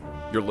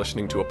You're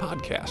listening to a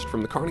podcast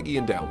from the Carnegie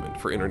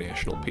Endowment for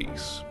International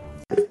Peace.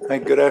 Hey,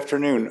 good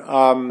afternoon.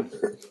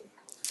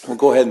 We'll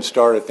go ahead and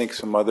start. I think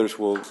some others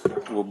will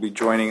be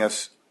joining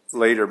us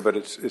later, but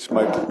it's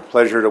my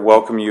pleasure to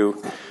welcome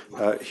you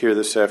here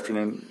this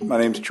afternoon. My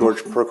name is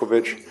George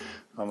Perkovich.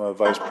 I'm a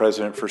vice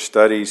president for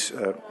studies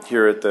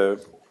here at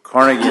the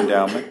Carnegie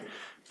Endowment,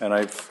 and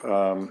I've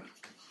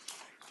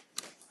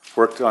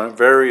worked on at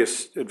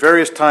various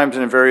times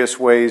and in various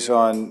ways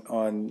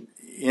on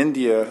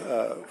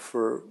India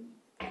for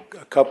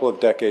a couple of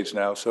decades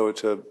now. So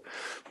it's a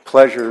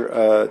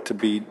pleasure to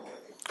be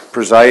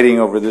presiding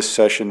over this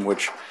session,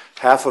 which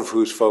half of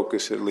whose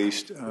focus, at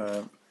least,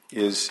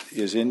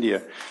 is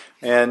India.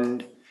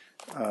 And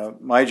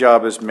my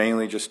job is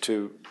mainly just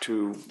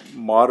to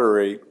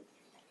moderate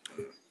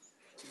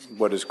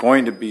what is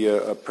going to be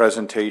a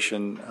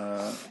presentation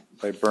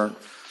by Bernd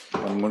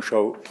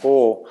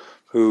Munchau-Pohl,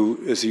 who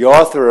is the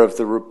author of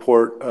the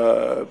report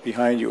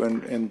behind you.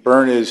 And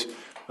Bernd is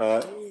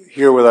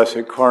here with us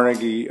at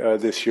Carnegie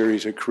this year.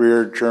 He's a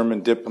career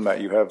German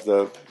diplomat. You have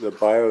the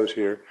bios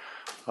here.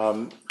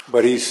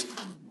 But he's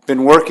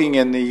been working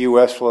in the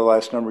U.S. for the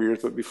last number of years,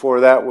 but before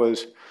that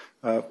was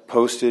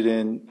posted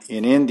in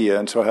India,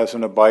 and so has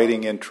an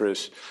abiding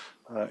interest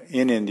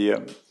in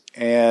India.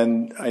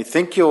 And I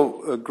think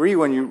you'll agree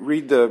when you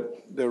read the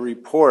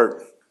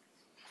report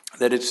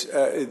that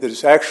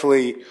it's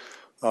actually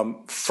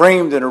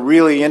framed in a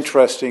really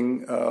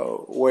interesting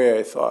way,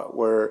 I thought,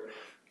 where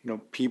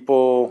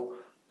people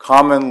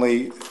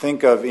commonly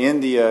think of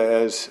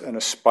India as an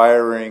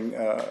aspiring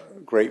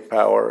great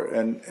power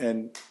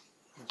and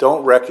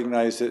don't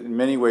recognize that in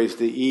many ways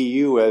the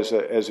EU as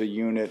a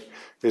unit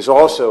is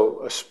also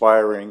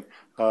aspiring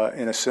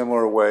in a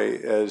similar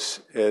way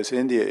as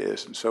India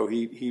is. And so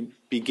he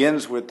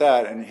begins with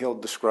that, and he'll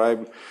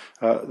describe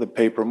the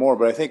paper more.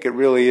 But I think it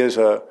really is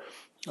a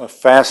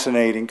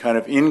fascinating kind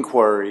of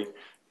inquiry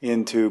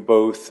into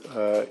both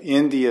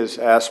India's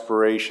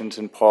aspirations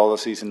and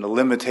policies and the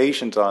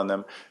limitations on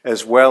them,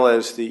 as well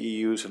as the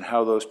EU's and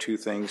how those two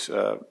things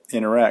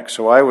interact.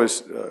 So I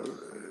was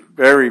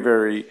very,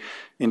 very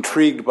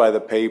intrigued by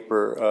the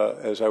paper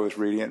as I was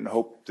reading it, and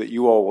hope that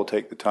you all will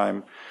take the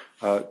time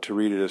to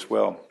read it as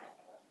well.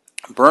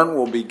 Bernd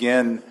will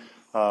begin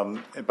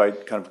by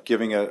kind of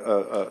giving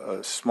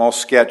a small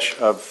sketch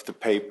of the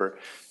paper,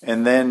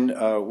 and then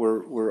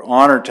we're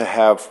honored to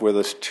have with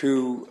us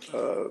two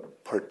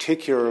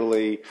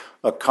particularly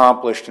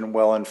accomplished and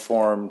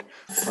well-informed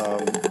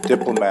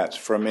diplomats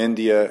from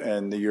India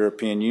and the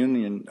European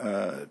Union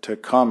to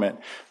comment.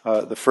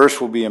 The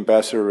first will be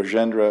Ambassador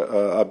Rajendra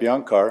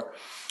Abhyankar,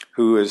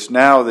 who is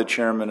now the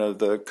chairman of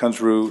the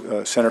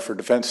Kunzru Center for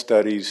Defense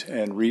Studies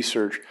and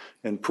Research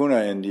in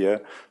Pune,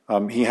 India.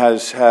 He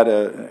has had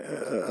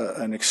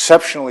an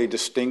exceptionally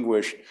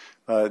distinguished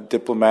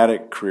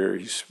diplomatic career.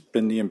 He's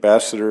been the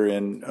ambassador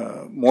in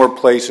more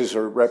places,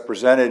 or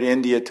represented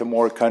India to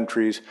more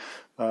countries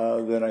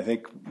than I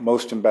think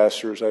most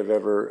ambassadors I've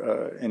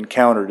ever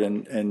encountered.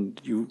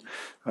 And you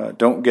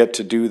don't get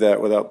to do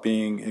that without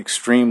being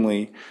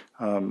extremely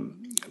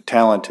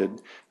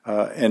talented.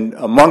 And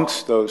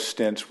amongst those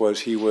stints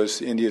he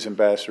was India's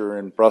ambassador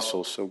in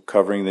Brussels, so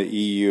covering the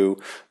EU,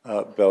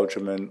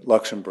 Belgium, and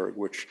Luxembourg,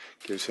 which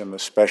gives him a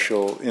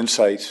special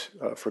insights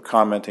for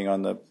commenting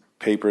on the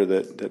paper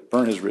that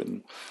Bernd has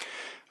written.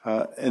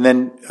 And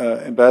then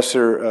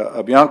Ambassador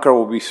Abhyankar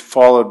will be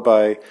followed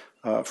by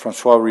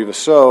Francois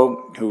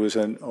Rivasseau, who is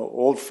an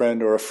old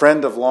friend, or a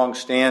friend of long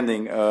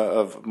standing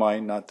of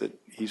mine, not that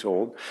he's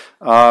old,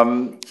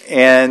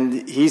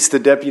 and he's the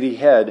deputy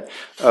head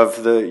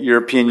of the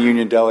European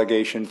Union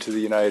delegation to the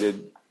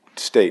United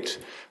States.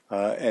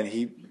 And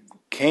he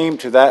came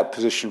to that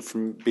position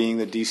from being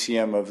the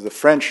DCM of the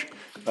French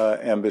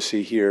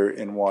embassy here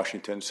in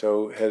Washington,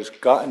 so has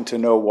gotten to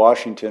know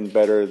Washington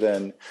better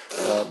than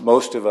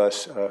most of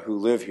us who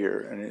live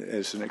here, and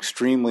is an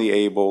extremely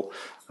able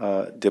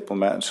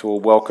diplomat. And so we'll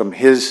welcome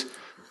his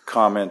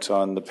comments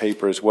on the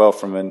paper as well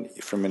from an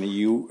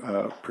EU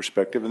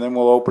perspective, and then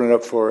we'll open it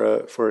up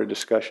for a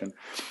discussion.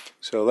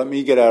 So let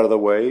me get out of the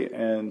way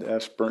and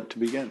ask Bernd to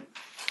begin.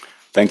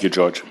 Thank you,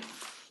 George.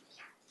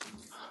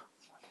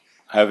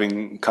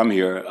 Having come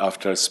here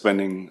after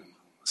spending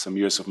some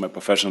years of my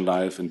professional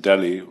life in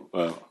Delhi,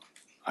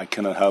 I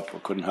couldn't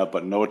help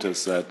but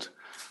notice that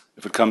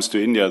if it comes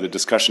to India, the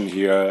discussion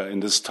here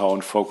in this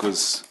town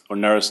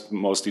narrows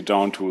mostly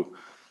down to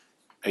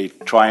a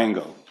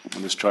triangle.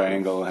 And this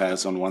triangle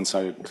has on one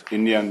side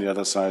India, and the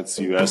other side is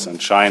the US and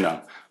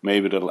China,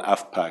 maybe a little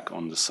AFPAC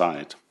on the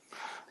side.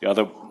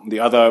 The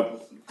other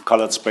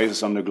colored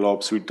spaces on the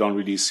globe don't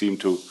really seem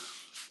to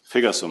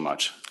figure so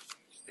much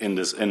in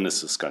this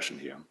discussion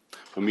here.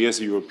 For me as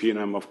a European,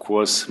 I'm of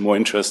course more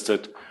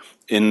interested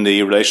in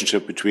the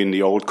relationship between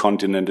the old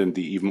continent and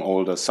the even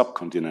older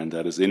subcontinent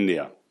that is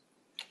India.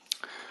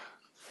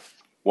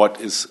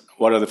 What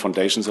are the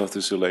foundations of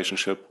this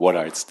relationship? What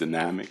are its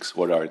dynamics?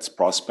 What are its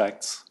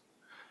prospects?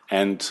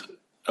 And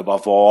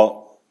above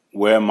all,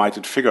 where might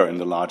it figure in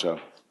the larger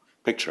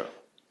picture?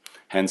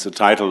 Hence the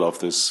title of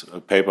this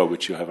paper,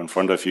 which you have in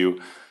front of you,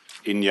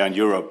 India and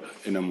Europe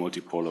in a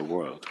multipolar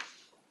world.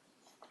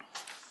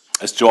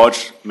 As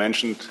George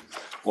mentioned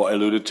or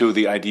alluded to,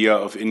 the idea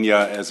of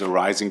India as a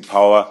rising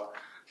power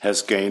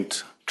has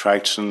gained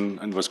traction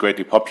and was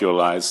greatly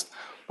popularized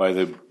by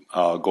the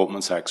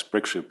Goldman Sachs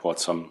BRICS report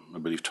some, I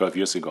believe, 12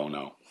 years ago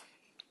now.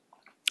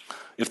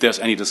 If there's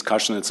any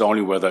discussion, it's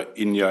only whether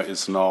India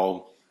is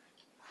now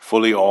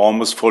fully or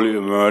almost fully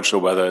emerged or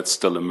whether it's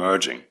still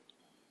emerging.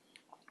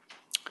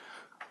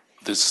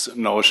 This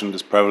notion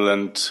is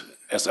prevalent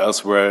as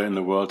elsewhere in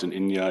the world, in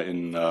India,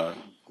 in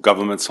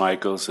government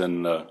cycles,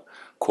 in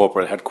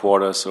corporate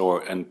headquarters,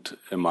 and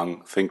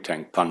among think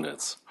tank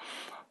pundits.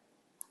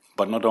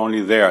 But not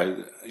only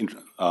there.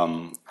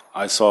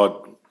 I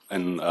saw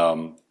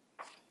in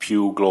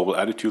Pew Global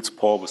Attitudes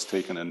poll was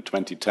taken in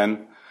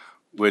 2010,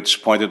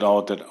 which pointed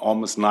out that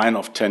almost 9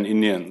 of 10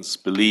 Indians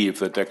believe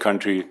that their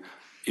country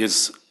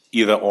is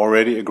either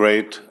already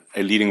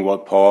a leading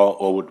world power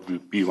or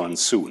would be one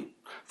soon.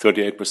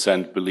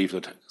 38% believe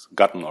that it's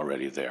gotten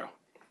already there.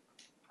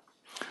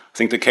 I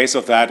think the case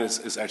of that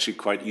is actually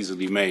quite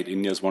easily made.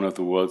 India is one of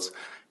the world's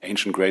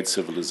ancient great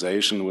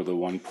civilization with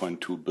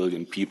 1.2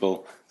 billion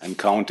people and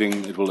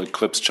counting. It will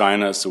eclipse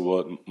China as the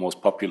world's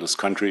most populous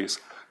country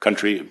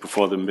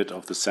before the mid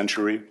of the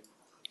century.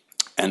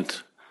 And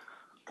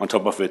on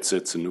top of it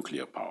sits a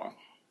nuclear power.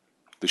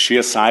 The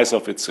sheer size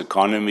of its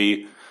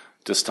economy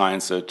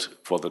destines it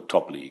for the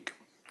top league.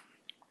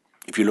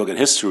 If you look at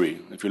history,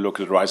 if you look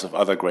at the rise of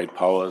other great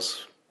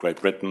powers, Great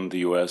Britain, the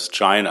US,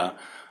 China,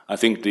 I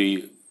think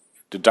the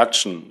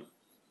deduction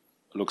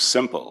looks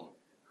simple.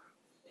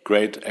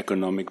 Great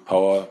economic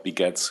power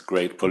begets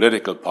great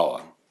political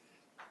power.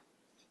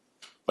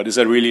 But is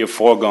that really a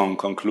foregone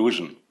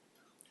conclusion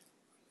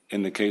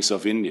in the case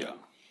of India?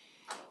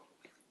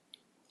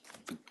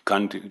 The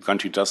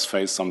country does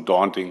face some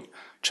daunting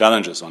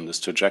challenges on this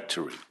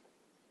trajectory.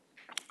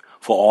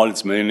 For all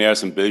its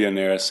millionaires and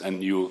billionaires and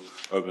new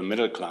urban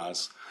middle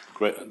class,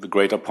 the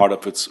greater part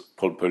of its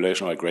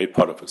population, or a great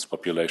part of its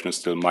population, is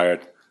still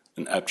mired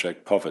in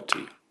abject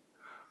poverty.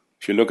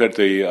 If you look at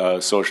the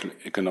social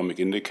economic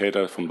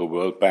indicator from the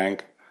World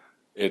Bank,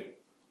 it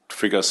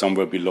figures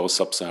somewhere below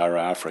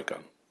sub-Saharan Africa.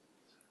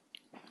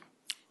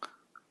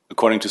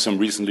 According to some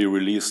recently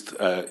released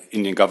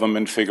Indian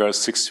government figures,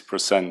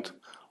 60%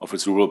 of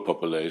its rural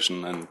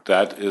population, and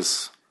that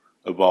is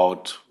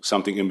about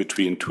something in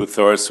between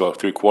 2/3 or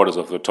 3/4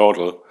 of the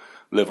total,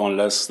 live on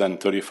less than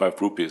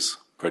 35 rupees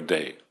per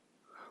day.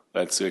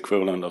 That's the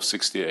equivalent of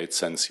 68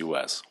 cents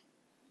US.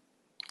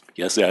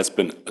 Yes, there has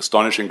been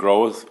astonishing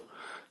growth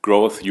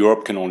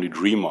Europe can only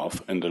dream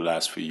of in the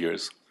last few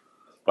years,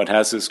 but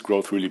has this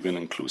growth really been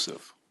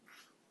inclusive?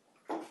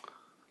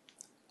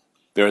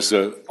 There is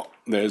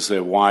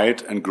a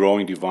wide and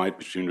growing divide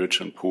between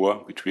rich and poor,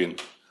 between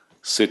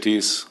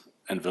cities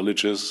and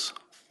villages,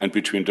 and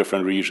between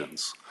different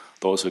regions,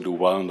 those who do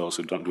well and those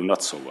who do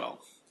not so well.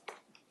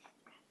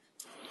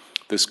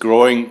 This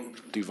growing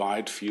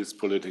divide fuels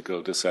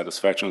political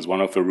dissatisfaction is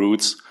one of the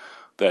roots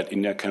that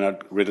India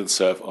cannot rid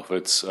itself of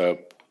its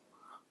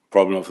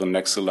problem of the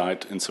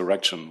Naxalite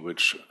insurrection,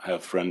 which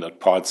have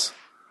rendered parts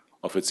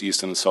of its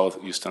eastern and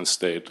southeastern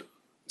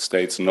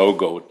states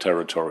no-go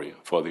territory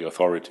for the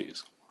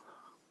authorities.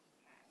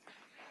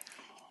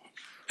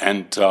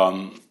 And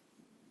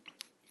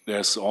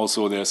there's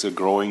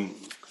growing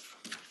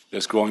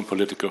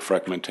political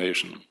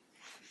fragmentation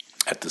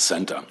at the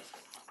center.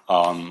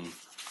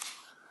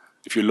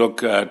 If you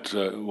look at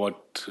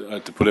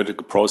the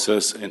political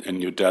process in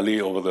New Delhi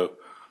over the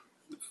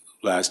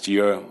last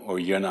year or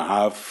year and a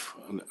half,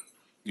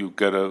 you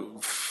get a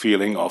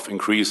feeling of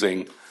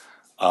increasing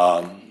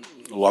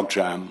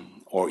logjam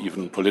or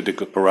even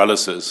political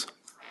paralysis,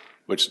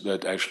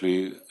 that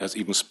actually has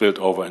even spilled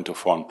over into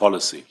foreign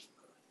policy.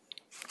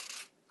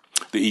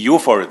 The EU,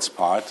 for its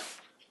part,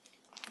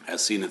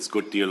 has seen its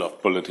good deal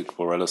of political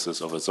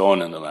paralysis of its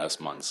own in the last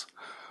months,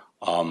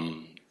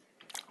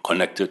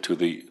 connected to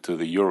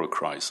the euro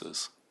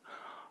crisis.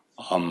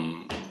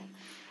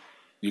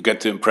 You get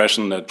the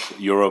impression that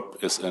Europe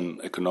is in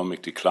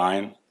economic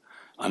decline,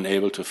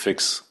 unable to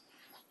fix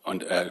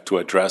and to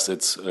address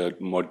its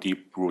more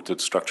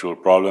deep-rooted structural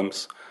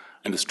problems,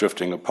 and is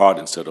drifting apart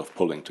instead of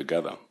pulling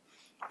together.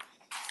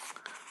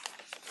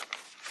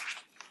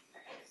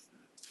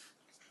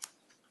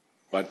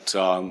 But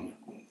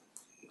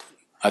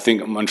I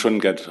think one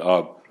shouldn't get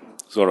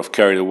sort of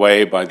carried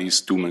away by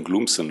these doom and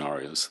gloom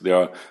scenarios.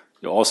 You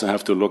also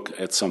have to look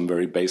at some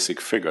very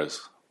basic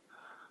figures.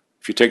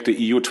 If you take the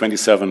EU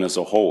 27 as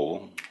a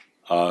whole,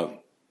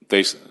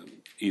 the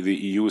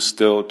EU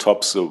still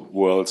tops the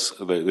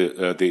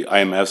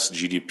IMF's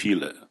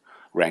GDP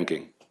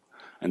ranking,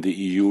 and the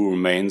EU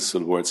remains the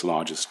world's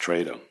largest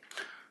trader.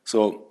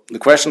 So the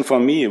question for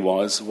me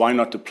was, why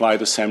not apply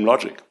the same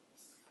logic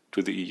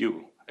to the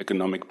EU?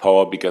 Economic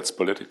power begets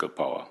political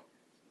power.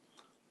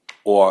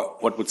 Or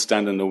what would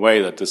stand in the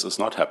way that this is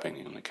not happening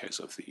in the case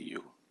of the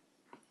EU?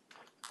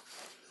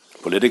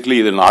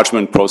 Politically, the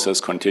enlargement process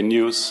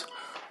continues,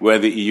 where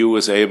the EU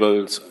is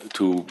able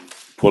to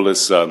pull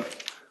its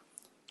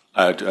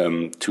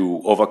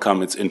to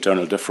overcome its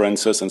internal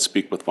differences and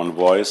speak with one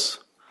voice,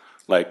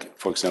 like,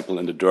 for example,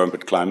 in the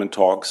Durban climate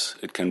talks,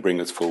 it can bring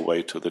its full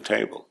weight to the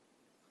table.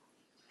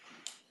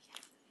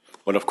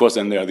 But of course,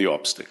 then there are the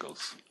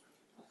obstacles.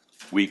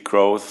 Weak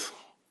growth,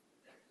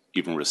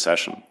 even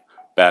recession,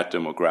 bad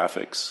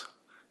demographics,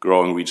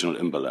 growing regional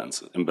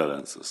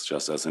imbalances,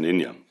 just as in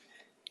India.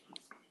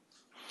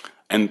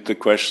 And the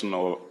question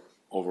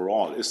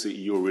overall, is the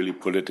EU really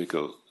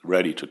politically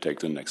ready to take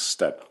the next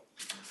step?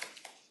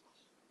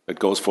 It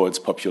goes for its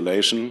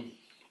population.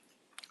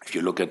 If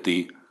you look at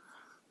the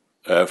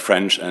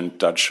French and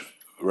Dutch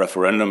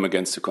referendum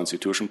against the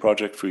Constitution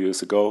project 3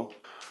 years ago,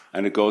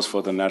 and it goes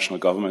for the national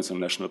governments and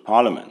national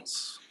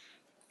parliaments.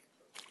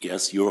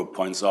 Yes, Europe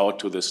points out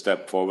to the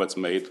step forwards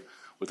made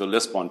with the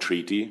Lisbon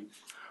Treaty,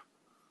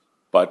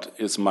 but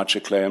its much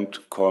acclaimed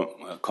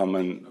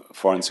common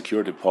foreign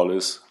security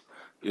policy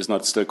is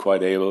not still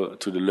quite able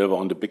to deliver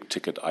on the big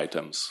ticket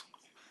items.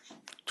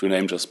 To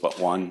name just but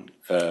one,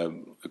 a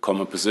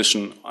common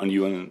position on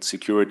UN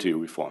security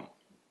reform,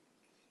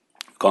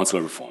 council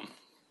reform.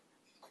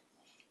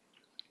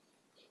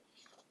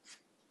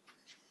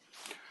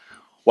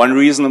 One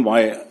reason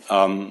why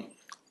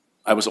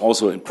I was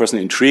also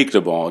personally intrigued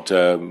about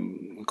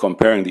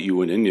comparing the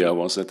EU and India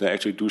was that they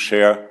actually do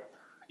share,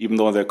 even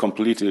though they're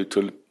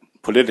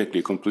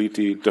politically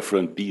completely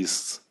different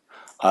beasts,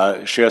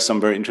 share some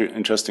very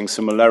interesting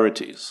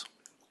similarities.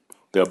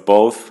 They're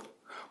both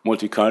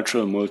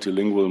multicultural,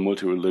 multilingual,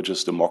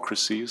 multi-religious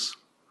democracies,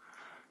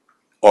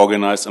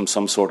 organized in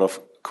some sort of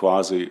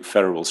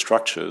quasi-federal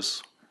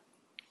structures.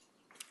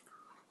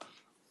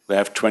 They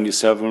have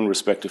 27,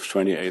 respective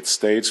 28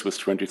 states with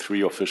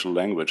 23 official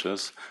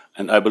languages,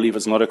 and I believe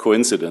it's not a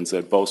coincidence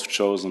that both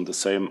chosen the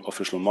same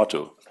official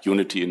motto,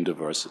 unity in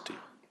diversity.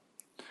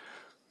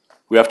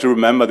 We have to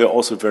remember they're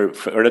also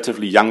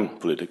relatively young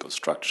political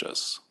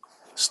structures,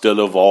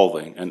 still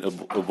evolving, and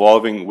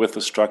evolving with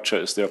the structure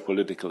is their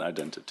political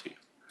identity.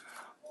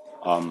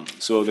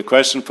 So the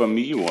question for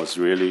me was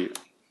really,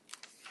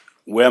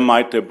 where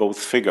might they both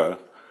figure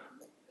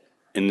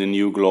in the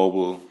new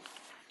global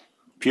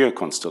peer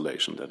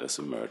constellation that is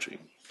emerging?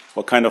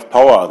 What kind of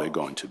power are they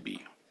going to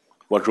be?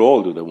 What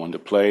role do they want to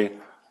play?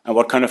 And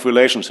what kind of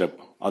relationship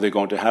are they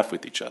going to have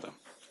with each other?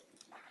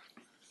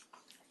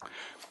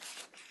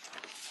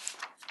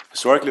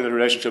 Historically, the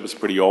relationship is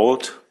pretty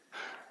old,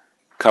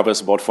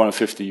 covers about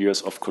 450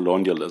 years of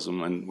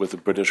colonialism, and with the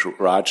British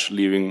Raj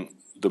leaving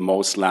the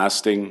most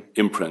lasting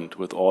imprint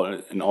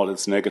in all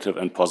its negative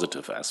and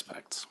positive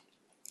aspects.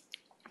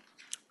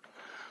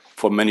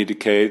 For many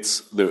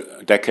decades,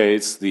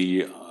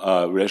 the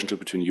relationship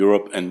between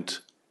Europe and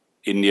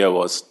India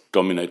was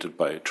dominated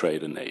by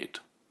trade and aid.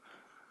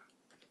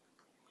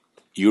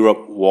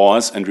 Europe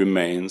was and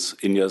remains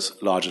India's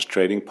largest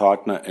trading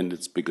partner and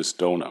its biggest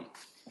donor.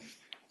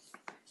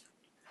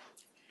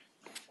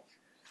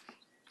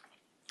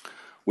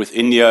 With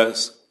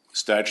India's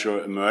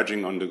stature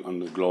emerging on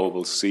the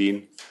global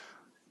scene,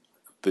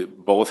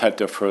 both had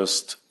their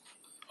first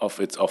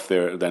of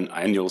their then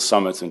annual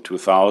summits in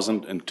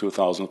 2000 and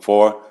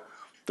 2004.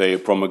 They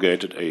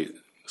promulgated a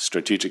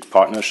strategic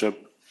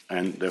partnership,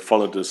 and they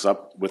followed this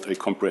up with a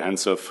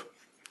comprehensive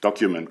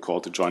document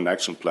called the Joint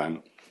Action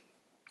Plan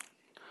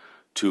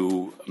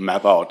to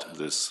map out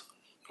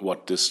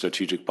what this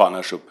strategic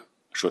partnership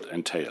should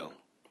entail.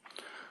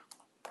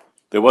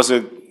 There was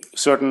a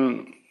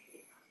certain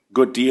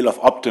good deal of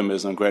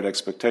optimism and great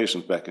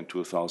expectations back in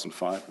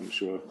 2005. I'm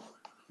sure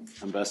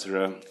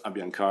Ambassador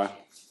Abhyankar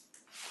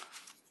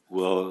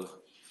will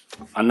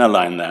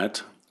underline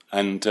that.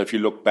 And if you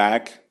look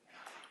back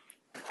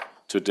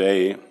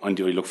today, and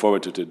you look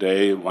forward to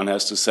today, one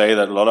has to say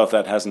that a lot of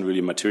that hasn't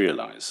really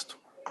materialized.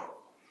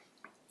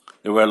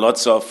 There were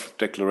lots of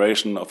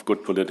declaration of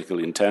good political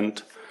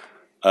intent,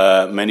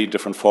 many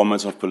different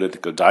formats of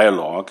political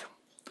dialogue.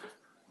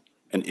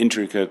 An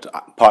intricate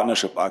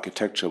partnership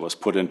architecture was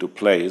put into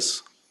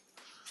place,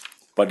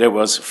 but there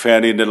was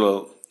fairly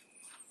little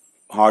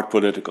hard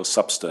political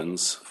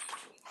substance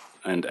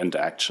and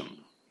action.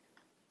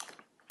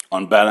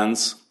 On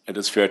balance, it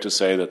is fair to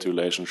say that the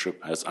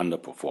relationship has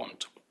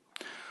underperformed.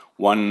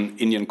 One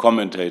Indian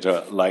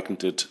commentator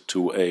likened it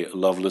to a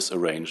loveless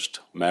arranged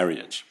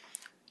marriage.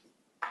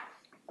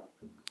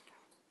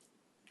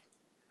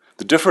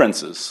 The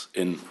differences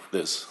in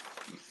this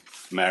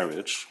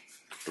marriage,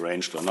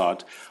 arranged or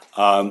not,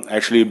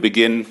 actually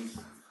begin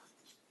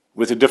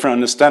with a different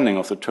understanding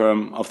of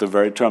the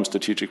very term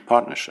strategic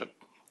partnership.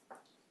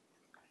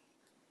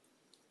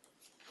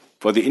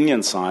 For the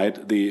Indian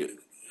side,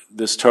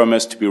 this term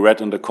has to be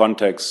read in the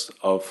context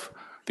of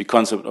the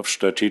concept of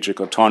strategic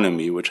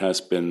autonomy, which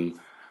has been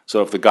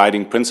sort of the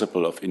guiding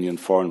principle of Indian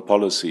foreign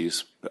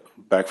policies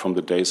back from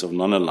the days of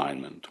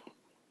non-alignment.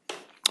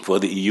 For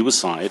the EU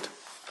side,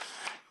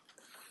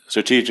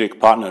 strategic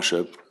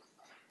partnership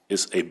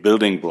is a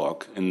building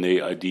block in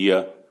the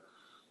idea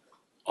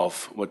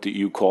of what the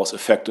EU calls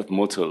effective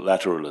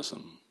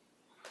multilateralism,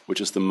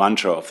 which is the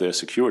mantra of their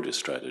security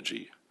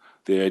strategy.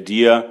 The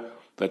idea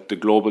that the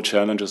global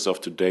challenges of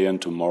today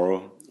and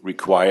tomorrow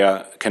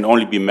can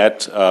only be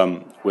met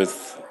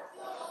with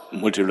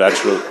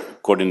multilateral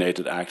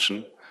coordinated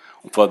action.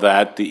 For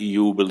that, the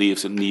EU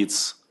believes it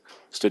needs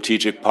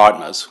strategic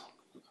partners,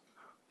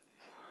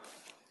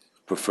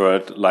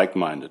 preferred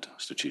like-minded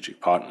strategic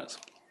partners.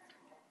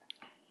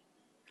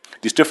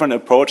 These different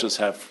approaches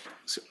have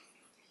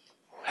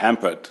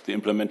hampered the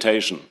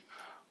implementation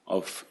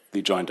of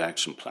the joint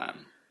action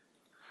plan.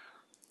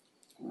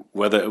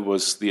 Whether it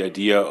was the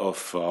idea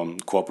of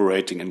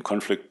cooperating in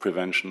conflict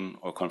prevention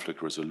or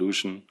conflict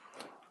resolution,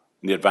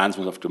 in the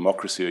advancement of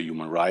democracy or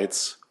human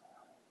rights,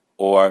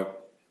 or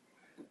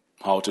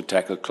how to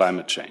tackle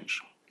climate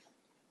change.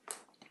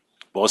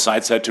 Both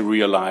sides had to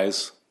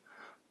realize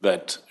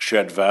that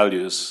shared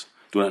values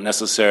do not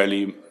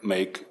necessarily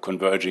make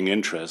converging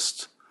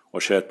interests or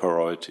shared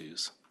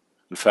priorities.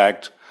 In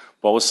fact,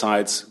 both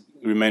sides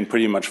remain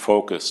pretty much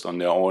focused on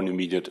their own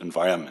immediate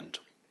environment.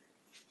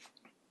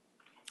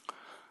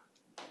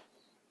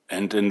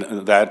 And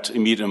in that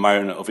immediate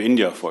environment of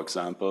India, for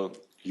example,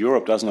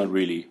 Europe is not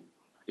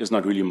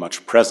really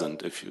much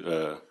present,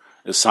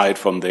 aside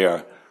from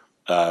their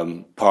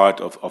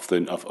part of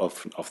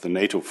the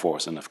NATO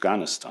force in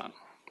Afghanistan.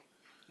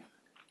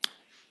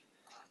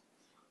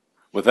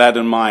 With that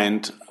in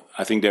mind,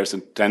 I think there's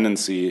a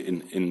tendency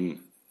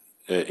in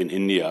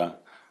India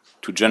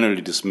to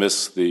generally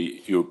dismiss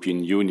the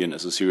European Union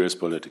as a serious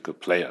political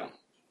player,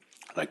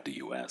 like the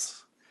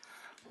US.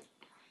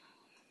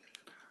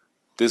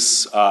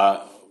 This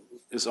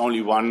is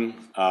only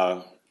one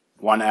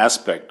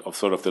aspect of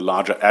sort of the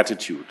larger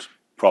attitude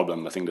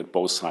problem I think that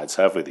both sides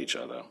have with each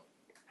other.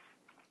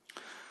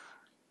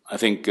 I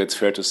think it's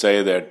fair to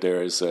say that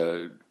there is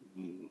a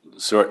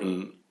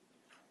certain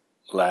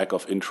lack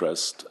of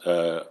interest,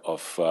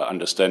 of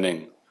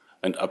understanding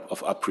and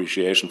of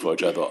appreciation for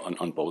each other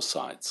on both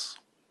sides.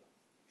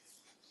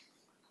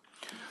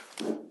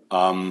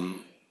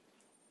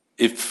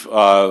 If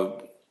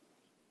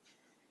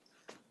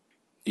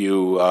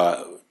you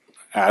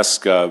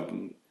ask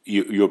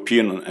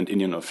European and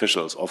Indian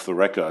officials off the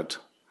record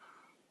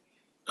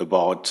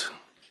about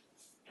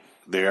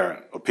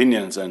their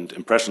opinions and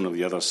impression of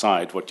the other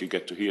side, what you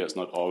get to hear is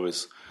not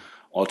always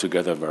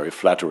altogether very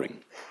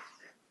flattering.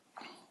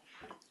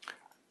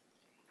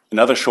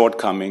 Another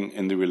shortcoming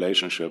in the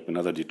relationship,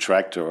 another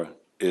detractor,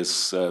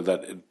 is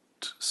that it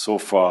so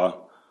far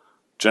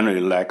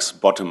generally lacks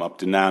bottom-up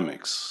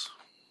dynamics.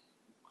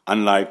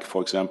 Unlike,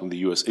 for example, the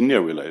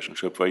US-India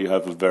relationship, where you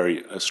have a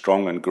very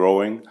strong and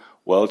growing,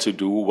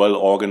 well-to-do,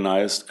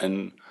 well-organized,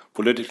 and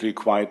politically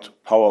quite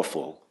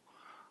powerful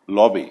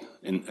lobby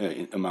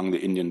among the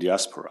Indian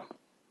diaspora.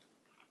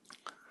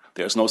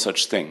 There's no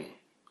such thing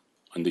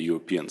on the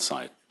European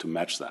side to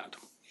match that,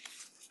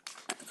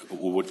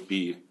 who would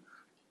be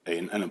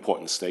an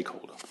important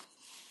stakeholder.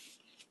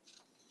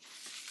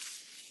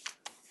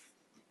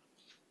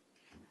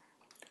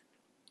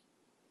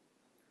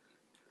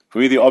 For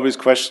me, the obvious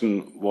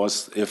question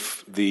was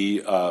if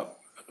the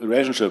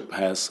relationship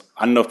has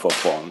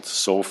underperformed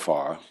so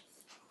far,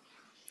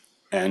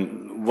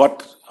 and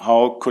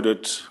how could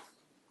it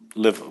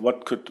live?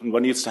 What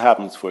needs to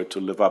happen for it to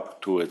live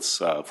up to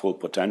its full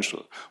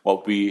potential?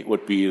 What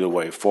would be the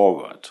way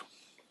forward?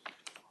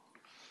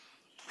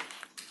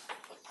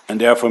 And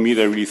there, for me,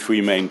 there are really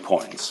three main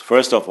points.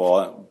 First of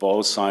all,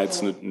 both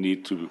sides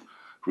need to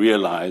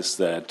realize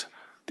that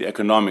the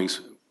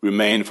economics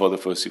remain for the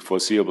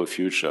foreseeable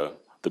future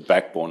the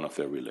backbone of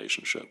their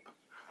relationship.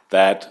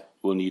 That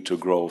will need to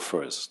grow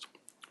first.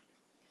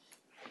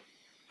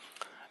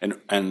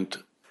 And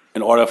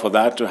in order for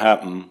that to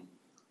happen,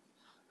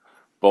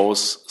 both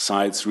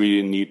sides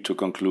really need to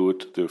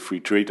conclude the free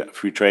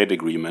trade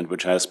agreement,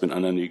 which has been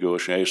under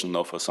negotiation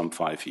now for some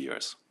 5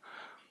 years.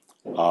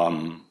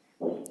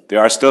 There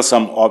are still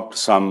some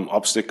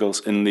obstacles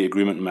in the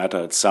agreement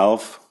matter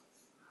itself,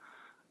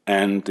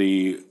 and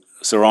the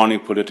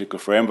surrounding political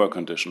framework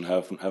conditions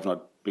have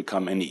not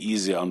become any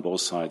easier on both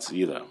sides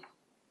either.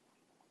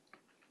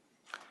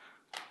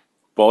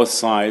 Both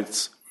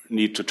sides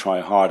need to try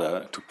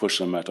harder to push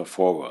the matter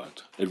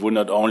forward. It would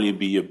not only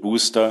be a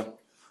booster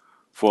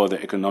for the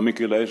economic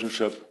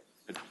relationship,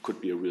 it could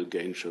be a real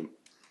game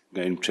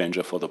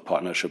changer for the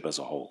partnership as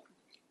a whole.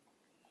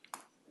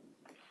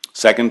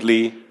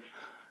 Secondly,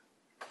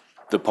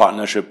 the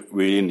partnership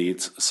really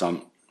needs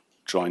some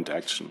joint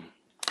action,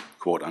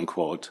 quote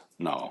unquote,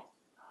 now.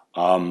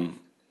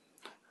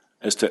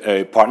 As to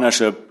a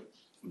partnership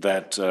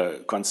that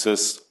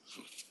consists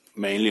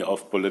mainly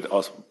of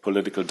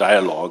political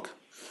dialogue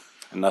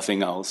and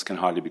nothing else can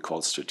hardly be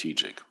called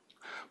strategic.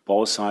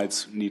 Both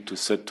sides need to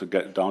sit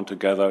down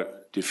together,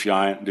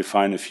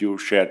 define a few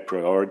shared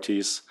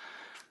priorities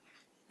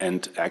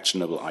and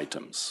actionable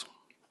items,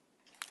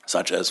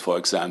 such as, for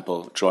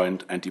example,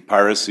 joint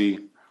anti-piracy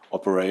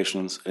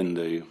operations in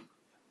the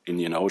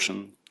Indian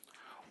Ocean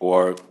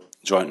or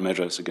joint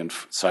measures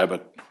against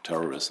cyber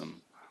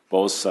terrorism.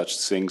 Both such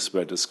things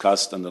were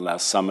discussed in the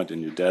last summit in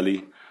New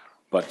Delhi,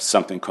 but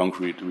something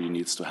concrete really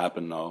needs to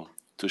happen now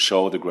to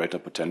show the greater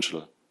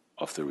potential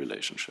of the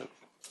relationship.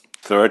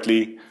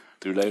 Thirdly,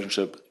 the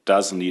relationship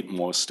does need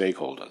more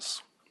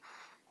stakeholders.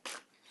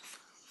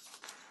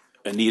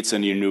 It needs a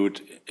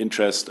renewed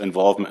interest,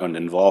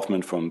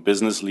 involvement from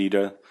business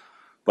leader,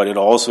 but it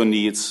also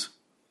needs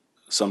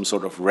some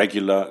sort of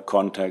regular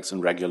contacts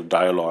and regular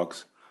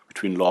dialogues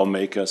between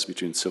lawmakers,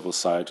 between civil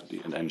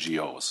society and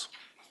NGOs.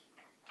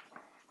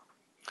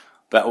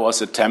 That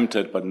was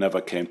attempted but never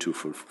came to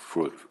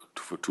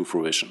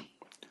fruition.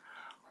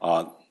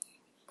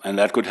 And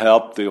that could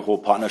help the whole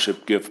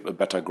partnership give a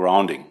better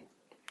grounding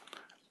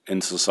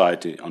in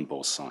society on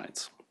both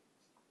sides.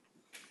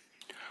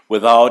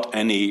 Without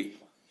any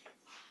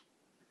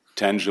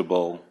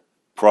tangible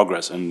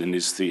progress in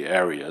these three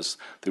areas,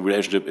 the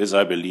relationship is,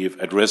 I believe,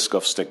 at risk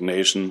of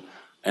stagnation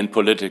and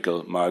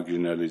political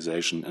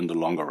marginalization in the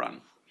longer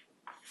run.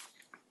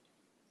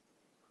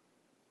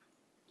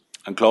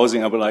 In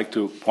closing, I would like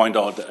to point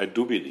out that I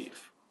do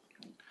believe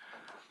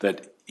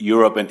that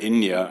Europe and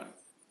India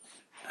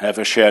have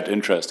a shared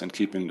interest in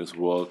keeping this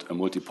world a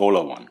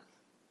multipolar one.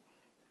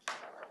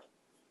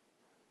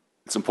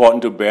 It's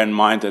important to bear in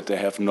mind that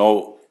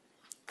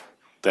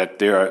that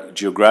their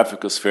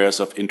geographical spheres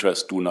of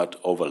interest do not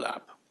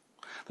overlap,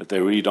 that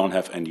they really don't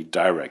have any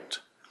direct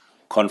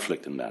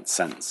conflict in that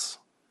sense.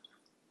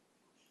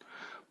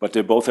 But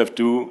they both have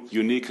two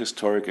unique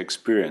historic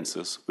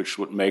experiences which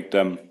would make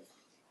them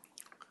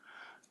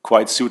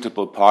quite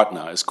suitable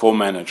partner as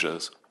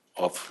co-managers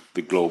of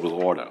the global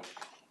order.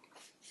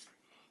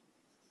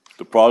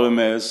 The problem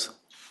is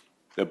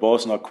they're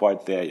both not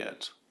quite there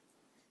yet,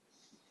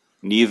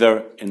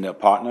 neither in their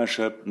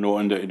partnership nor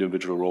in their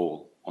individual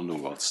role on the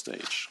world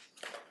stage.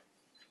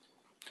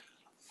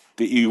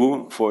 The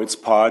EU, for its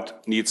part,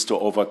 needs to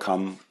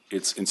overcome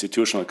its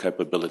institutional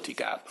capability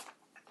gap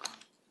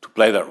to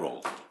play that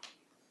role.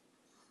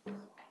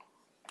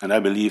 And I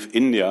believe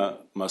India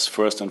must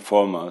first and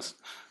foremost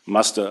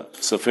muster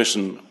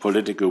sufficient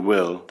political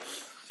will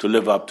to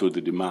live up to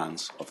the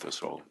demands of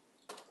this role.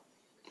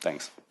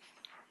 Thanks.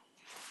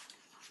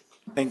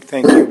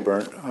 Thank you,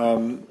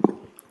 Bernd.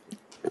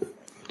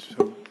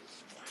 So,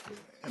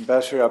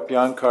 Ambassador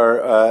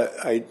Abhyankar,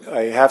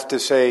 I have to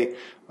say,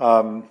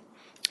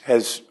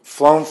 has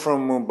flown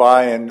from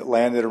Mumbai and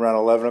landed around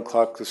 11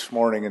 o'clock this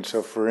morning. And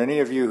so for any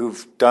of you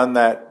who've done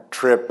that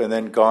trip and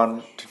then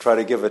gone to try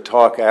to give a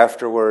talk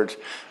afterwards,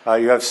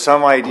 you have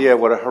some idea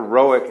what a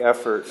heroic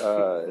effort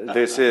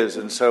this is.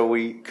 And so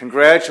we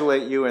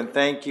congratulate you and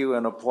thank you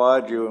and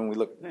applaud you, and we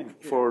look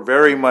forward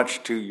very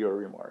much to your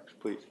remarks.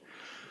 Please.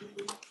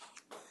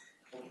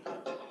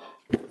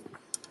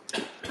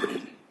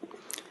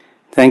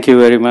 Thank you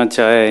very much.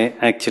 I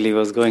actually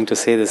was going to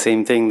say the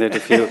same thing, that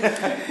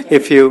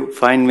if you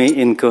find me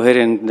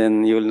incoherent,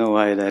 then you'll know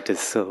why that is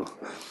so.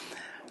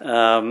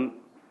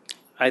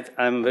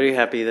 I'm very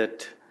happy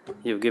that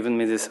you've given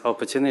me this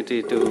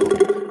opportunity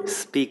to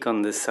speak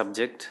on this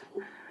subject,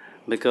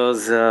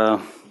 because I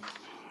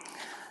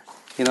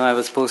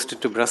was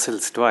posted to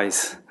Brussels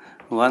twice.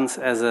 Once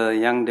as a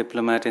young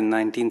diplomat in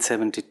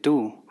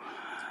 1972,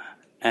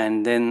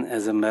 and then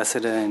as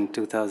ambassador in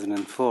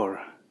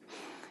 2004.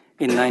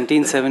 In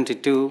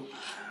 1972,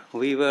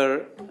 we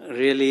were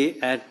really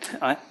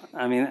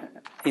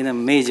in a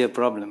major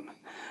problem,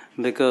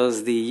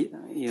 because the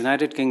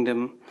United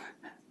Kingdom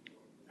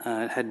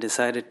had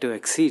decided to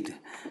accede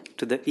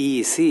to the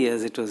EEC,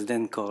 as it was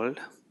then called.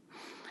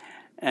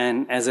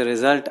 And as a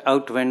result,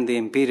 out went the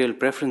imperial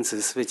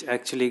preferences, which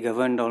actually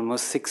governed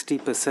almost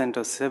 60%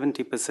 or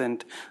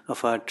 70%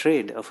 of our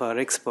trade, of our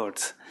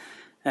exports.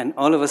 And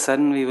all of a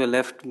sudden, we were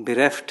left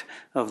bereft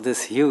of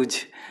this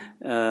huge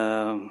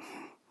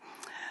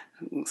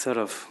sort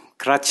of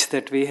crutch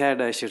that we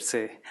had, I should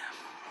say.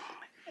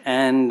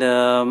 And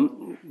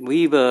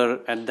we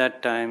were, at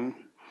that time,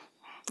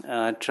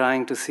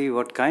 trying to see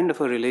what kind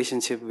of a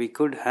relationship we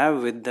could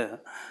have with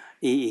the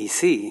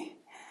EEC.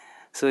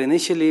 So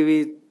initially,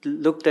 we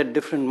looked at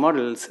different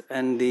models,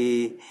 and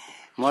the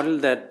model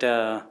that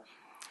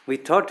we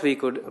thought we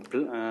could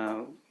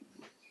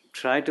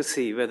try to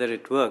see whether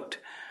it worked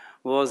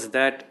was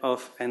that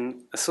of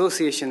an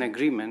association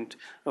agreement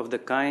of the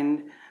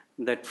kind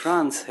that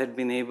France had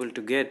been able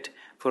to get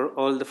for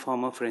all the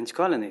former French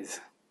colonies.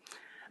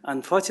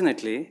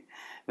 Unfortunately,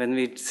 when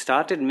we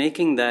started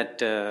making that,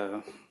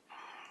 the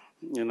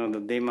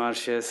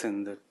démarches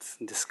and the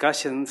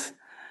discussions,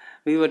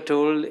 we were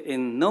told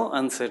in no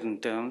uncertain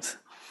terms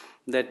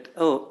that,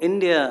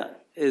 India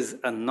is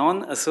a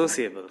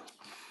non-associable,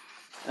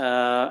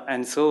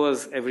 and so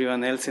was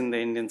everyone else in the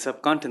Indian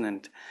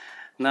subcontinent.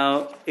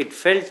 Now, it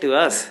felt to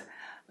us,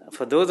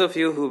 for those of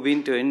you who've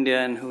been to India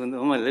and who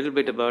know a little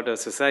bit about our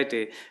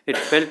society, it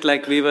felt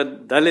like we were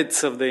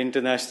Dalits of the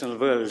international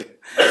world.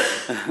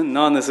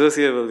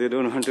 Non-associable, you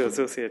don't want to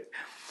associate.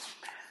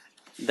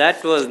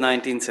 That was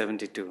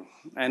 1972.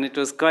 And it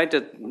was quite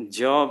a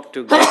job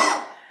to get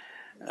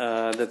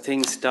the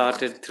thing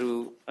started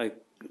through a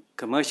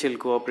commercial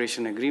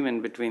cooperation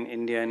agreement between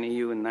India and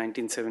EU in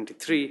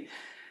 1973.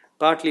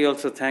 Partly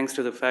also thanks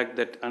to the fact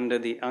that under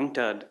the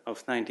UNCTAD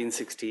of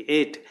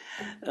 1968,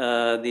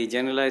 the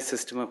generalized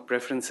system of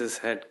preferences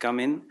had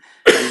come in,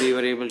 and we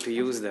were able to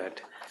use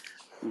that.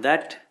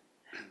 That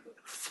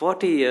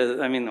 40 years,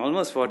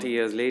 almost 40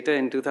 years later,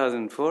 in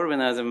 2004,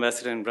 when I was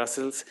ambassador in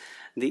Brussels,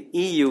 the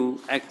EU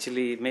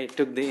actually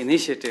took the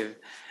initiative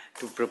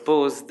to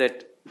propose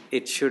that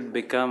it should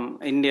become,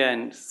 India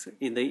and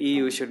the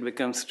EU should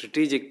become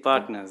strategic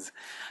partners.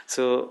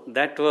 So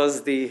that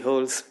was the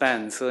whole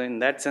span. So in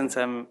that sense,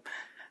 I'm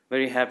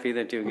very happy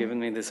that you've given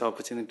me this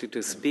opportunity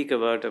to speak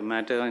about a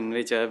matter in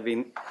which I've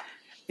been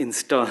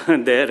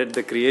installed there at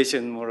the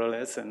creation, more or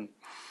less. And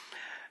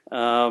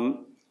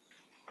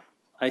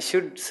I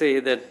should say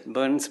that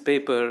Byrne's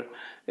paper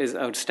is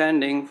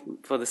outstanding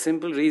for the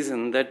simple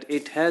reason that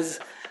this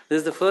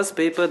is the first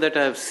paper that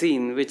I've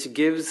seen which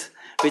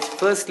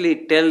firstly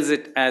tells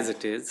it as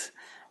it is,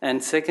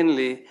 and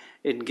secondly,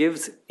 it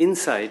gives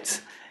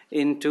insights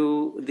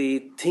into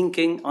the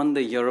thinking on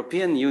the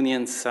European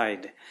Union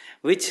side,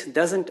 which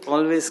doesn't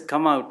always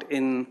come out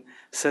in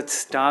such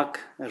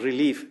stark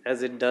relief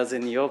as it does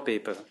in your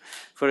paper.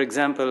 For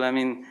example,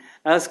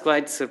 I was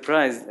quite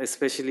surprised,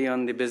 especially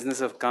on the business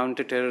of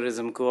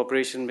counterterrorism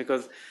cooperation,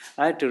 because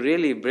I had to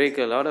really break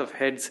a lot of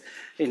heads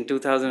in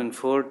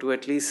 2004 to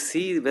at least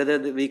see whether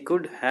we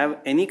could have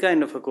any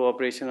kind of a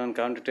cooperation on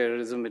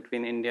counterterrorism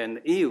between India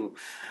and the EU.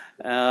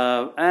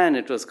 And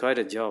it was quite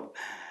a job.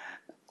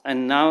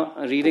 And now,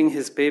 reading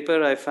his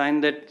paper, I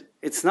find that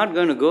it's not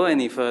going to go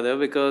any further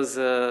because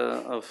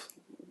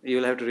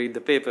you'll have to read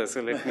the paper.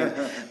 So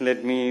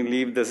let me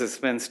leave the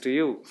suspense to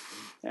you.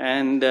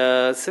 And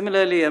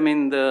similarly,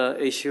 the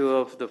issue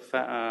of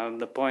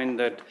the point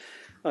that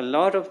a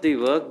lot of the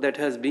work that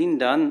has been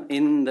done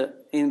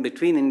in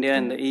between India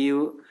and the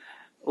EU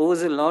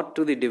owes a lot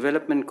to the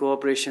development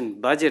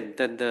cooperation budget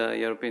that the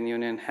European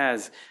Union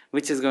has,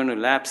 which is going to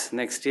lapse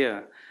next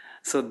year.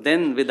 So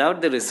then,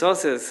 without the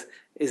resources,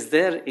 is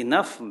there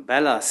enough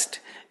ballast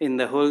in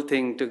the whole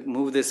thing to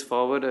move this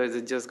forward, or is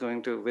it just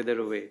going to wither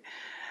away?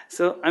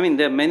 So,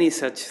 there are many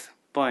such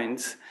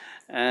points.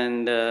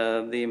 And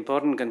the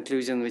important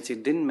conclusion, which he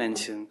didn't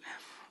mention,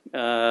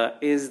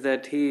 is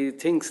that he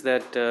thinks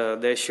that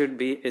there should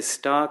be a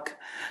stark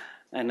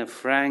and a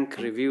frank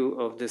review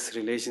of this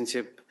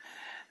relationship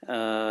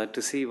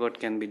to see what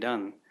can be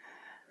done.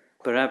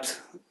 Perhaps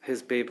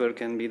his paper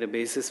can be the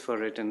basis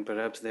for it, and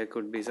perhaps there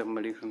could be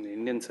somebody from the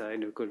Indian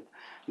side who could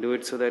do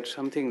it so that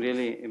something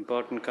really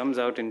important comes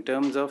out in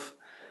terms of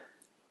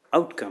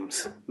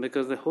outcomes.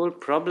 Because the whole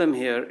problem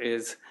here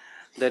is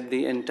that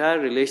the entire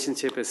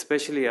relationship,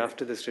 especially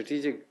after the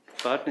strategic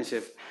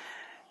partnership,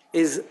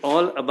 is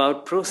all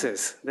about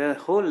process. There are a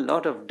whole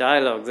lot of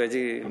dialogues,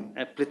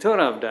 a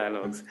plethora of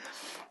dialogues,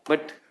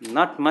 but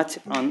not much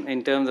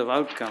in terms of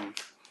outcome.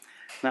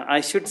 Now,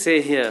 I should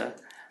say here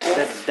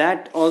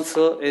that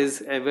also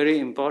is a very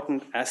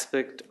important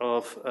aspect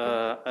of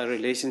a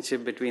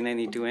relationship between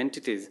any two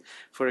entities.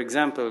 For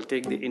example,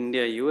 take the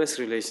India-US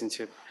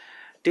relationship.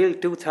 Till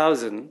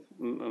 2000,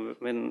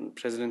 when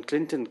President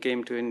Clinton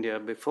came to India,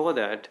 before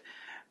that,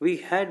 we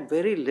had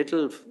very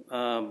little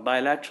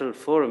bilateral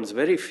forums,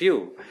 very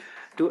few.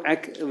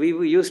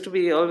 We used to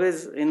be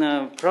always in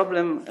a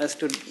problem as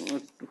to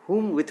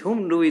with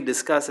whom do we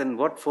discuss and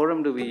what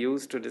forum do we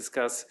use to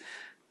discuss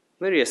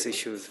various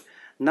issues.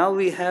 Now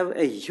we have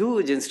a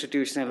huge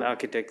institutional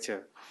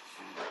architecture.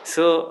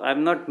 So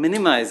I'm not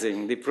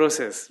minimizing the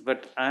process,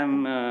 but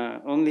I'm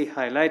only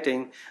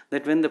highlighting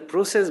that when the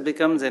process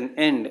becomes an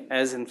end,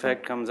 as in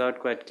fact comes out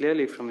quite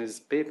clearly from his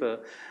paper,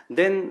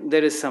 then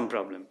there is some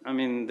problem.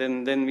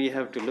 Then we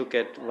have to look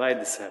at why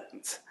this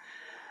happens.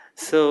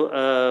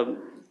 So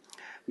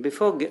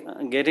before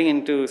getting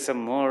into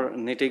some more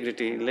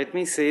nitty-gritty, let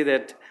me say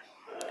that,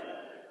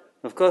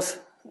 of course,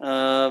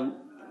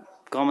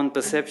 common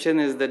perception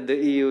is that the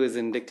EU is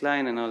in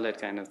decline and all that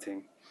kind of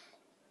thing.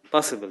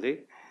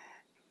 Possibly.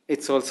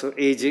 It's also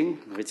aging,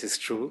 which is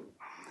true.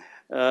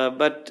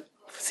 But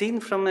seen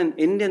from an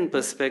Indian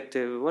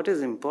perspective, what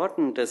is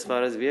important as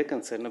far as we are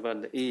concerned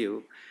about the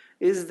EU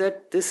is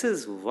that this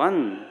is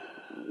one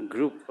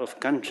group of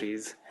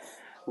countries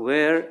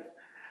where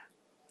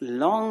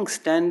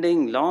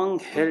long-standing,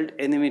 long-held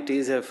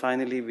enmities have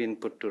finally been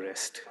put to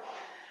rest.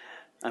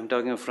 I'm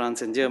talking of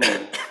France and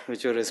Germany,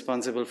 which were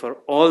responsible for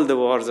all the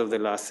wars of the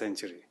last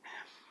century.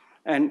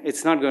 And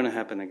it's not going to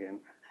happen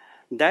again.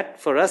 That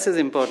for us is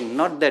important,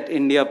 not that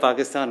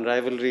India-Pakistan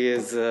rivalry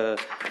is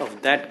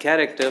of that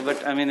character,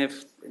 but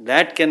if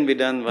that can be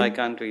done, why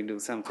can't we do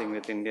something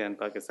with India and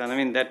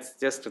Pakistan? That's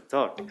just a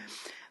thought.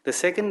 The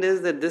second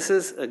is that this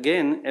is,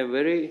 again, a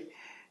very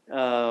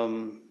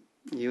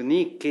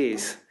unique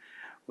case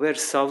where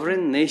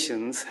sovereign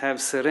nations have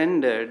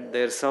surrendered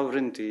their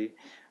sovereignty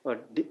or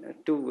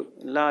to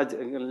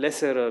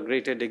lesser or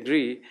greater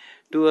degree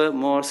to a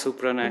more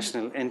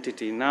supranational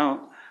entity.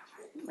 Now,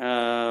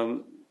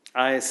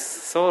 I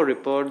saw a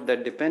report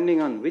that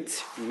depending on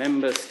which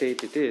member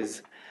state it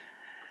is,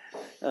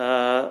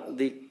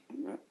 the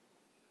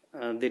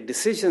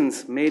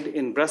decisions made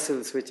in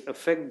Brussels which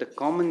affect the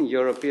common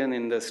European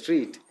in the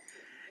street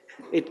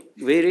it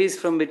varies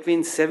from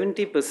between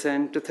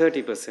 70% to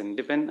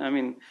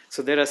 30%.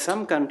 So there are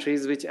some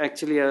countries which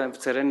actually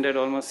have surrendered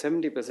almost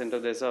 70%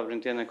 of their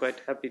sovereignty and are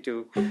quite happy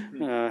to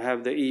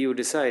have the EU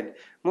decide.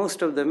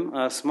 Most of them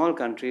are small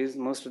countries.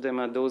 Most of them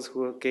are those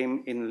who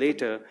came in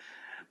later,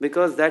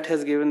 because that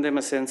has given them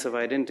a sense of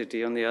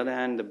identity. On the other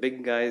hand, the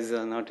big guys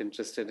are not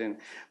interested in.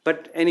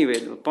 But anyway,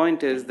 the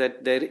point is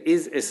that there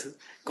is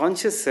a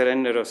conscious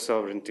surrender of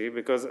sovereignty,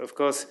 because, of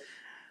course,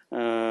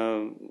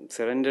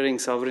 surrendering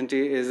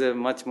sovereignty is a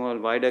much more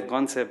wider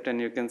concept, and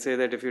you can say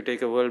that if you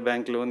take a World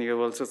Bank loan, you have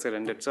also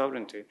surrendered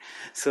sovereignty.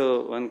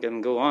 So one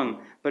can go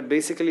on. But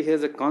basically,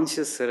 here's a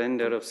conscious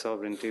surrender of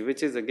sovereignty,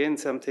 which is again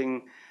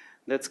something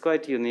that's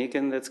quite unique,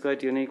 and that's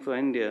quite unique for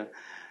India.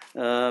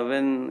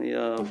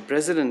 When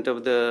president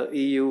of the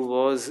EU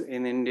was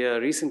in India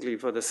recently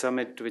for the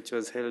summit which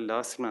was held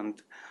last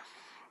month,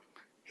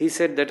 he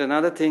said that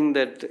another thing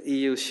that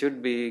EU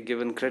should be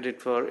given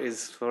credit for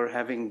is for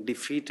having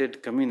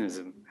defeated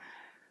communism.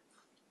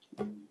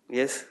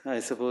 Yes, I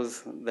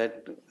suppose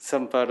that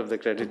some part of the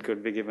credit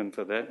could be given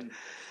for that.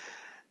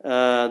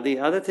 The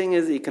other thing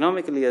is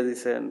economically, as he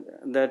said,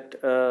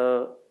 that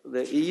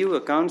the EU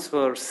accounts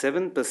for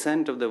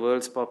 7% of the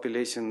world's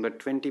population, but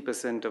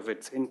 20% of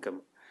its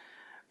income.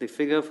 The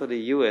figure for the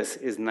US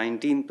is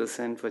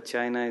 19%, for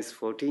China is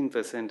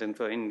 14%, and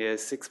for India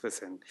is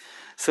 6%.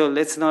 So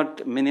let's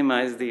not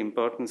minimize the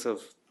importance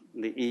of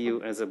the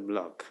EU as a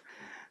bloc.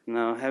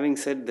 Now, having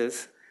said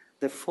this,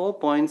 there are 4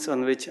 points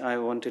on which I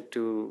wanted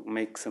to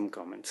make some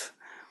comments.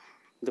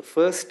 The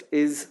first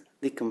is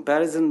the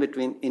comparison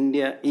between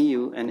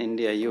India-EU and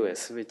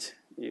India-US, which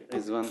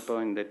is one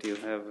point that you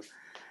have,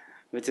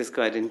 which is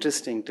quite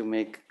interesting to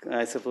make.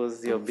 I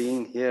suppose your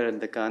being here at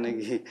the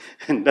Carnegie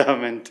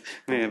Endowment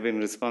may have been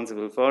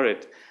responsible for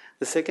it.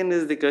 The second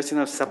is the question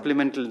of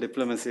supplemental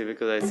diplomacy,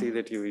 because I see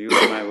that you use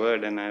my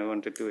word and I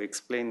wanted to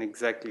explain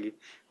exactly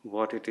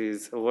what it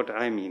is, or what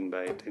I mean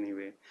by it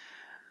anyway.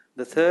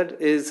 The third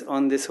is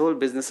on this whole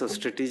business of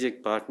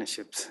strategic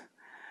partnerships.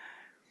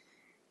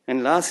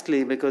 And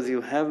lastly, because you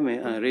have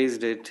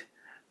raised it,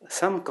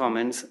 some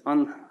comments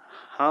on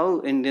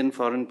how Indian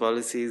foreign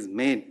policy is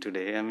made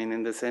today.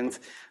 In the sense,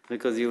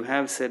 because you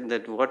have said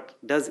that what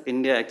does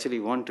India actually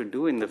want to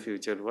do in the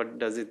future? What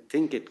does it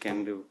think it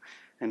can do?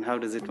 And how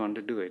does it want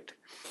to do it?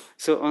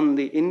 So on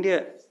the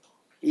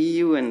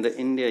India-EU and the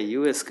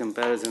India-US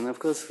comparison, of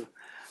course,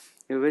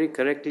 you very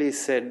correctly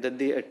said that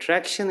the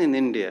attraction in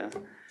India,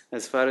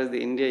 as far as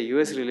the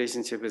India-US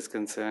relationship is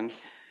concerned,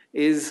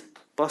 is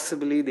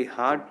possibly the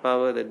hard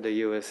power that the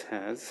US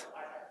has,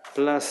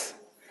 plus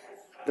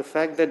the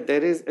fact that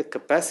there is a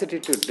capacity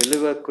to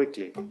deliver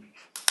quickly.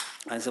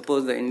 I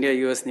suppose the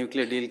India-US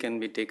nuclear deal can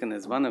be taken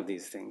as one of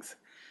these things.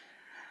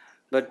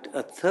 But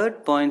a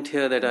third point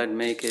here that I'd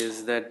make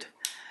is that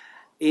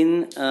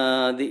in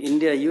the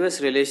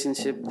India-US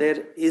relationship,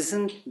 there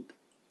isn't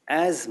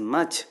as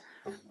much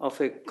of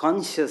a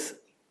conscious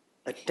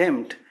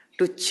attempt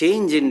to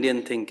change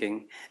Indian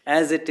thinking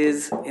as it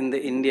is in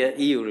the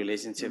India-EU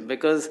relationship,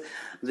 because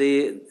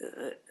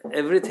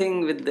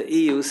everything with the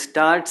EU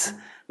starts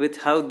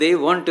with how they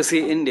want to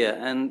see India,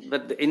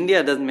 but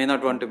India may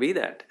not want to be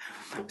that.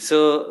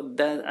 So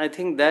I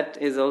think that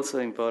is also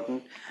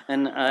important,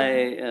 and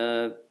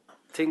I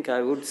think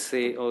I would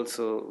say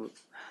also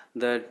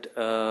that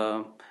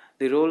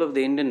the role of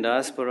the Indian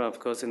diaspora,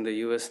 of course, in the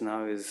US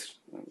now is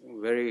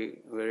very,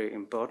 very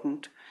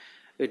important.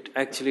 It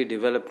actually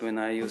developed when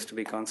I used to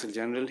be Consul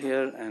General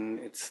here, and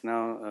it's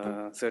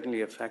now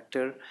certainly a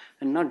factor,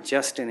 and not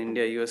just in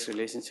India-US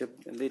relationship,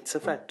 it's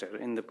a factor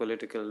in the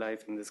political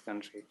life in this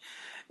country.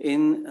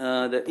 In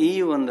the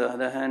EU, on the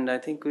other hand, I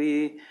think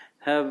we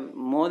have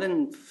more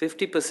than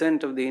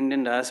 50% of the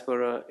Indian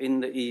diaspora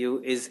in the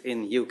EU is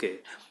in UK,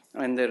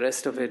 and the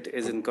rest of it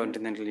is in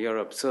continental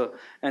Europe. So,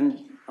 and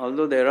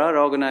although there are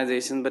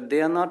organizations, but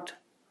they are not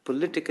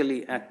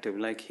politically active.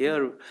 Like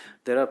here,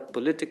 there are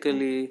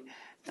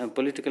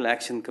political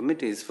action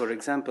committees. For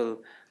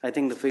example, I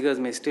think the figures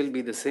may still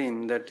be the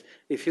same, that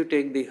if you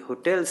take the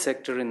hotel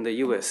sector in the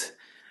US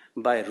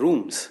by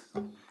rooms,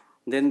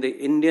 then the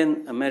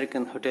Indian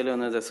American Hotel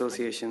Owners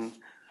Association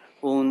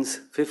owns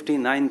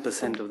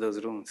 59% of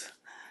those rooms.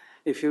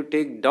 If you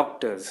take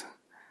doctors,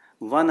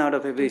 1 out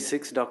of every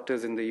 6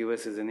 doctors in the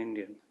US is an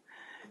Indian.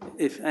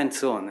 And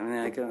so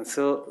on.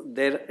 So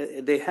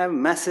they have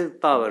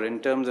massive power in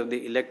terms of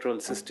the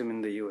electoral system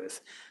in the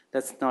US.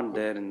 That's not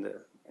there in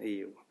the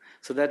EU.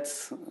 So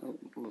that's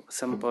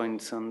some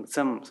points on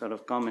some sort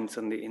of comments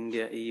on the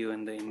India-EU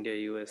and the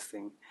India-US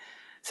thing.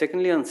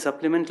 Secondly, on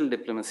supplemental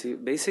diplomacy,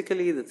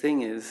 basically the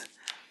thing is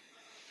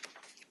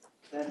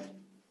that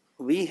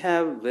we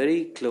have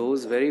very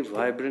close, very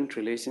vibrant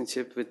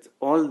relationship with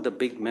all the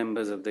big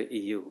members of the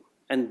EU.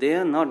 And they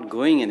are not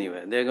going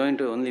anywhere. They're going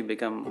to only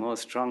become more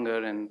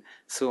stronger and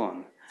so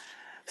on.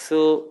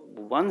 So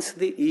once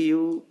the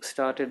EU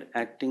started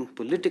acting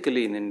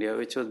politically in India,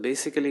 which was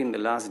basically in the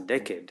last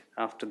decade,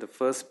 after the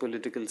first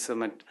political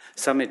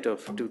summit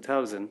of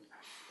 2000,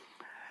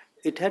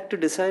 it had to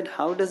decide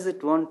how does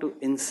it want to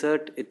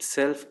insert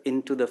itself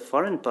into the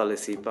foreign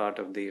policy part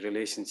of the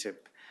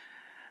relationship.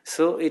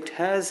 So it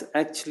has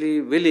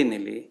actually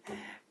willy-nilly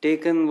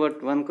taken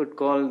what one could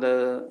call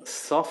the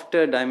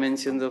softer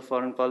dimensions of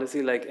foreign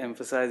policy, like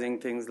emphasizing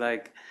things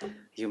like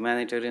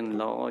humanitarian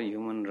law,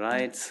 human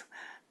rights,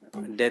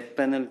 death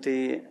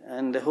penalty,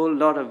 and a whole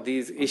lot of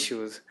these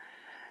issues.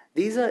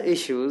 These are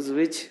issues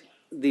which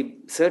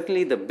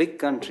certainly the big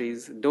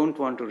countries don't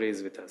want to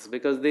raise with us,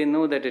 because they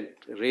know that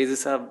it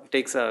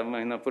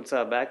puts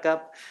our back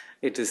up,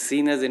 it is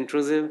seen as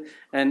intrusive,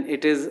 and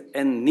it is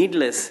a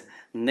needless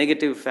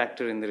negative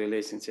factor in the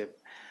relationship.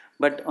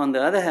 But on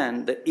the other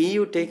hand, the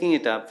EU taking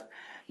it up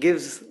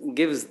gives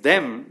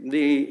them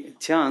the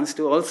chance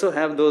to also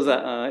have those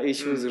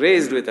issues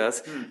raised with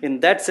us. In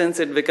that sense,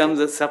 it becomes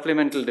a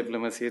supplemental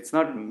diplomacy. It's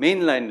not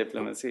mainline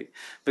diplomacy,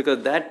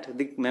 because that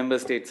the member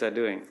states are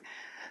doing.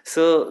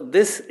 So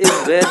this is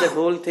where the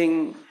whole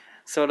thing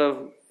sort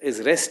of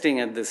is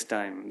resting at this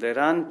time. There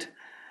aren't,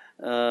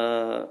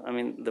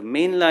 the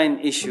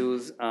mainline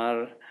issues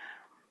are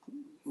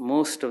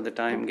most of the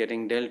time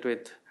getting dealt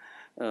with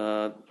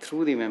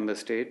through the member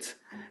states.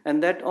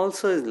 And that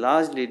also is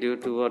largely due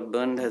to what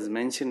Bernd has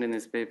mentioned in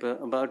his paper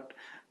about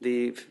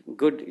the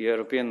good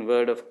European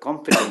word of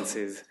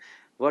competencies.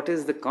 What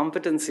is the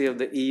competency of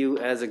the EU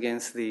as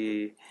against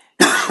each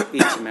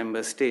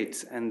member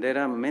states? And there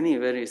are many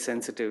very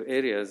sensitive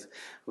areas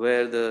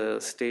where the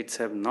states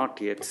have not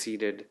yet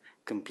ceded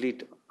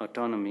complete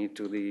autonomy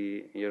to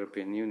the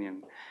European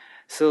Union.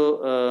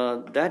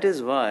 So that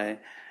is why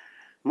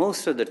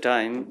most of the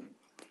time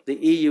the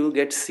EU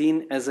gets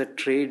seen as a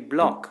trade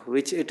bloc,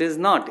 which it is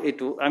not.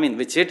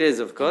 Which it is,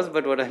 of course,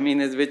 but what I mean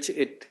is which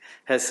it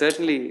has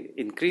certainly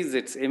increased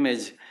its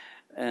image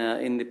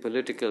in the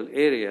political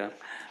area,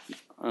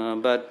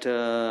 but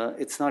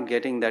it's not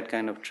getting that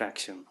kind of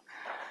traction.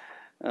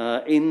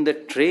 In the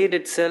trade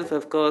itself,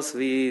 of course,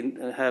 we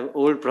have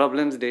old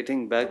problems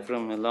dating back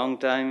from a long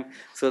time.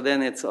 So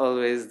then it's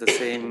always the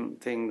same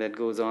thing that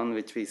goes on,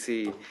 which we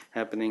see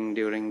happening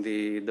during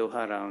the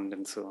Doha round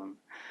and so on.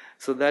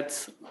 So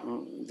that's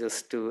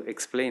just to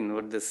explain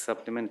what this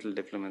supplemental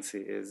diplomacy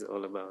is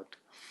all about.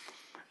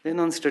 Then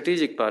on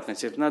strategic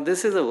partnerships. Now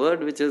this is a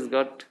word which is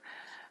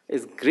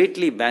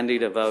greatly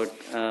bandied about,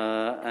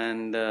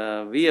 and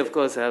we of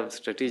course have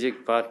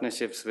strategic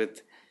partnerships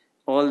with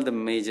all the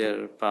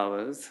major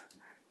powers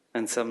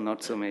and some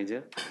not so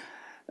major.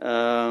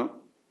 But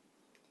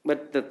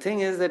the thing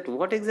is that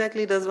what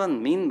exactly does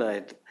one mean by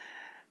it?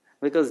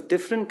 Because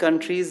different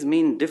countries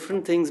mean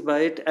different things by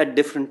it at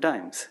different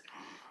times.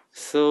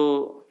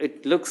 So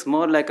it looks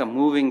more like a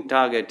moving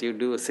target. You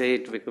do say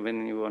it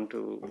when you want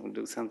to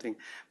do something,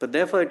 but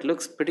therefore it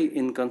looks pretty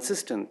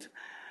inconsistent.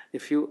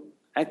 If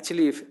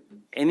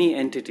any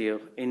entity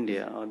of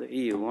India or the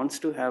EU wants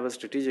to have a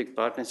strategic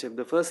partnership,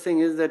 the first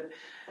thing is that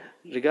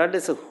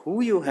regardless of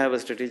who you have a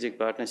strategic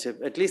partnership,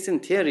 at least in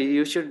theory,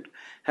 you should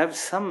have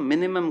some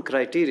minimum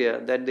criteria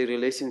that the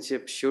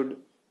relationship should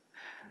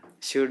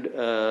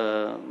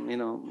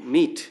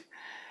meet.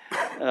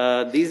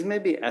 These may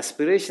be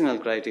aspirational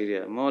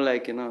criteria, more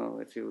like,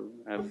 if you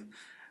have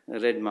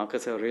read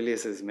Marcus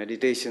Aurelius's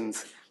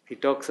Meditations, he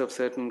talks of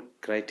certain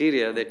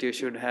criteria that you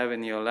should have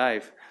in your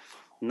life,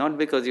 not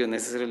because you're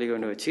necessarily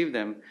going to achieve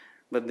them,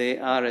 but they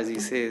are, as he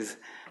says,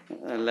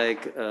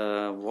 like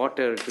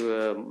water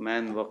to a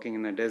man walking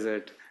in a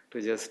desert,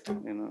 to just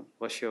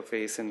wash your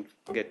face and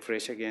get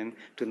fresh again,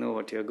 to know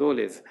what your goal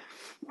is.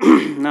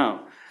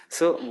 Now,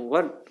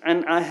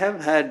 and I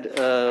have had,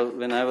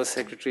 when I was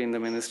secretary in the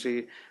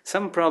ministry,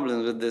 some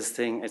problems with this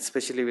thing,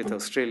 especially with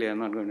Australia. I'm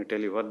not going to tell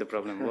you what the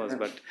problem was,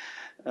 but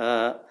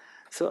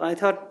so I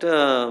thought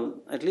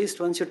at least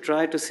one should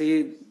try to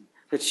see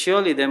that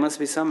surely there must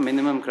be some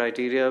minimum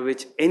criteria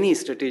which any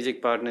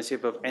strategic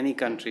partnership of any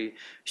country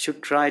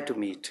should try to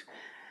meet.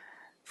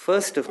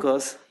 First, of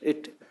course,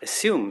 it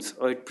assumes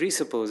or it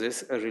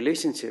presupposes a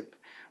relationship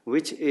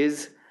which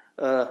is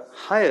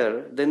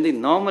higher than the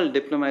normal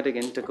diplomatic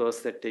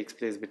intercourse that takes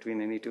place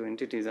between any two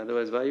entities.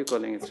 Otherwise, why are you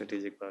calling it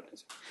strategic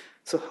partnership?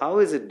 So how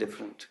is it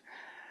different?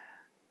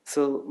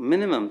 So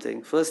minimum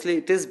thing. Firstly,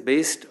 it is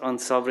based on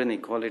sovereign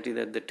equality,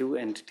 that the two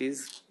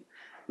entities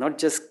not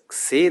just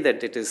say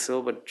that it is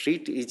so, but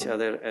treat each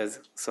other as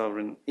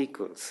sovereign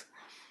equals.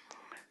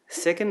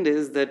 Second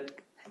is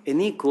that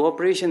any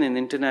cooperation in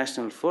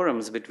international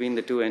forums between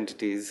the two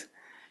entities,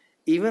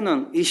 even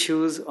on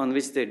issues on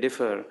which they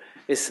differ,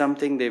 is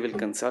something they will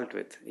consult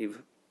with.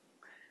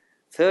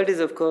 Third is,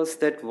 of course,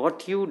 that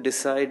what you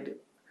decide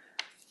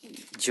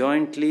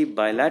jointly,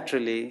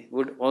 bilaterally,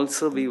 would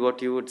also be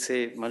what you would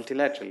say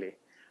multilaterally.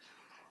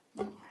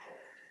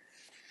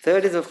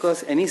 Third is, of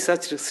course, any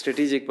such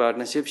strategic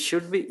partnership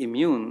should be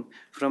immune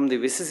from the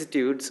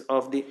vicissitudes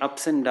of the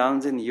ups and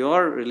downs in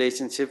your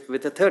relationship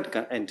with a third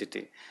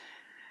entity.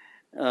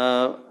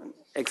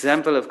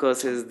 Example, of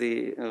course, is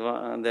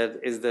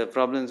the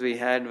problems we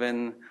had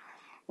when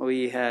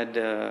we had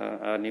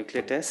our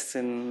nuclear tests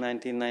in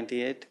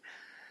 1998,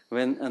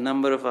 when a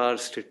number of our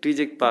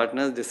strategic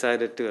partners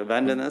decided to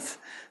abandon us.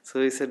 So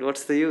we said,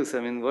 what's the use?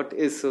 What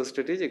is so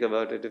strategic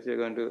about it if you're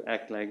going to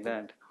act like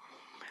that?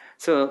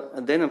 So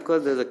then, of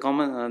course,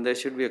 there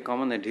should be a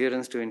common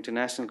adherence to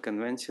international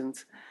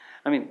conventions.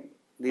 I mean,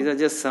 these are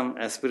just some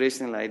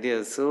aspirational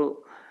ideas.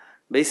 So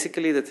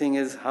basically, the thing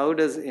is, how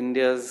does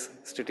India's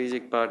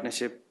strategic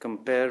partnership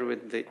compare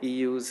with the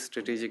EU's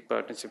strategic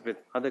partnership with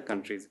other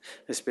countries,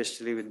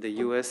 especially with the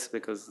US,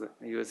 because the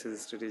US is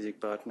a strategic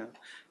partner,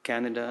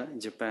 Canada,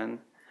 Japan.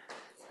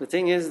 The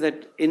thing is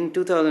that in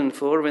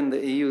 2004, when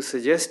the EU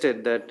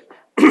suggested that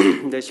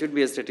there should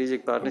be a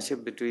strategic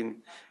partnership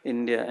between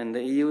India and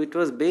the EU, it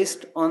was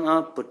based on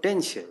our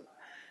potential,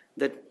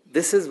 that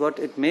this is what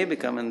it may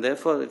become, and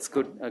therefore it's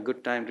a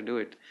good time to do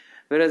it.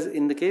 Whereas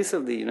in the case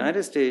of the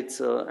United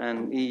States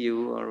and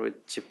EU, or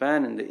with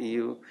Japan and the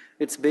EU,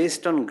 it's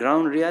based on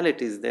ground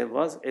realities. There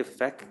was a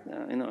fact,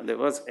 there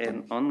was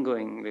an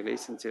ongoing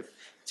relationship,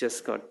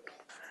 just got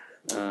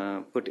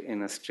put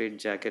in a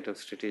straitjacket of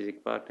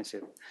strategic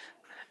partnership.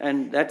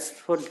 And that's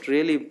what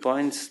really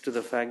points to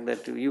the fact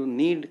that you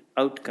need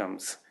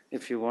outcomes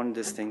if you want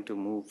this thing to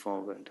move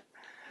forward.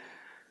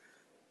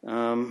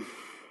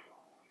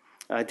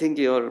 I think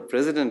your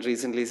president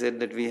recently said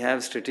that we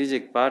have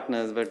strategic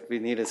partners, but we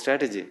need a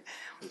strategy.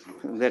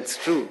 That's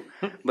true.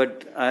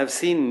 But I've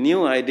seen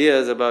new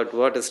ideas about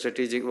what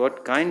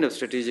kind of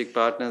strategic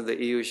partners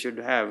the EU should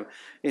have,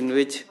 in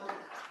which,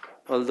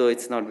 although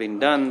it's not been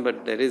done,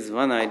 but there is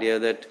one idea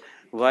that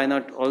why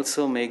not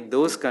also make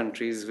those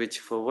countries which,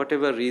 for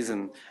whatever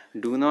reason,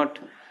 do not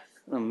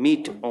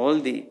meet all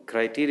the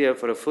criteria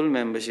for a full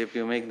membership,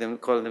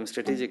 call them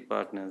strategic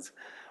partners.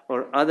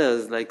 Or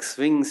others like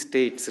swing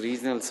states,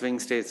 regional swing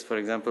states, for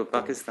example,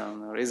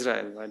 Pakistan or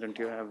Israel, why don't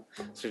you have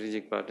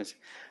strategic partnership?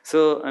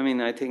 So, I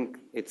mean, I think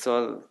it's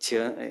all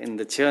in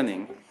the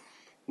churning,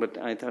 but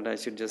I thought I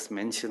should just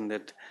mention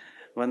that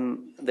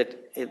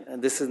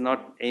this is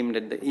not aimed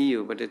at the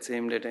EU, but it's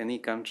aimed at any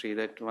country,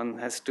 that one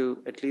has to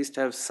at least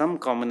have some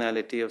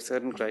commonality of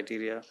certain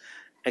criteria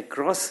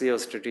across your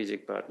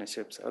strategic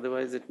partnerships.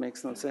 Otherwise, it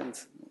makes no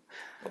sense.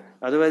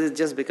 Otherwise, it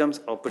just becomes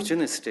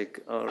opportunistic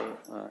or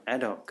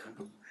ad hoc.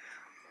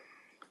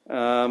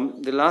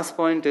 The last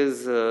point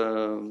is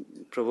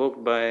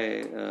provoked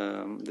by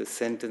the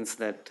sentence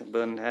that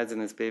Bernard has in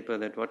his paper,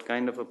 that what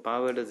kind of a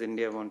power does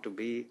India want to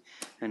be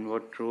and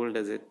what role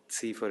does it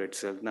see for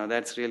itself? Now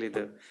that's really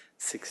the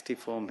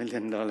 $64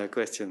 million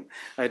question.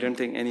 I don't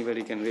think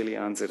anybody can really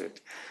answer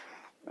it.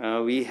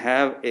 We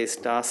have a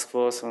task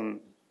force on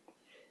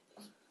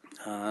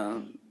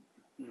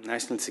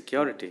national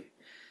security,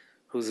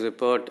 whose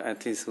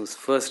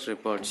first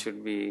report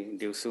should be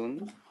due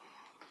soon.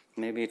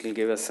 Maybe it will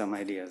give us some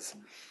ideas.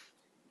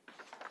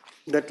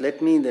 But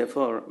let me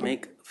therefore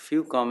make a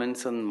few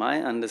comments on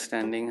my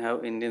understanding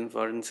how Indian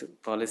foreign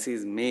policy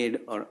is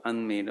made or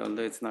unmade,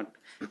 although it's not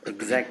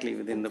exactly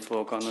within the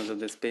four corners of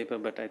this paper,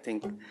 but I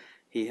think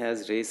he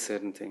has raised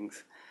certain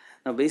things.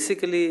 Now,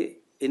 basically,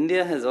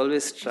 India has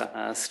always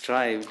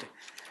strived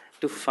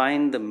to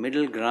find the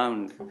middle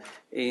ground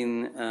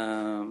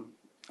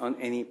on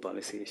any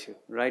policy issue,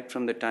 right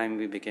from the time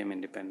we became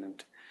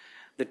independent.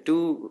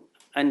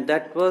 And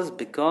that was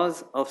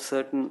because of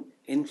certain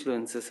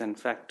influences and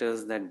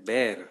factors that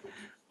bear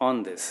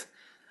on this.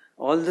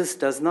 All this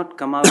does not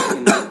come out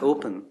in the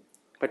open,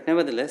 but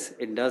nevertheless,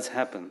 it does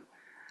happen.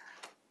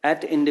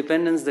 At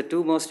independence, the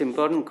two most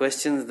important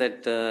questions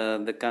that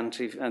the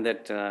country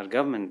that our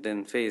government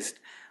then faced,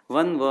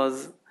 one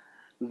was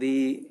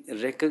the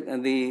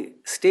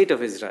state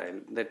of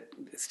Israel. That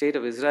state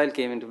of Israel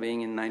came into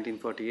being in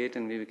 1948,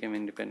 and we became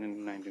independent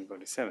in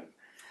 1947.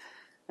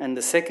 And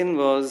the second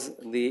was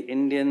the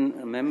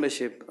Indian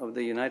membership of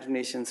the United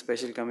Nations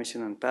Special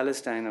Commission on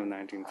Palestine of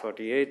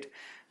 1948,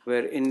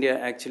 where India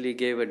actually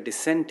gave a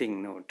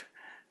dissenting note,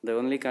 the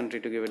only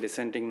country to give a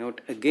dissenting note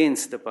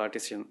against the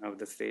partition of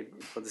the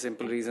state, for the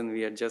simple reason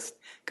we had just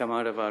come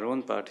out of our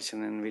own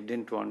partition and we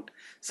didn't want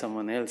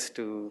someone else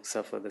to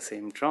suffer the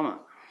same trauma.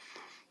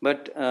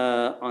 But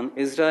on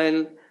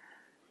Israel,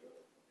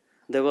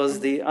 there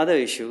was the other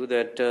issue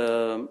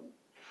that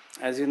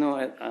as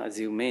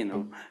you may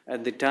know,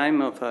 at the time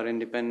of our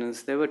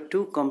independence, there were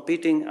two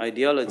competing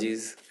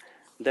ideologies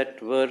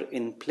that were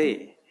in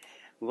play.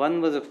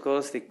 One was, of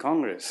course, the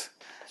Congress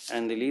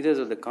and the leaders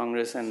of the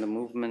Congress and the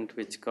movement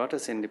which got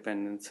us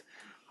independence,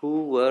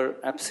 who were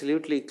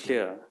absolutely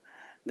clear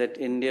that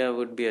India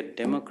would be a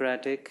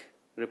democratic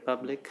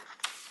republic,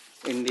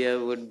 India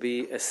would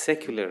be a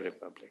secular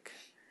republic.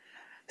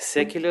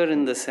 Secular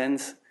in the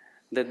sense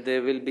that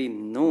there will be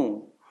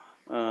no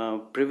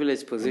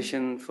privileged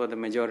position for the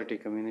majority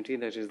community,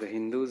 that is the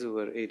Hindus, who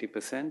were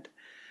 80%,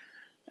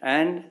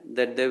 and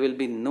that there will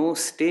be no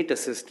state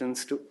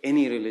assistance to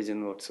any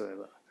religion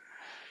whatsoever.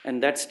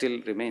 And that still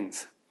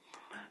remains.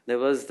 There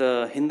was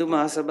the Hindu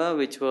Mahasabha,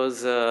 which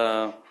was,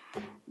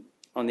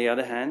 on the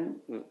other hand,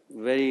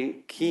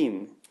 very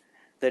keen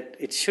that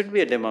it should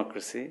be a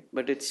democracy,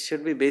 but it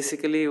should be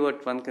basically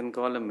what one can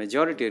call a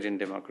majoritarian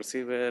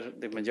democracy, where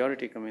the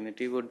majority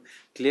community would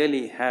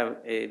clearly have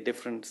a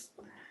different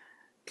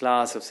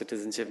class of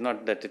citizenship.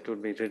 Not that it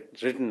would be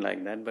written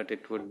like that, but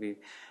it would be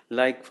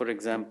like, for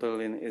example,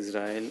 in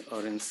Israel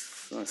or in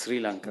Sri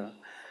Lanka,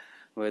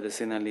 where the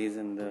Sinhalese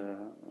and the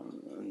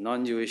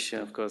non-Jewish,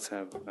 of course,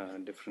 have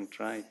different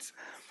rights.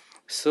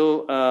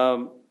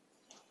 So,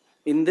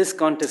 in this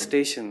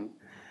contestation,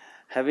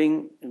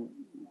 having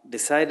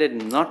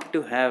decided not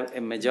to have a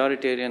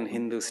majoritarian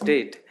Hindu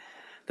state,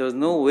 there was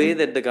no way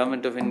that the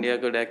government of India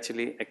could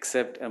actually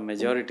accept a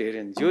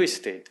majoritarian Jewish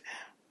state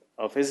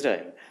of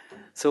Israel.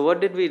 So,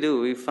 what did we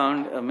do? We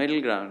found a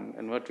middle ground,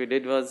 and what we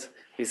did was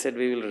we said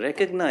we will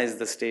recognize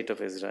the state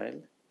of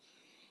Israel,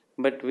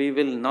 but we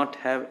will not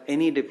have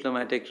any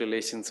diplomatic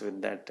relations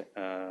with that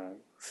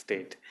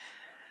state.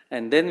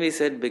 And then we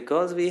said,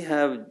 because we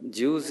have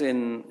Jews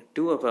in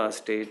two of our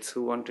states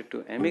who wanted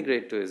to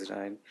emigrate to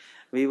Israel,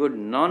 we would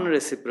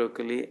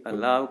non-reciprocally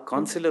allow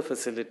consular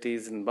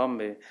facilities in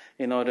Bombay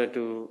in order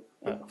to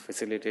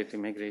facilitate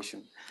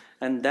immigration.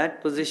 And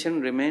that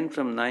position remained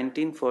from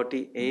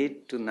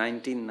 1948 to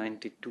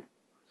 1992.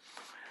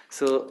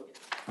 So,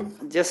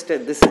 this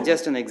is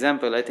just an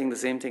example. I think the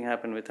same thing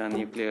happened with our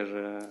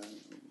nuclear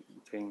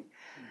thing.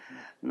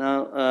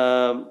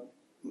 Now,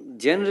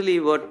 generally,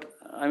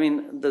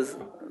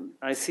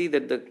 I see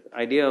that the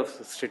idea of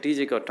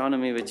strategic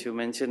autonomy, which you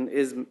mentioned,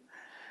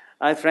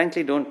 I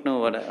frankly don't know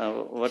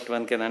what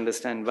one can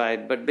understand by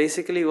it. But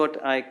basically,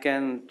 what I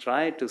can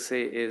try to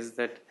say is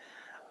that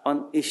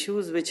on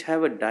issues which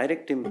have a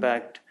direct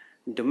impact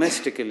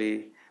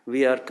domestically,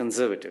 we are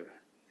conservative.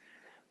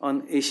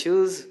 On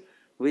issues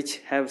which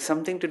have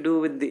something to do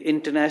with the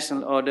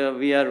international order,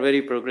 we are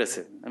very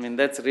progressive. I mean,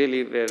 that's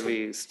really where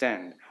we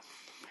stand.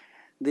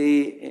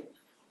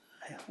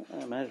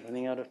 Am I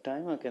running out of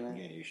time, or can I?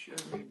 Yeah, you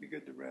should. It'd be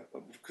good to wrap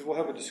up because we'll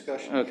have a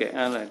discussion. Okay,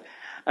 all right.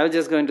 I was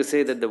just going to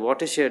say that the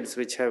watersheds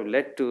which have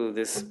led to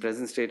this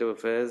present state of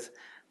affairs,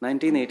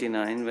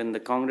 1989, when the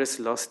Congress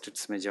lost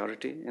its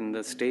majority in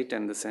the state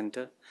and the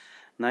center,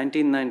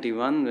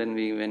 1991, when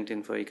we went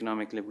in for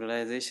economic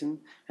liberalization,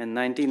 and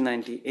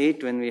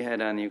 1998, when we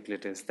had our nuclear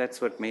test.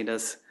 That's what made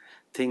us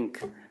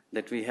think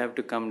that we have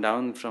to come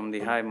down from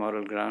the high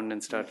moral ground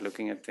and start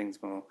looking at things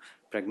more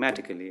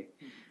pragmatically.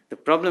 The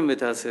problem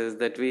with us is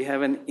that we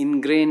have an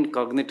ingrained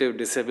cognitive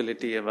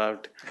disability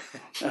about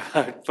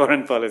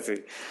foreign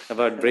policy,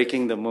 about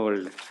breaking the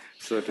mold,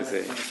 so to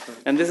say.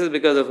 And this is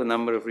because of a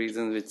number of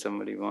reasons which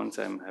somebody wants.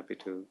 I'm happy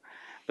to.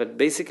 But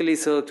basically,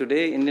 so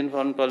today Indian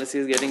foreign policy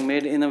is getting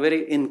made in a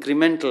very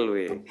incremental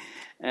way.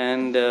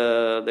 And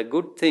the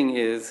good thing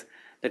is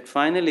that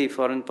finally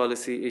foreign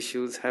policy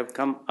issues have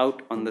come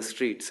out on the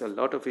streets. A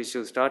lot of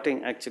issues,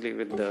 starting actually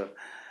with the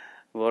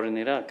war in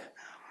Iraq,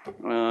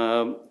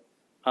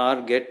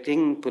 are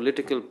getting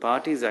political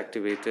parties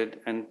activated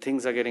and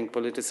things are getting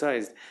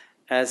politicized,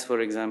 as for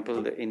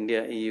example the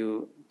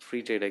India-EU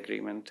free trade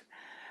agreement.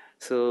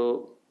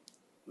 So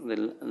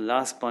the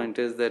last point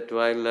is that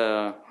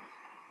while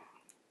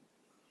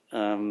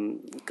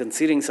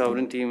conceding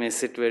sovereignty may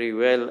sit very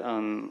well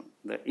on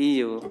the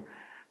EU,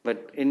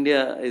 but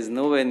India is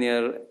nowhere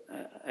near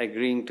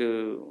agreeing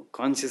to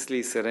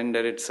consciously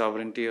surrender its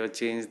sovereignty or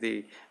change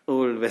the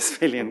old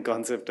Westphalian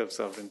concept of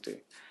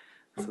sovereignty.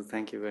 So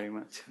thank you very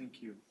much.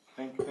 Thank you.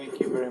 Thank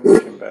you very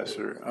much,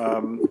 Ambassador.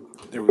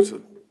 There was a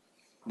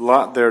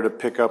lot there to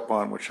pick up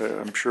on, which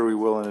I'm sure we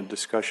will in a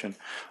discussion.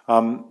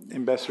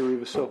 Ambassador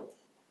Rivasil.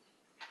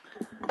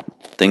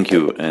 Thank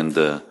you, and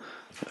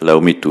allow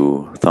me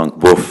to thank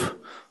both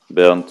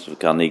Bernd,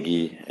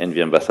 Carnegie, and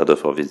the ambassador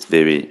for these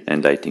very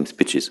enlightening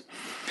speeches.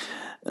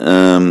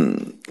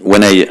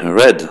 When I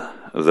read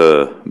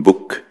the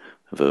book,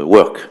 the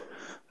work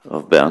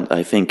of Bernd,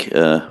 I think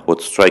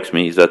what strikes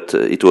me is that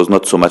it was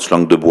not so much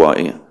langue de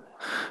bois.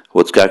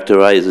 What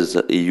characterizes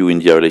the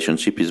EU-India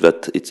relationship is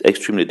that it's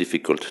extremely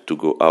difficult to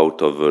go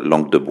out of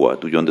langue de bois.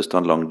 Do you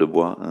understand langue de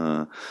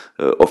bois?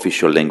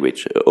 Official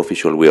language,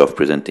 official way of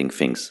presenting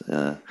things,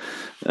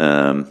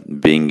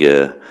 being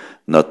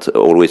not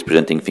always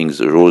presenting things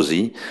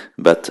rosy,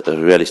 but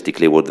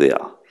realistically what they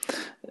are.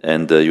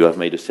 And you have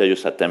made a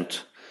serious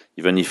attempt,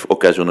 even if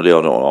occasionally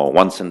or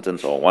one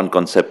sentence or one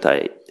concept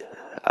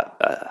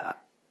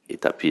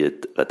it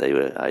appeared that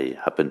I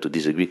happen to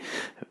disagree,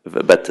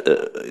 but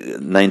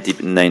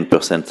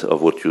 99%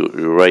 of what you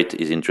write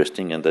is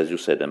interesting, and as you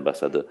said,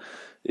 Ambassador,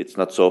 it's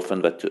not so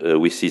often that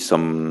we see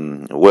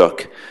some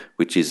work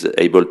which is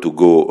able to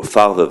go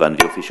farther than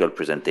the official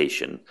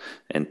presentation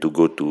and to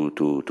go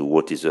to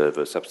what is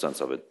the substance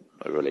of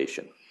a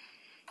relation.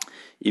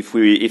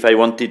 If I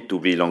wanted to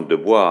be langue de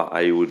bois,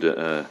 I would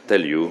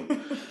tell you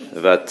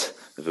that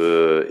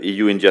the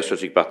EU-India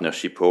strategic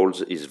partnership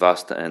holds is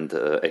vast and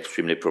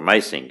extremely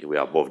promising. We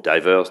are both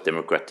diverse,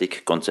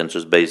 democratic,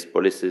 consensus-based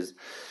policies.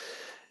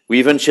 We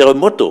even share a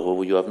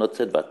motto. You have not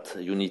said that.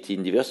 Unity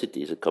in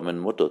diversity is a common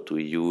motto to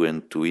EU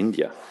and to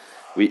India.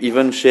 We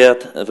even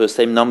shared the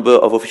same number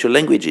of official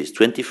languages,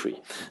 23.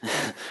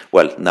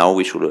 Well, now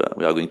we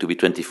are going to be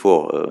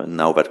 24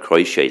 now that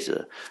Croatia is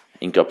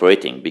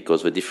incorporating,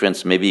 because the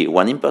difference, maybe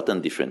one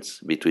important difference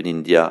between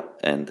India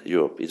and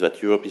Europe is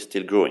that Europe is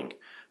still growing,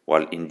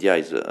 while India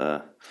is,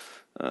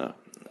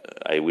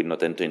 I will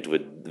not enter into a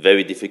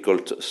very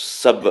difficult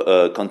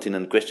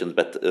subcontinent questions,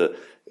 but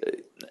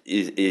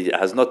it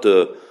has not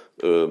a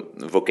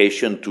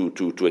vocation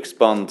to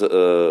expand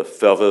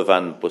further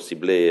than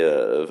possibly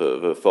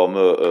the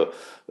former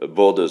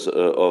borders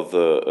of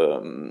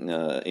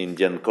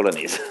Indian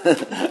colonies,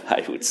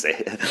 I would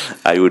say.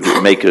 I would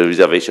make a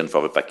reservation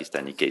for the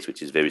Pakistani case,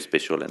 which is very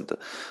special, and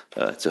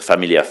it's a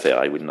family affair.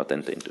 I will not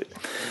enter into it.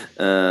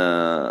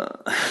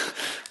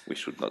 We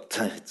should not.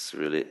 It's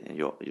really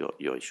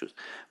your issues.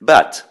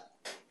 But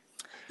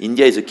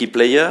India is a key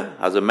player,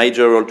 has a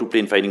major role to play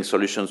in finding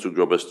solutions to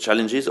global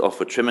challenges,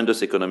 offers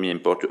tremendous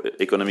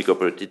economic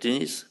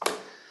opportunities.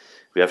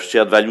 We have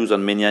shared values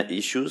on many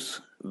issues,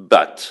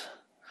 but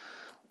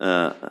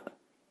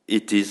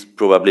it is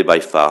probably by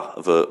far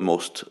the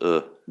most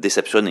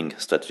deceptioning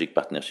strategic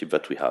partnership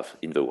that we have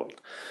in the world.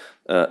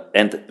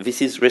 And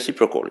this is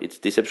reciprocal. It's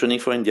deceptioning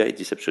for India, it's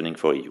deceptioning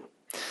for EU.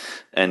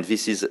 And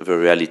this is the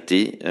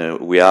reality.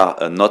 We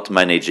are not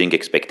managing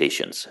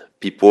expectations.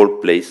 People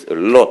place a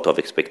lot of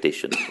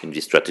expectations in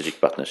this strategic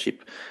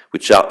partnership,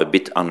 which are a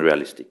bit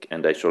unrealistic.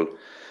 And I shall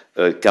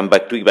come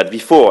back to it. But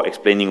before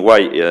explaining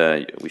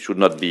why we should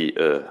not be,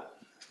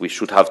 we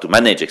should have to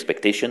manage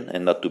expectation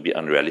and not to be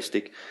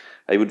unrealistic,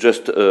 I would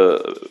just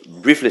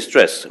briefly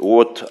stress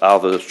what are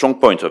the strong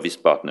points of this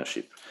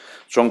partnership.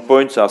 Strong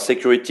points are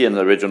security and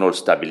regional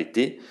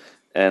stability,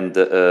 and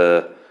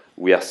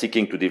we are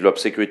seeking to develop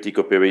security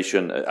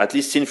cooperation, at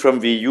least seen from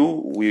the EU.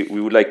 We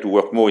would like to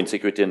work more in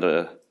security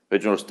and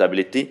regional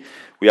stability.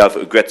 We have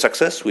a great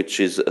success, which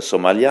is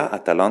Somalia,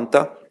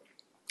 Atalanta.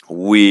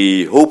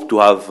 We hope to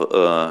have,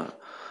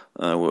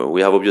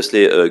 we have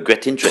obviously a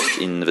great interest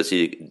in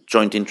the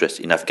joint interest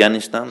in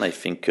Afghanistan. I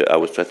think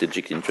our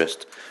strategic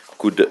interest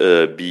could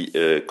be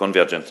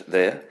convergent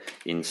there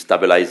in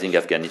stabilizing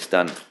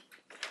Afghanistan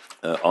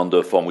on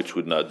the form which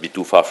would not be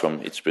too far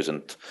from its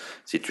present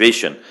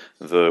situation.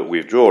 The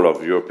withdrawal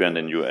of European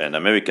and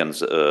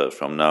Americans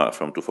from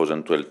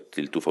 2012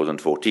 till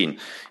 2014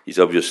 is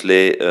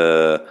obviously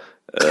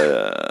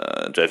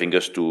driving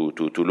us to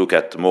look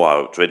at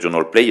more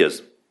regional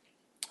players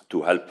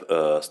to help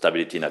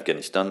stability in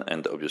Afghanistan,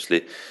 and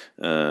obviously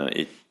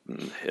the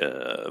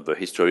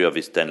history of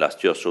these 10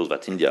 last years shows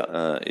that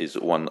India is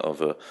one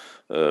of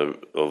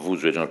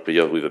those regional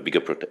players with a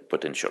bigger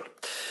potential.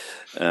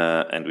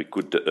 And we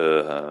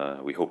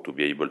hope to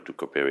be able to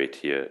cooperate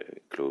here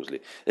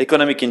closely.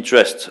 Economic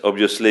interest,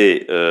 obviously,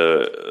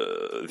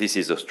 this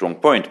is a strong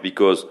point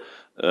because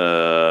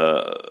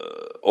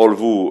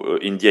although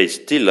India is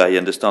still, I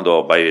understand,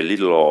 or by a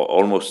little or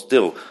almost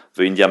still,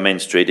 the India main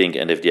trading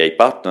and FDI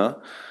partner,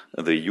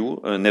 the EU,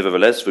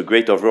 nevertheless, the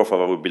greater growth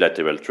of our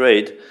bilateral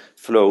trade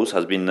flows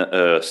has been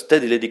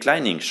steadily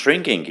declining,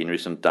 shrinking in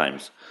recent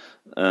times.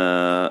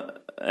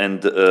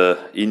 And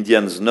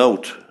Indians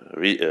note,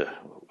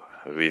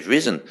 with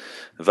reason,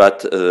 that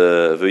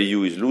the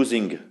EU is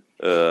losing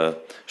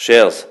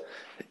shares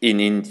in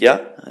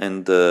India,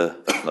 and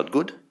that's not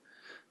good.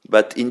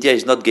 But India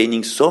is not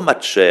gaining so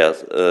much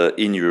shares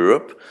in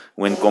Europe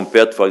when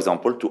compared, for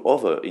example, to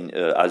other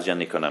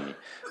Asian economy.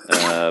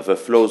 The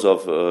flows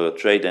of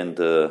trade and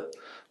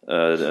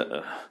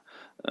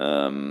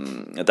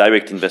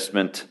direct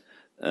investment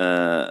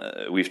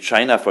with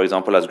China, for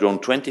example, has grown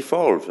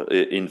 20-fold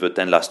in the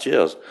 10 last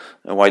years,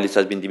 while it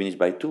has been diminished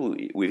by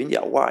 2 with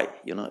India. Why?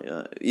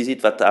 Is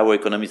it that our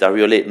economies are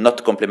really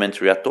not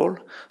complementary at all,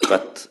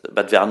 but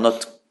they are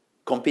not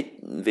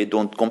they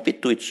don't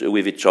compete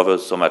with each other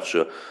so much?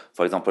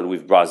 For example,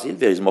 with Brazil,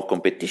 there is more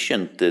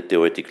competition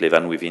theoretically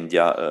than with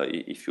India.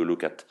 If you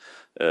look at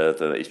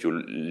if you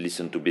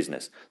listen to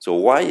business, so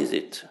why is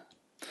it?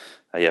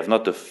 I have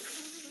not a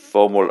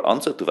formal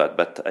answer to that,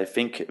 but I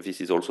think this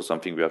is also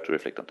something we have to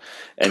reflect on.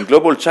 And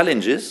global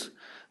challenges,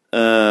 we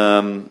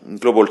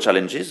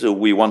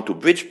want to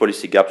bridge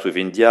policy gaps with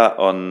India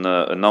on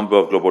a number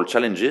of global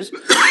challenges,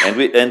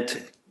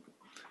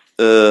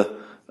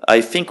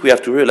 I think we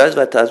have to realize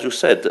that, as you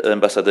said,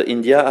 Ambassador,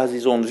 India has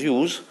its own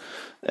views,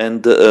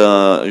 and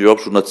Europe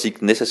should not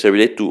seek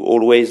necessarily to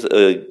always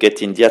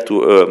get India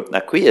to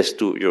acquiesce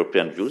to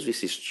European views.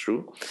 This is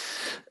true.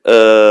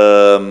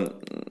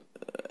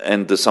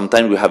 And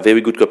sometimes we have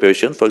very good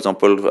cooperation. For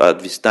example,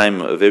 at this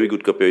time, a very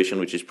good cooperation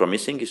which is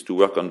promising is to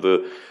work on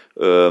the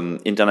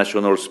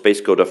International Space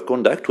Code of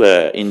Conduct,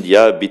 where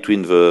India,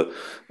 between the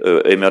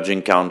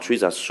emerging countries,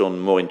 has shown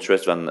more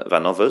interest than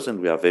others, and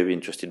we are very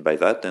interested by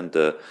that.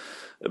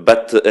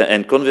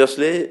 And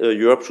conversely,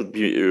 Europe should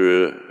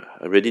be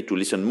ready to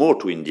listen more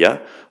to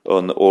India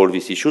on all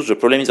these issues. The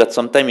problem is that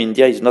sometimes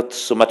India is not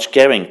so much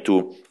caring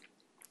to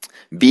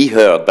be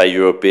heard by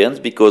Europeans,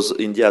 because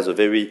India has a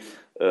very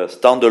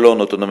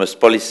standalone autonomous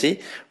policy,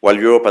 while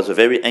Europe has a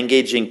very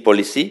engaging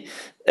policy.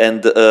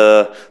 And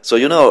so,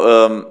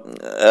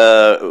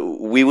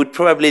 we would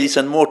probably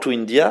listen more to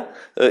India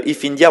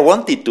if India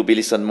wanted to be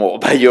listened more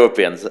by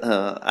Europeans.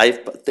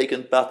 I've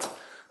taken part,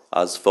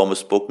 as former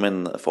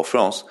spokesman for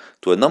France,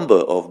 to a number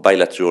of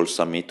bilateral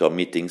summits or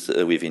meetings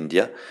with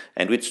India.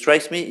 And what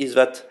strikes me is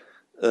that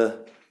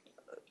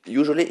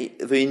usually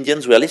the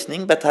Indians were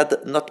listening but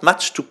had not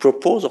much to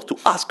propose or to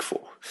ask for.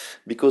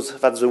 because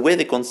that's the way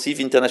they conceive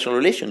international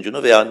relations.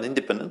 They are an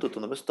independent,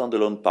 autonomous,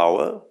 standalone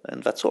power,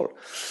 and that's all.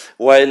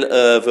 While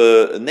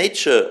the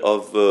nature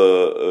of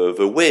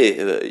the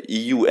way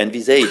EU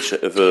envisage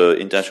the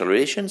international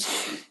relations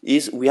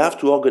is we have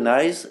to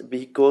organize,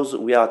 because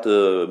we are at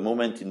a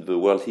moment in the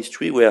world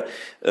history where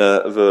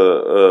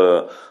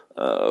the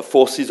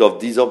forces of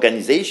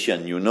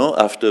disorganization,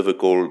 after the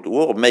Cold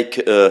War, make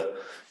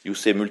you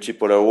say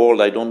multipolar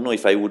world. I don't know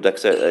if I would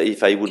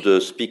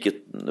speak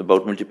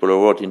about multipolar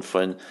world in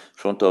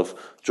front of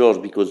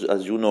George, because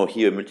as you know,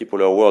 here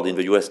multipolar world in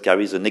the US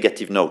carries a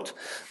negative note.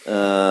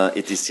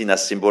 It is seen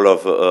as symbol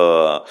of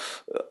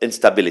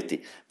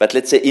instability. But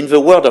let's say in the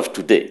world of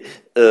today,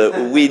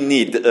 we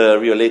need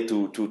really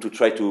to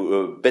try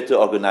to better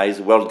organize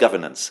world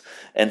governance,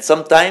 and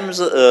sometimes.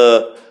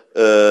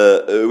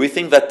 We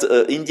think that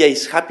India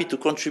is happy to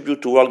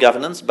contribute to world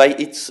governance by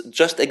its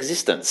just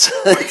existence,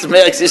 its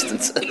mere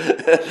existence.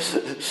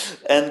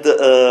 And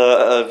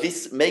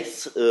this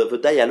makes the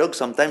dialogue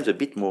sometimes a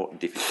bit more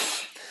difficult.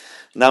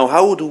 Now,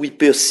 how do we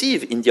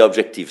perceive India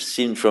objectives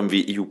seen from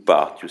the EU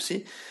part, you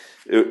see?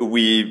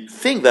 We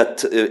think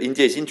that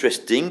India is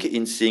interesting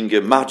in seeing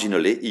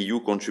marginally EU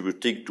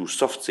contributing to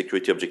soft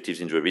security objectives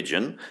in the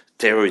region.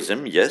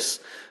 Terrorism, yes.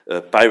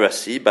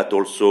 Piracy, but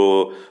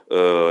also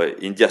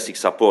India seeks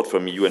support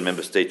from EU and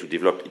member states to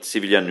develop its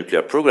civilian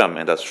nuclear program.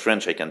 And as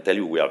French, I can tell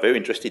you, we are very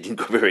interested in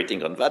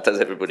cooperating on that, as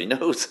everybody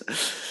knows.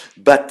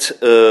 But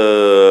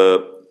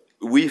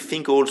we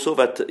think also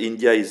that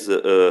India is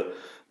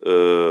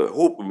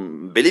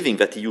believing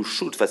that EU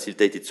should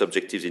facilitate its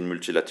objectives in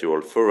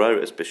multilateral fora,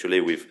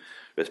 especially with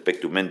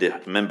respect to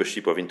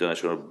membership of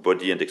international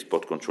body and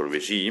export control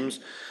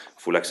regimes,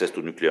 full access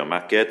to nuclear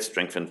markets,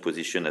 strengthened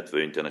position at the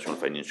international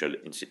financial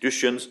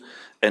institutions,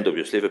 and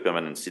obviously the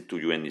permanent seat to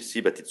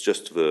UNEC, but it's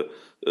just the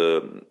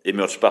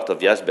emerged part of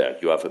the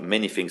iceberg. You have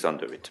many things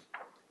under it.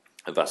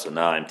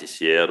 Vassana,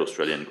 MTCR,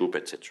 Australian Group,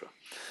 etc.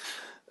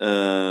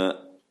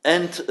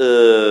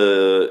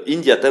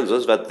 India tells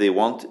us that they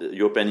want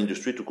European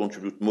industry to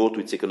contribute more to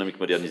its economic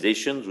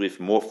modernizations with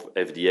more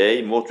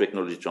FDI, more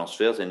technology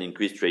transfers, and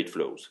increased trade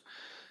flows,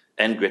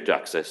 and greater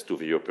access to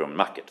the European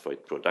market for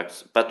its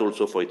products, but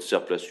also for its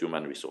surplus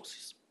human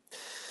resources.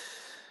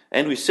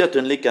 And we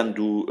certainly can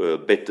do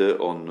better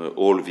on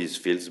all these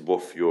fields,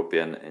 both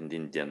European and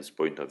Indians'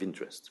 point of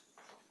interest.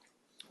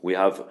 We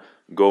have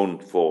gone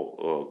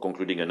for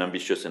concluding an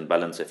ambitious and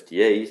balanced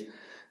FTA.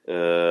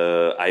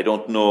 I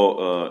don't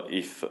know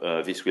if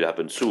this will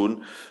happen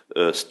soon.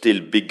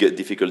 Still, big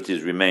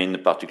difficulties remain,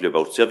 particularly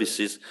about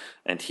services.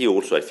 And here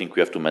also, I think we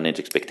have to manage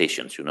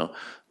expectations,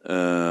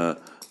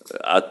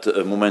 At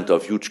a moment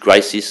of huge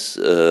crisis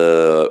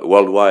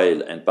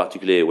worldwide, and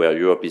particularly where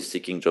Europe is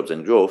seeking jobs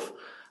and growth,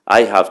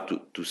 I have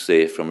to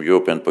say, from a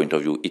European point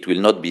of view, it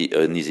will not be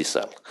an easy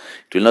sell.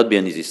 It will not be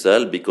an easy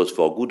sell because,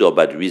 for good or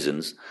bad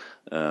reasons,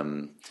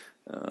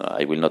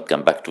 I will not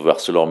come back to the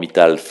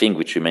ArcelorMittal thing,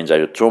 which remains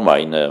a trauma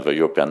in the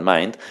European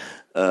mind.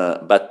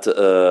 But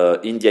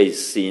India is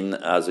seen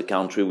as a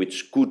country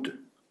which could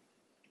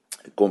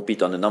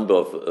compete on a number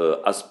of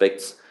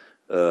aspects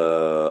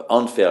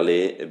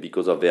unfairly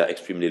because of their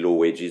extremely low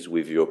wages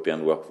with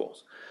European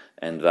workforce.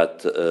 And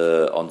that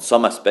on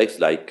some aspects,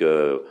 like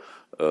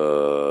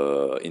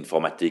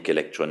informatics,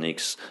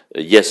 electronics,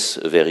 yes,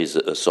 there is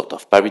a sort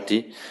of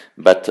parity,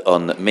 but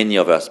on many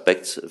other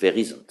aspects, there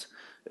isn't.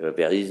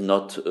 There is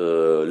not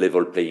a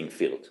level playing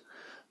field.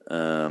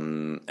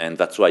 And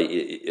that's why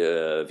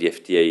the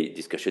FTA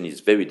discussion is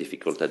very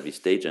difficult at this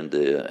stage.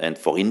 And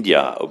for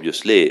India,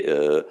 obviously,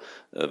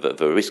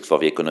 the risk for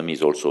the economy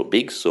is also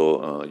big.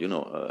 So,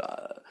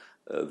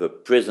 the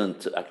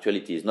present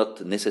actuality is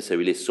not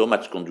necessarily so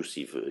much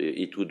conducive.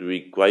 It would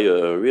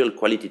require a real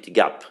quality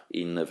gap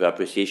in the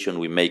appreciation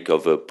we make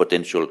of the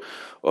potential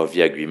of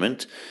the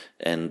agreement.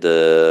 And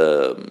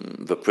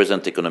the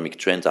present economic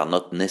trends are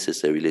not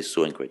necessarily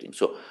so encouraging.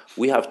 So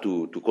we have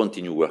to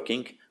continue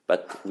working,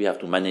 but we have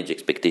to manage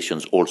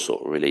expectations also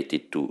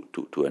related to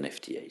an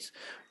FTAs.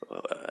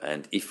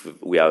 And if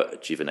we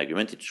achieve an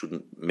agreement,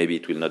 maybe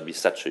it will not be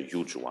such a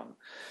huge one.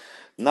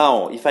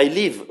 Now, if I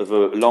leave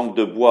the langue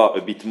de bois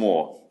a bit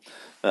more,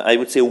 I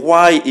would say,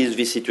 why is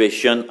this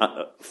situation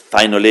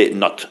finally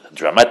not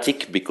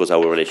dramatic? Because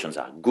our relations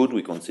are good.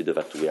 We consider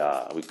that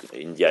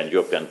India and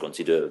European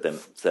consider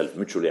themselves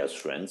mutually as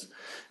friends,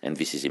 and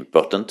this is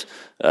important.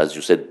 As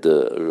you said,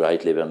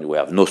 rightly, we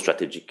have no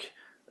strategic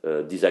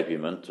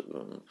disagreement.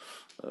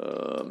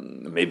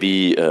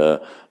 Maybe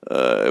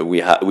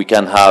we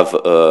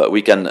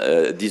can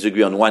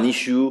disagree on one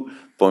issue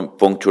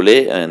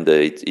punctually, and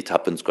it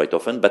happens quite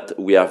often, but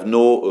we have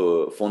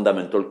no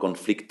fundamental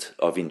conflict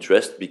of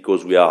interest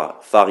because we are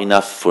far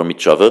enough from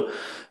each other,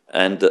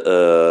 and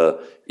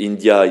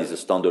India is a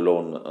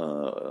standalone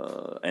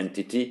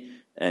entity,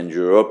 and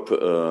Europe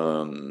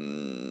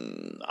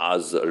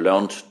has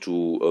learned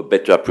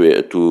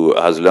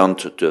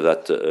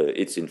that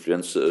its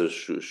influence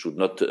should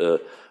not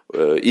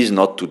is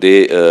not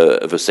today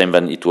the same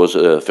than it was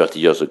 30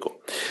 years ago.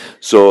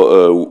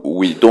 So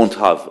we don't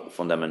have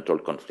fundamental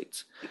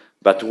conflicts.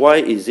 But why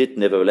is it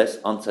nevertheless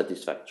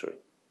unsatisfactory?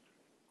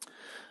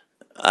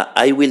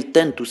 I will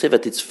tend to say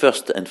that it's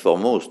first and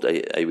foremost,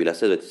 I will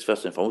assert that it's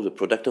first and foremost a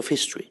product of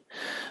history.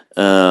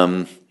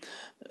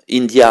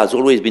 India has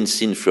always been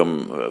seen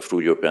through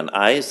European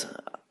eyes,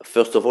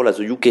 first of all, as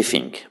a UK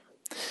thing.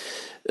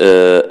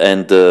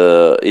 It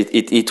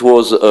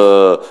was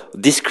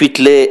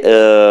discreetly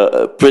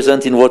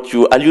present in what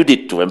you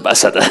alluded to,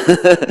 Ambassador.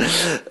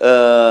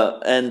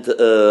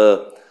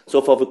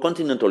 So for the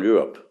continental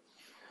Europe,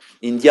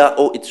 India,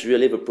 it's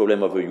really the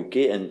problem of the UK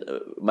and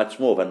much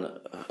more than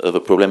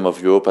the problem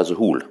of Europe as a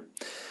whole.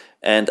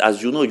 And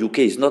as you know, UK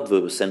is not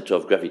the center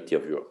of gravity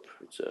of Europe.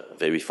 It's a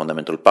very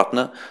fundamental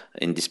partner,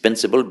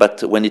 indispensable,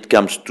 but when it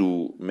comes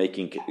to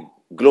making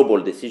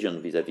global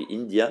decisions vis-à-vis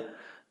India,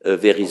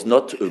 there is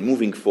not a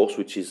moving force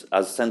which is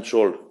as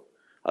central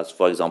as,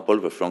 for example,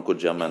 the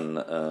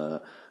Franco-German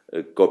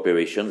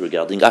cooperation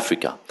regarding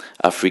Africa.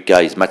 Africa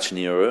is much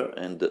nearer,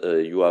 and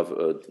you have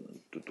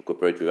to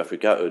cooperate with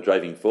Africa a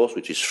driving force,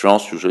 which is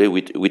France usually,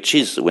 which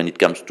is, when it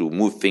comes to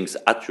move things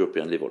at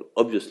European level,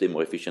 obviously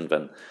more efficient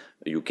than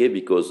UK,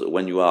 because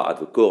when you are at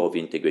the core of the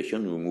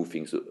integration, you move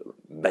things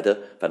better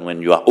than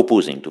when you are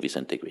opposing to this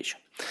integration.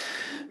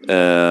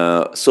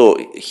 So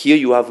here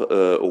you have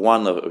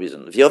one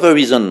reason. The other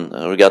reason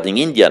regarding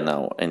India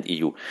now and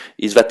EU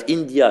is that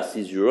India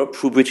sees Europe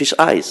through British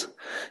eyes.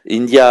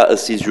 India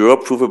sees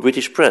Europe through the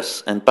British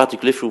press, and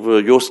particularly through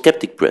the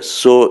Eurosceptic press.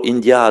 So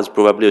India has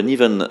probably an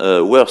even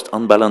worse,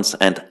 unbalanced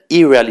and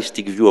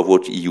irrealistic view of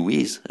what EU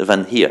is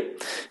than here.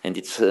 And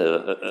it's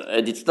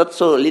not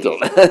so little.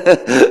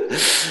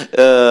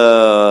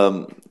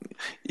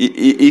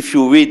 If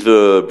you read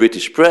the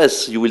British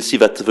press, you will see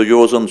that the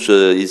Eurozone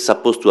is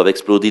supposed to have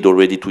exploded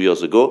already 2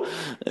 years ago.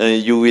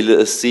 You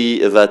will see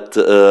that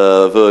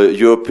the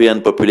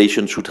European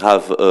population should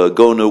have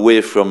gone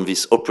away from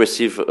this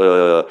oppressive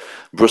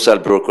Brussels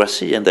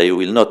bureaucracy, and I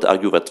will not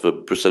argue that the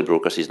Brussels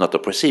bureaucracy is not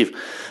oppressive.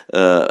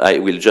 I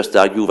will just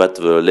argue that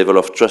the level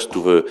of trust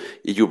to the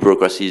EU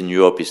bureaucracy in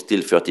Europe is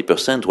still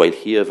 30%, while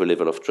here the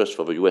level of trust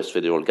for the US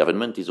federal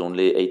government is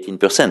only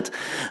 18%.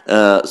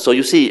 So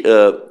you see,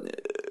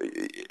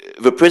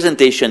 the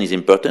presentation is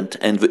important,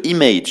 and the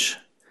image,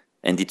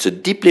 and it's a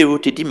deeply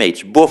rooted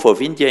image, both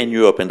of India in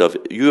Europe and of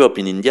Europe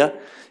in India,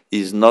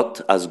 is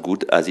not as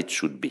good as it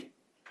should be.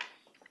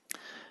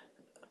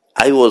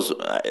 I was,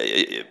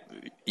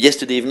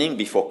 yesterday evening,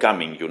 before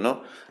coming,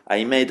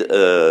 I made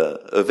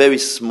a very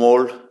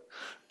small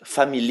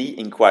family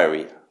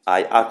inquiry.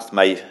 I asked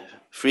my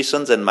 3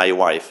 sons and my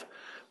wife,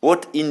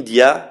 what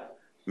India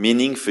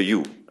meaning for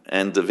you?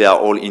 And they are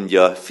all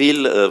India.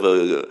 Phil,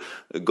 the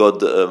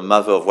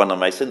godmother of one of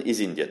my sons, is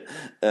Indian.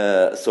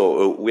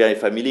 So we are a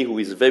family who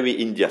is very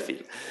India-Phil.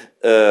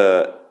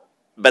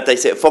 But I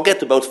say,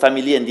 forget about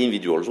family and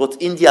individuals. What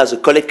India as a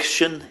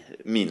collection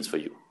means for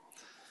you.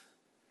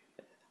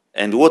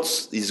 And what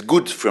is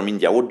good from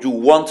India? What do you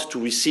want to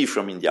receive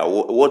from India?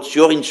 What's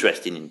your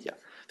interest in India?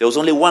 There was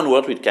only one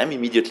word which came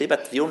immediately,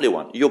 but the only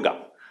one, yoga.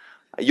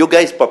 Yoga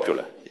is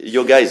popular.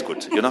 Yoga is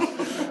good,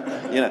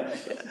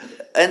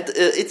 And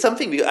it's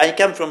something, I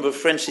come from the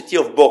French city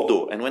of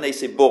Bordeaux, and when I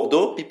say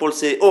Bordeaux, people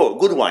say, oh,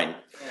 good wine.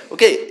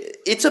 Okay,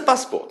 it's a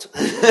passport.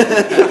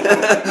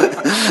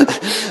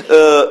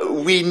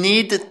 We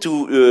need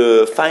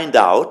to find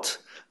out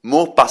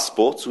more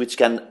passports which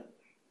can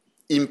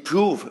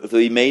improve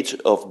the image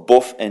of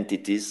both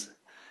entities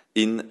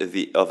in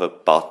the other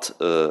part,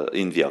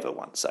 in the other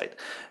one side.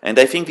 And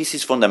I think this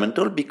is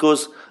fundamental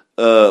because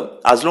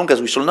as long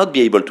as we shall not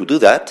be able to do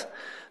that,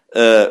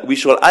 we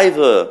shall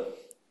either,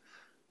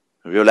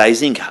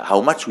 realizing how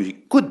much we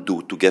could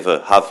do together,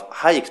 have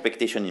high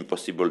expectation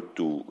impossible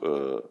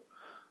to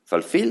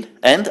fulfill,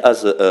 and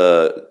as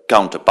a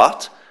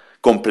counterpart,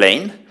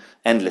 complain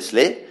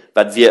endlessly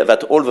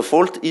that all the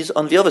fault is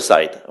on the other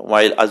side,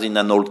 while as in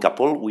an old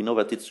couple, we know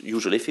that it's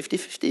usually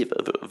 50-50,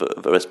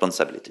 the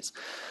responsibilities.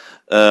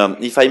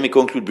 If I may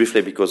conclude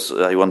briefly, because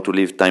I want to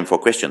leave time for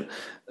question,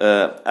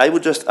 I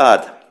would just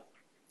add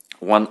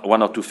one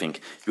or two things.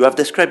 You have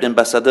described,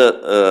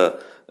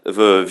 Ambassador,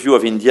 the view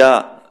of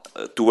India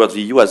towards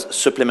the EU as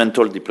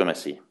supplemental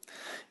diplomacy.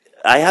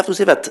 I have to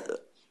say that,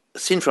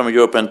 seen from a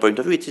European point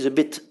of view, it is a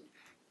bit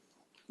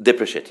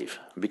depreciative,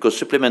 because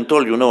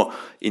supplemental,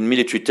 in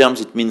military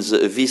terms, it means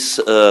these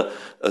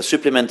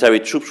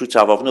supplementary troops which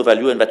are of no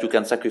value and that you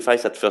can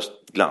sacrifice at first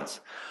glance.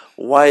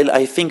 While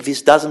I think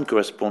this doesn't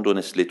correspond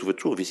honestly to the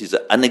truth, this is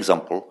an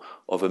example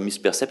of a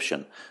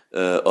misperception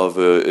of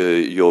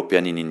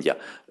European in India.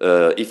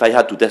 If I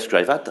had to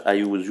describe that,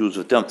 I would use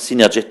the term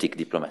synergetic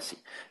diplomacy.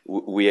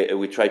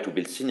 We try to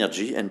build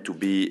synergy and to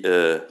be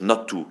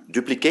not to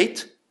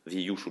duplicate. The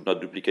EU should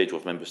not duplicate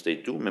what member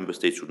states do. Member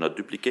states should not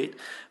duplicate,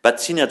 but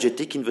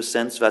synergetic in the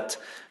sense that,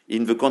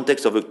 in the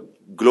context of a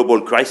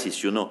global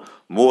crisis,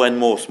 more and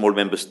more small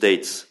member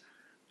states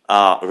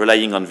are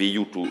relying on the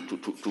EU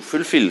to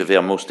fulfill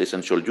their most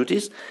essential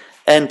duties,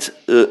 and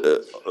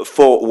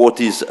for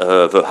what is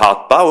the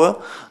hard power,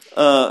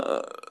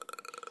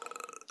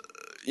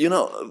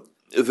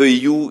 the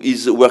EU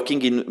is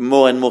working in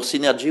more and more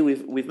synergy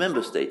with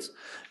member states.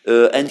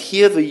 And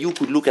here the EU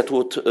could look at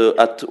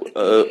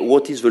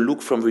what is the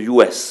look from the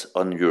US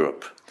on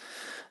Europe.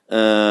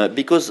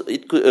 Because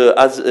it could,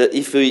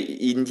 if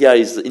India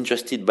is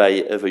interested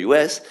by the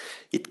US,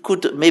 it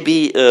could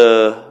maybe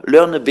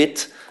learn a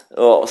bit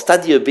or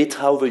study a bit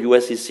how the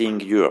US is seeing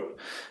Europe.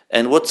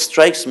 And what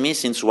strikes me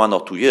since 1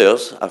 or 2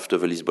 years after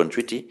the Lisbon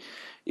Treaty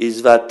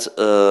is that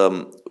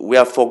we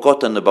have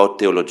forgotten about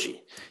theology.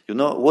 You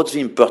know, what's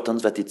the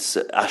importance that it's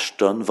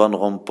Ashton, Van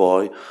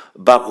Rompuy,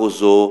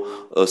 Barroso,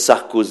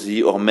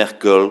 Sarkozy or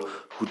Merkel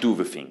who do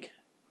the thing?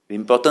 The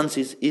importance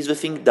is the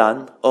thing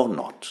done or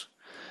not?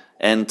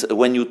 And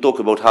when you talk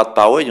about hard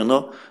power, you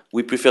know,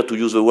 we prefer to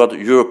use the word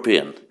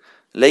European.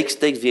 Lakes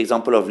takes the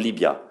example of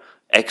Libya.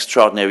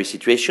 Extraordinary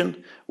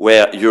situation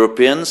where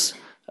Europeans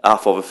are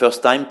for the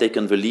first time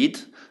taken the lead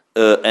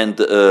and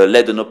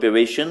led an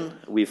operation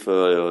with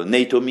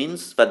NATO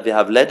means that they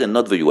have led and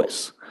not the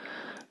US.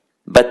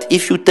 But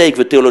if you take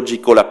the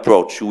theological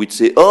approach, you would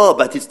say, oh,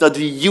 but it's not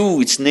the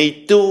EU, it's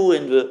NATO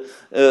and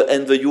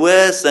the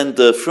US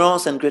and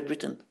France and Great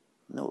Britain.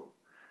 No.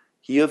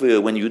 Here,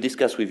 when you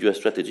discuss with US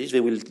strategies,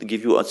 they will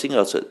give you a single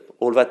answer.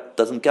 All that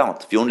doesn't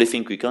count. The only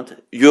thing we count,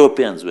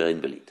 Europeans were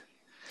in the lead.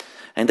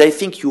 And I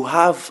think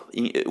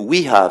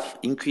we have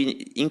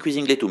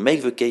increasingly to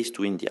make the case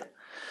to India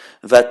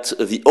that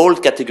the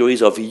old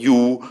categories of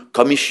EU,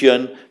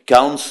 Commission,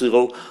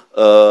 Council,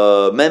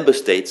 member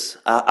states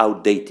are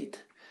outdated.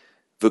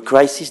 The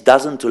crisis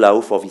doesn't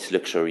allow for this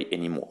luxury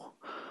anymore.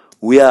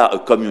 We are a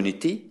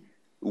community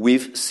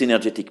with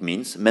synergetic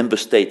means. Member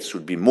states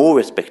should be more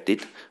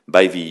respected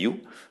by the EU.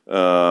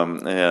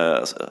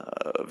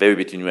 Very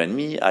between you and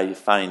me, I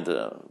find,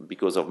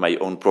 because of my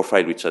own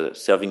profile, which is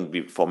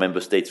serving for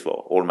member states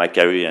for all my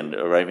career and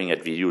arriving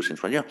at the EU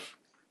since 1 year,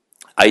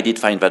 I did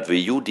find that the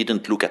EU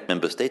didn't look at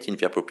member states in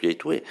the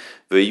appropriate way.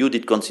 The EU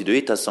did consider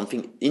it as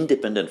something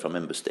independent from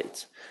member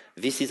states.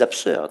 This is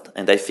absurd,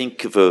 and I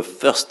think the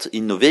first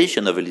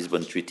innovation of the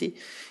Lisbon Treaty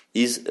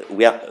is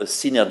we are a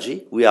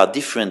synergy, we are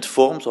different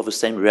forms of the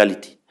same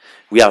reality.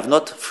 We have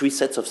not 3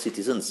 sets of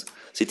citizens.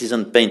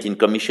 Citizen paint in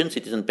commission,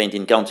 citizen paint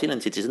in council,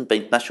 and citizen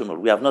paint national.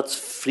 We have not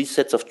 3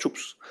 sets of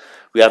troops.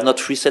 We have not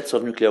 3 sets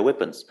of nuclear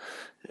weapons.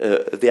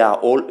 They are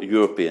all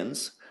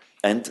Europeans,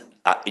 and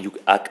you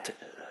act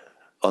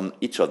on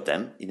each of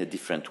them in a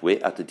different way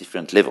at a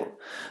different level.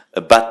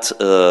 But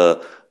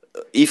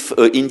if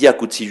India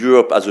could see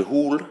Europe as a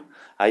whole,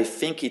 I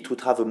think it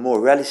would have a more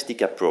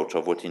realistic approach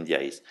of what India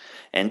is.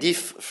 And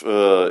if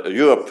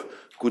Europe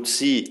could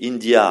see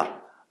India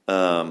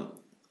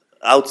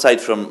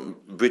outside from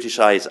British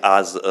eyes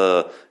as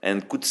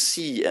and could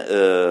see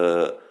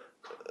the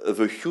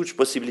huge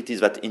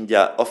possibilities that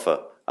India offer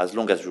as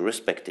long as you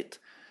respect it,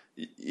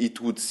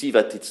 it would see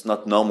that it's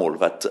not normal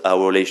that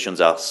our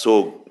relations are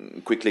so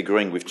quickly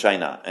growing with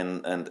China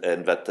and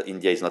that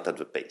India is not at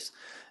the pace.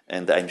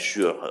 And I'm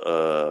sure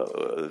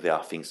there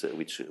are things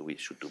which we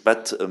should do.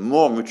 But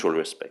more mutual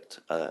respect,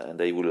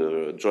 and I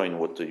will join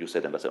what you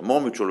said, Ambassador,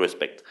 more mutual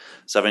respect,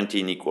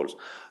 sovereignty in equals.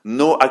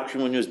 No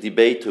acrimonious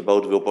debate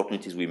about the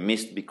opportunities we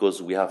missed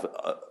because we have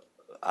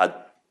had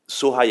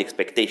so high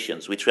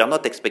expectations, which were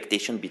not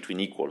expectations between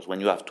equals. When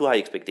you have too high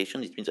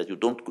expectations, it means that you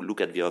don't look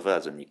at the other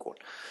as an equal.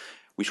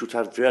 We should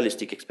have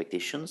realistic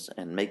expectations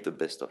and make the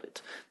best of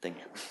it. Thank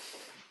you.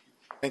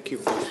 Thank you,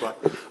 Francois.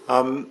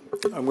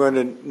 I'm going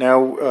to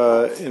now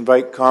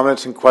invite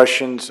comments and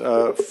questions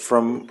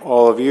from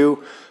all of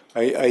you.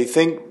 I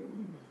think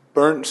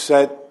Bernd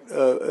set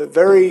a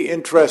very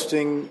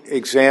interesting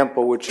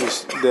example, which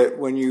is that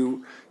when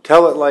you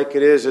tell it like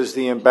it is, as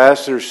the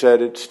ambassador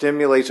said, it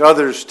stimulates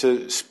others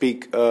to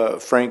speak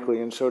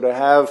frankly. And so to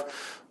have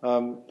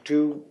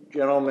 2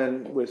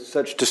 gentlemen with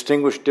such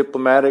distinguished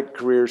diplomatic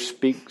careers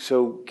speak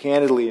so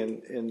candidly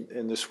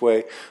in this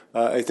way,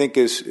 I think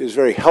is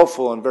very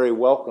helpful and very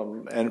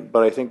welcome.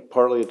 But I think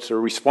partly it's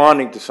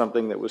responding to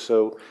something that was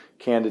so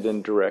candid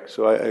and direct.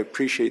 So I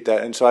appreciate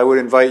that. And so I would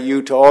invite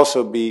you to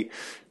also be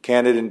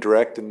candid and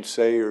direct and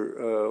say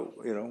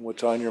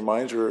what's on your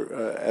minds or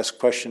ask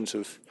questions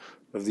of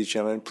these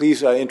gentlemen.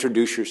 Please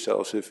introduce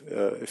yourselves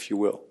if you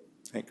will.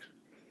 Thanks.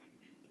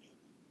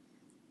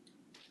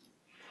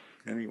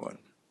 Anyone?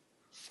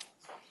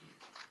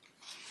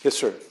 Yes,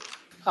 sir.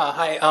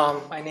 Hi,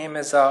 my name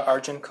is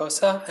Arjun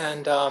Kosa,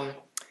 and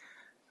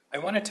I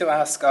wanted to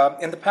ask,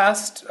 in the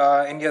past,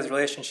 India's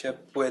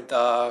relationship with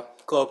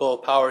global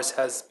powers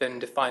has been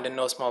defined in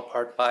no small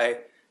part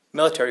by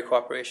military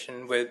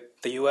cooperation with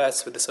the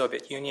US, with the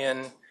Soviet Union,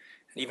 and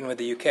even with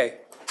the UK.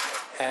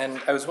 And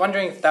I was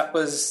wondering if that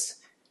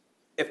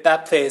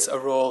plays a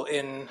role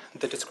in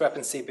the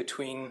discrepancy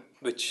between,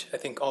 which I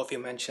think all of you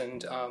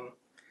mentioned,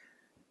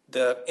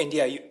 the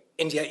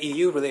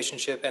India-EU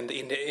relationship and the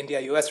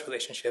India-US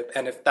relationship,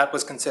 and if that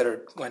was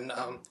considered when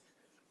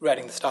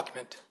writing this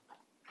document.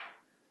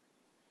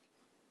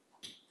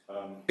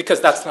 Because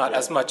that's not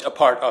as much a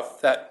part of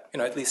that,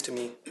 at least to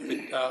me,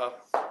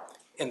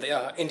 in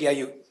the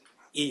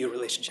India-EU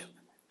relationship.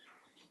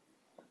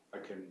 I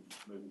can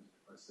maybe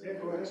say. Yeah,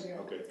 go ahead.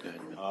 Okay.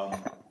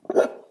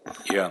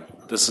 Yeah,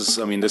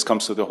 this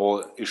comes to the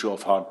whole issue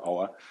of hard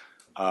power,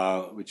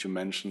 which you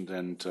mentioned,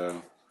 and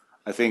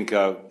I think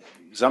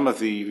some of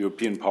the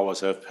European powers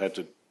have had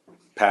to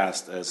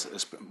pass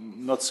as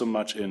not so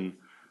much in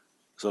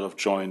sort of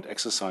joint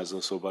exercises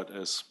or so, but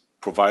as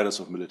providers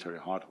of military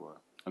hardware.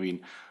 I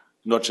mean,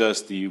 not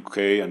just the UK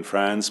and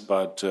France,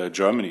 but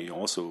Germany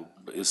also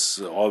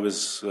is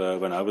always,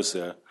 when I was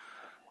there,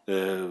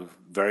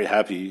 very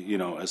happy,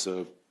 as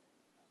a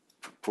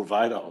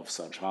provider of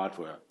such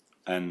hardware.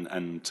 And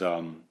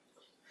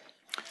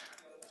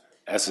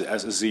as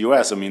the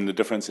US, I mean, the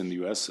difference in the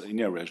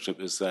US-India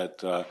relationship is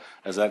that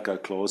as that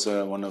got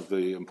closer, one of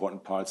the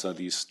important parts are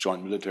these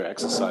joint military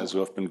exercises who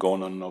have been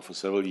going on now for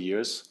several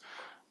years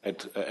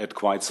at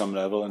quite some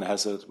level, and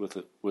has it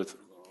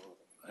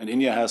and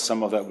India has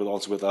some of that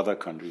also with other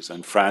countries.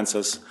 And France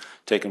has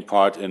taken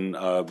part in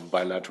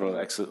bilateral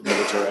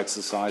military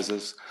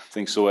exercises. I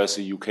think so has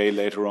the UK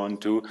later on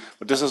too.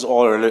 But that's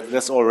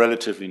all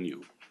relatively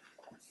new.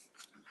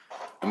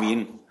 I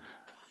mean,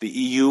 the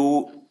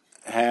EU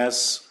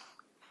has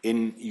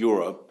in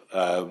Europe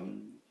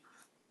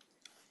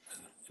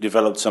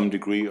developed some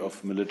degree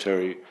of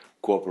military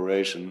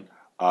cooperation.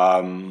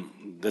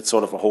 That's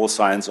sort of a whole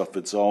science of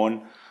its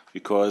own,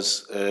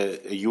 because a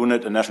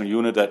national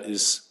unit that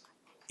is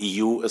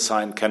EU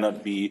assigned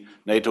cannot be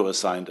NATO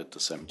assigned at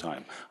the same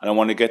time. I don't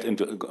want to get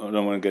into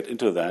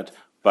that,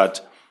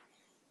 but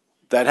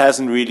that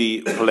hasn't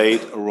really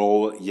played a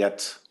role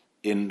yet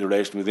in the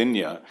relation with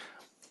India.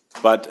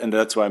 And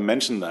that's why I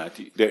mentioned that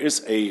there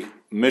is a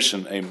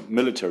mission, a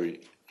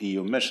military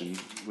EU mission,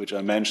 which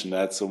I mentioned.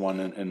 That's the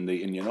one in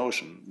the Indian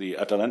Ocean, the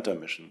Atalanta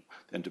mission,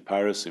 the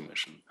anti-piracy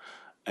mission,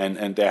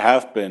 and there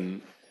have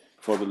been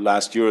for the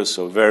last year or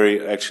so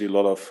actually a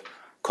lot of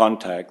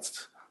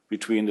contacts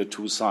between the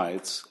two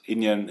sides.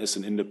 Indian is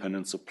an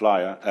independent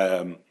deployer,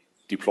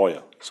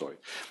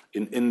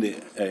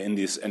 in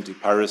this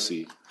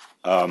anti-piracy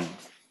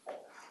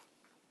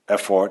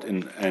effort,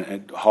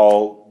 and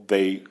how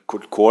they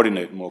could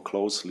coordinate more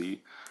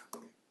closely,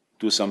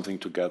 do something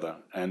together,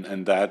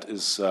 and that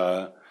is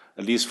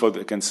at least for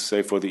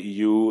the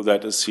EU,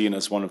 that is seen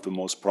as one of the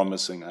most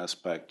promising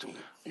aspects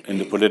in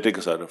the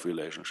political side of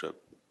relationship.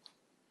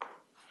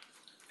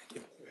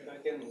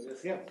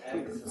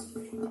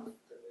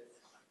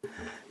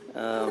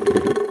 I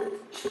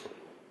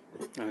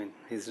mean,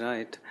 he's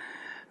right.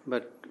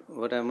 But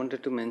what I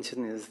wanted to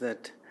mention is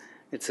that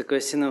it's a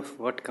question of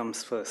what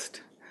comes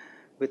first.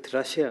 With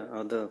Russia,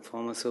 or the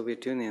former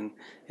Soviet Union,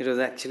 it was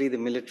actually the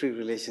military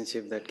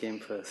relationship that came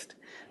first.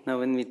 Now,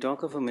 when we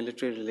talk of a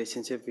military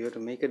relationship, we have to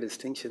make a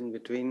distinction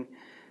between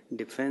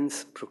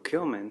defense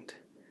procurement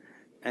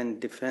and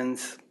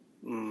defense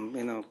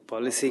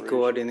policy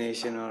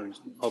coordination or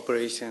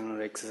operation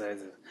or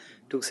exercises.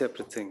 Two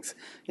separate things.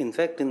 In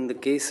fact, in the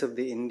case of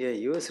the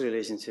India-US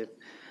relationship,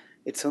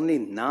 it's only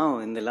now,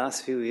 in the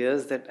last few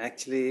years, that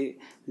actually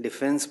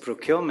defense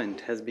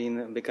procurement has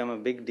become a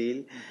big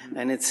deal,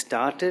 and it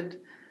started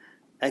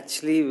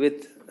actually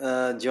with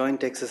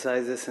joint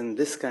exercises and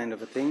this kind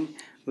of a thing,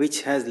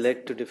 which has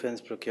led to defense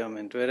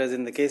procurement. Whereas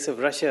in the case of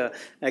Russia,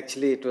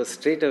 actually it was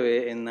straight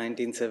away in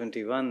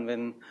 1971,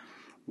 when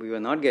we were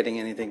not getting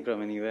anything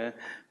from anywhere,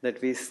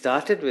 that we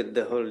started with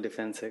the whole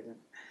defense segment.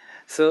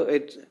 So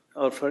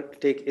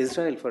take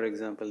Israel, for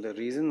example. The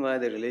reason why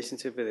the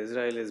relationship with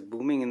Israel is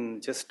booming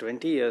in just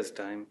 20 years'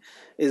 time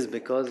is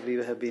because we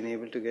have been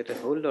able to get a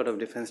whole lot of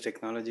defense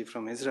technology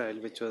from Israel,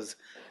 which was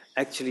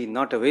actually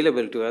not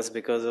available to us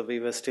because we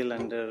were still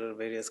under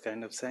various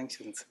kind of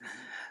sanctions.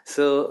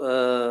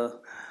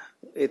 So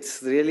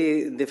it's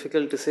really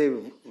difficult to say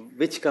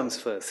which comes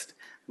first.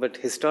 But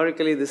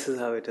historically, this is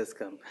how it has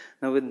come.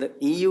 Now, with the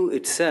EU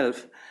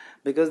itself,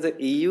 because the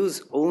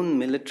EU's own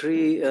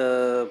military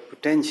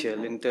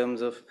potential in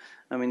terms of,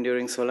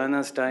 during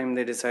Solana's time,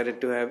 they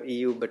decided to have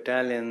EU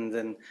battalions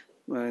and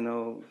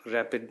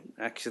rapid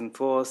action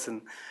force,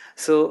 and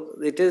so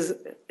it is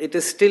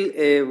still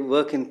a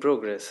work in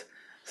progress.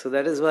 So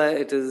that is why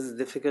it is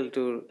difficult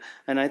to,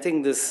 and I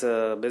think this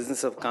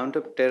business of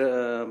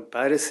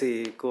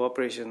counter-piracy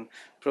cooperation,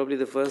 probably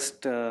the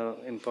first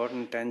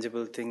important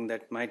tangible thing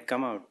that might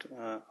come out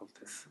of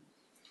this.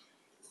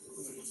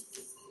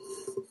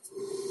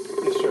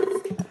 Yes,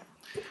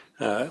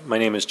 sir. My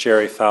name is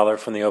Jerry Fowler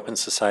from the Open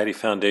Society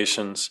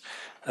Foundations.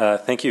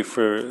 Thank you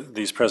for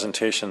these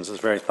presentations.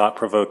 It's very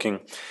thought-provoking.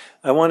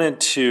 I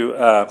wanted to,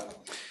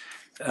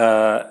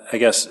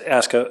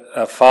 ask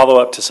a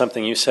follow-up to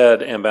something you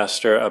said,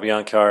 Ambassador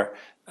Abhyankar,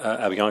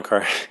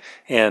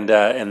 and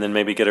then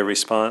maybe get a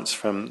response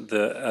from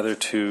the other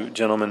two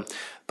gentlemen.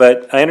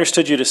 But I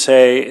understood you to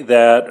say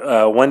that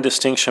one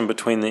distinction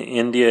between the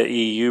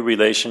India-EU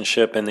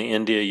relationship and the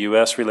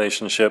India-US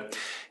relationship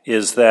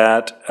is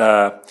that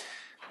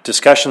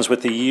discussions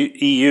with the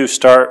EU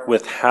start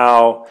with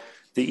how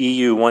the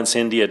EU wants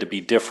India to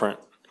be different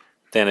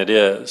than it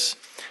is.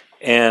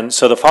 And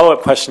so the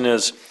follow-up question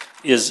is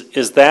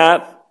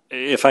that,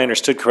 if I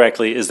understood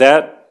correctly, is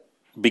that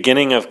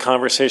beginning of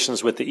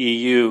conversations with the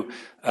EU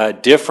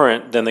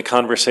different than the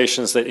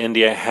conversations that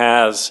India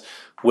has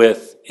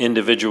with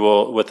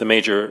the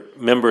major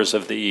members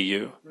of the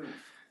EU?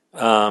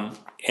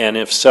 And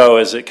if so,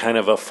 is it kind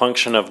of a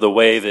function of the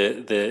way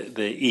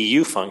the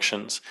EU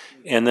functions?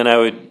 And then I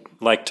would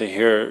like to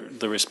hear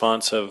the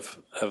response of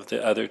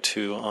the other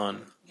two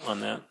on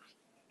that.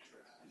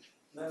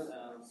 Well,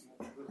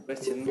 good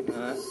question.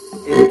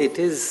 It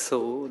is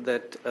so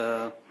that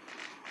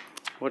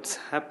what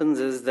happens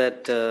is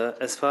that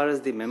as far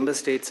as the member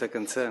states are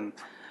concerned,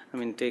 I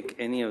mean, take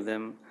any of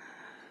them,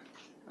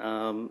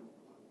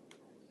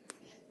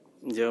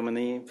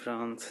 Germany,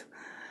 France,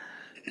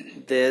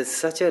 there's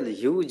such a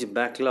huge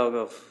backlog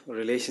of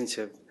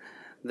relationship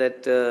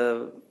that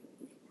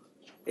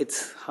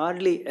it's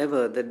hardly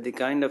ever that the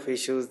kind of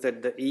issues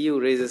that the EU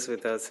raises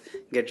with us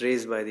get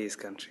raised by these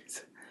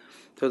countries.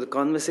 So the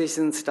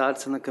conversation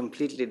starts on a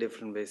completely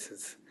different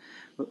basis.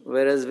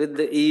 Whereas with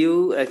the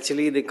EU,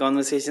 actually the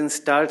conversation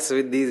starts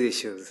with these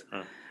issues,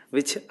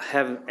 which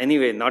have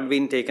anyway not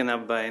been taken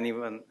up by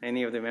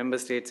any of the member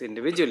states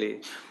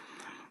individually.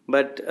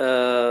 But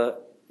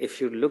if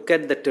you look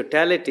at the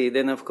totality,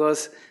 then of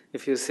course,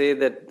 if you say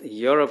that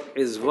Europe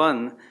is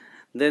one,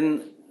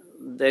 then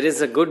there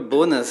is a good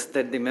bonus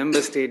that the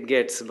member state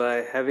gets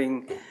by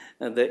having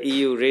the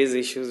EU raise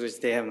issues which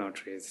they have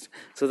not raised.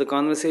 So the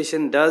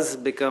conversation does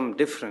become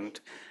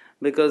different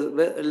because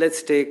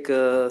let's take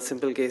a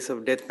simple case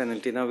of death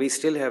penalty. Now we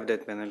still have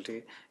death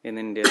penalty in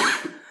India.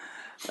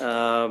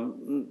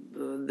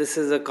 This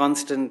is a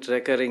constant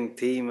recurring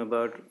theme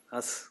about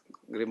us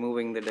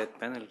removing the death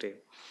penalty.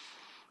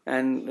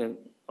 And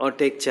or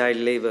take child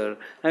labor.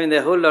 I mean, there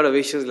are a whole lot of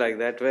issues like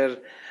that where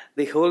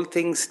the whole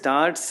thing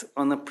starts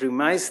on a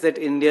premise that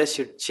India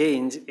should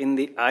change in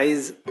the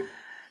eyes.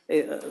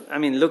 I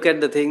mean, look at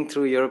the thing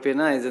through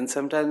European eyes, and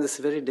sometimes it's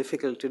very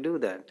difficult to do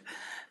that.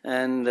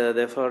 And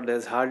therefore,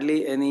 there's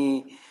hardly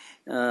any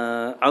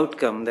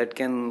outcome that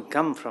can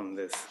come from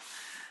this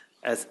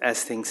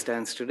as things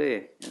stands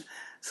today.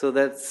 So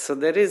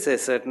there is a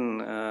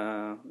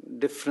certain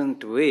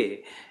different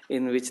way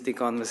in which the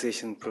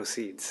conversation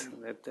proceeds.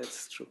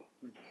 That's true.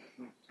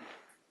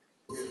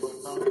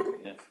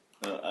 Yeah.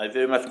 I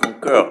very much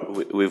concur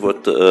with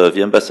what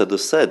the ambassador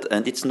said,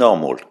 and it's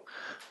normal.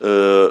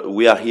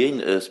 We are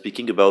here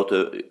speaking about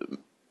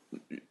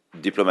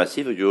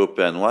diplomacy, the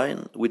European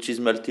one, which is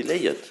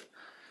multi-layered.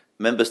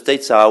 Member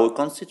states are our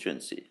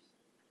constituency.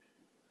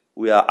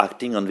 We are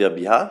acting on their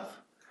behalf,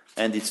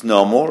 and it's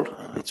normal.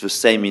 It's the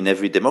same in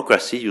every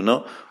democracy, you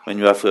know. When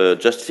you have,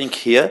 just think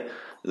here,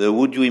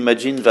 would you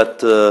imagine that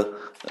the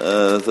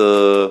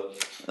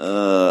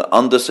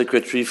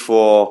undersecretary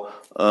from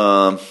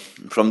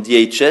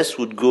DHS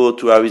would go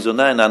to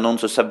Arizona and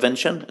announce a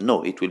subvention?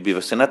 No, it will be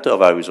the senator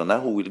of Arizona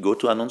who will go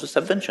to announce a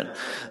subvention.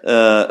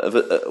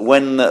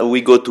 When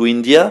we go to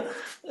India,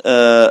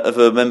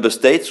 the member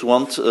states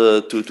want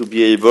to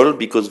be able,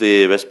 because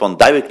they respond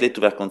directly to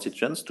their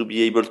constituents, to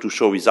be able to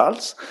show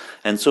results.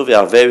 And so they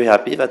are very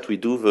happy that we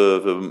do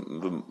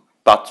the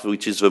part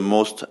which is the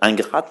most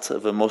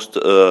ingrat, the most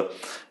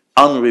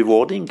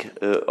unrewarding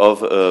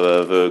of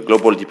the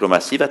global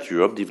diplomacy that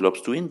Europe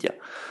develops to India.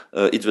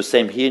 It's the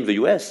same here in the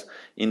US.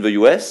 In the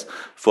US,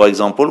 for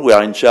example, we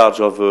are in charge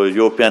of a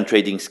European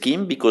trading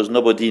scheme because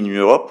nobody in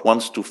Europe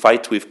wants to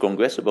fight with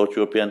Congress about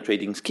European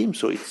trading scheme.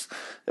 So it's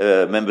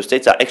member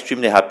states are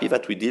extremely happy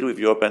that we deal with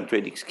European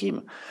trading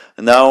scheme.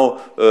 Now,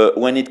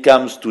 when it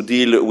comes to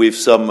deal with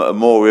some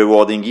more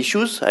rewarding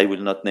issues, I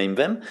will not name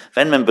them,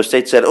 then member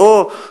states said,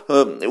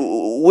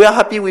 we are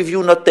happy with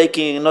you not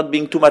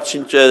being too much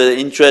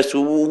interest.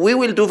 We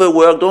will do the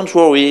work. Don't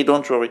worry.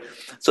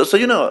 So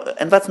you know,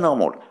 and that's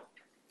normal.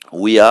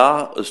 We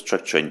are a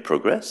structure in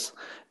progress,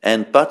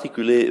 and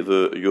particularly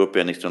the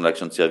European External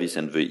Action Service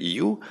and the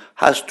EU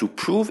has to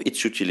prove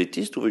its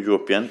utilities to the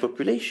European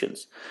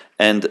populations.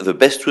 And the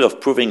best way of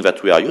proving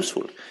that we are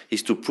useful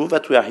is to prove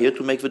that we are here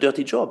to make the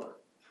dirty job.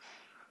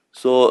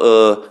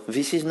 So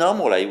this is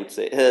normal, I would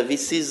say.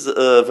 This is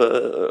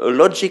a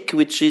logic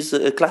which is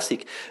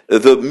classic.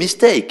 The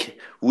mistake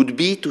would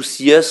be to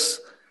see us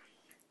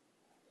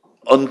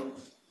on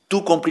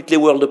two completely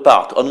worlds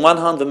apart. On one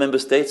hand, the member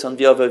states, on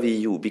the other, the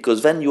EU,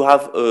 because then you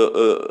have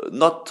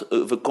not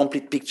the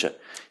complete picture.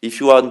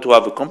 If you want to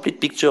have a complete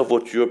picture of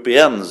what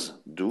Europeans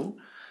do,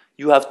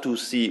 you have to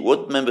see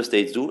what member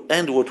states do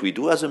and what we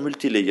do as a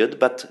multi-layered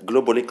but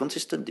globally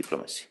consistent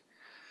diplomacy.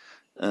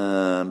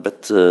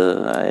 But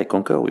I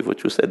concur with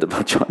what you said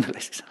about your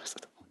analysis.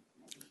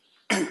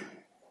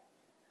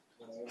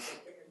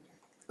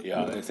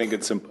 Yeah, I think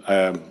it's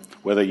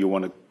whether you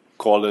want to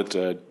call it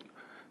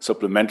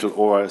supplemental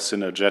or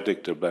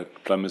synergetic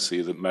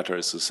diplomacy, the matter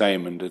is the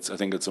same. And I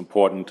think it's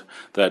important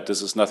that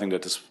this is nothing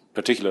that is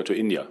particular to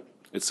India.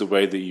 It's the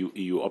way the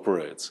EU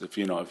operates. If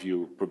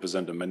you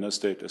represent a member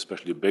state,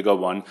 especially a bigger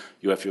one,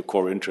 you have your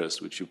core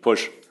interest, which you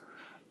push,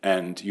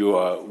 and you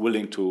are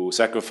willing to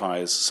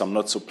sacrifice some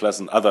not so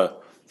pleasant other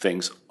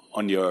things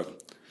on your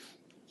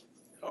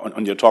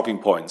talking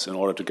points in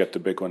order to get the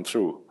big one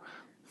through.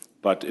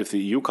 But if the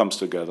EU comes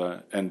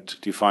together and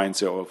defines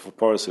their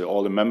policy,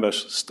 all the member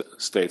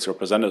states'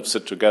 representatives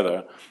sit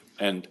together,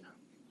 and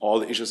all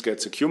the issues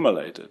gets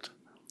accumulated,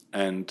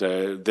 and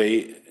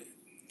they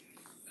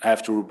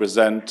have to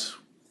represent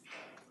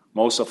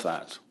most of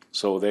that.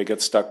 So they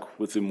get stuck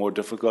with the more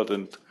difficult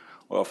and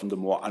often the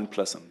more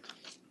unpleasant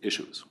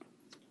issues.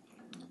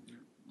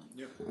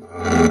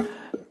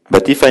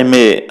 But if I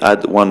may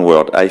add one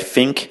word, I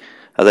think,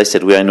 as I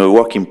said, we are in a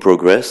work in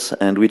progress,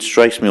 and which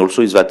strikes me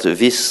also is that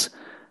this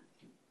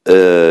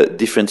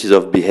differences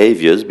of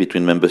behaviors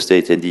between member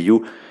states and the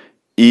EU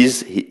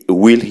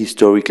will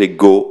historically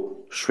go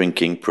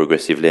shrinking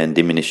progressively and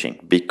diminishing,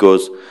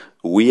 because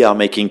we are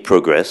making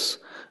progress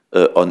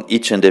on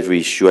each and every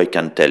issue, I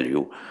can tell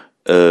you,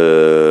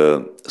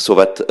 so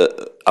that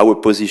our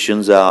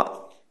positions are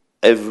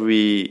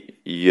every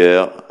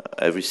year,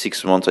 every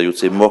 6 months, I would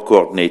say, more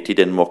coordinated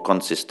and more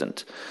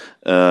consistent.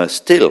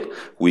 Still,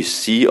 we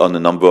see on a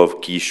number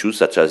of key issues,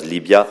 such as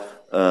Libya,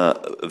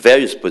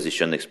 various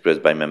positions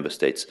expressed by member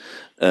states.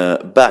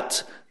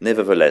 But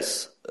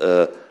nevertheless,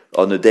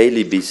 on a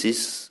daily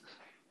basis,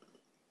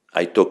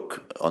 I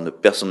talk on a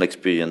personal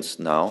experience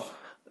now,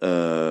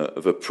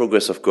 the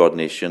progress of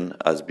coordination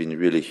has been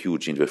really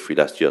huge in the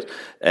last 3 years.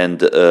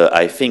 And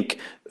I think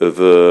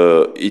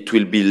it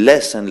will be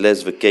less and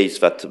less the case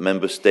that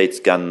member states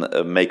can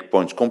make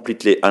points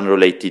completely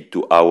unrelated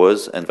to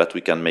ours, and that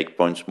we can make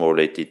points more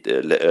related,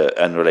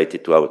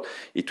 unrelated to ours.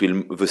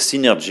 The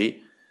synergy,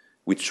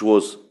 which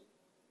was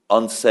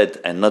unsaid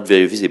and not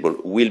very visible,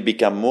 will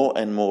become more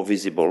and more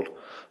visible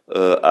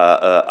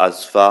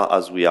as far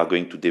as we are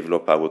going to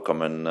develop our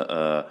common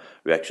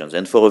reactions.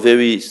 And for a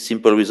very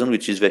simple reason,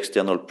 which is the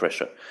external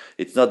pressure.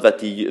 It's not that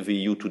the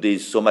EU today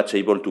is so much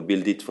able to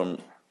build it from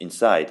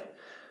inside,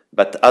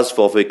 but as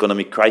for the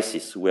economic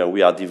crisis, where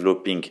we are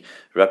developing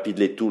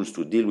rapidly tools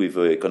to deal with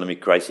the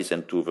economic crisis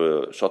and to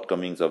the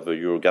shortcomings of the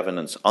euro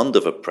governance under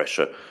the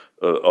pressure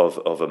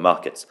of the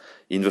markets.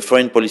 In the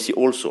foreign policy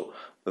also,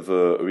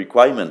 the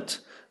requirement,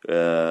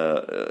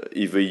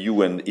 if the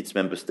EU and its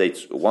member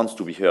states wants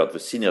to be heard, the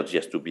synergy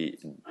has to be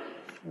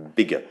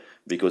bigger,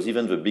 because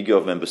even the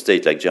bigger member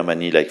states like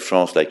Germany, like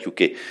France, like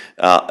UK,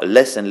 are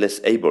less and less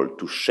able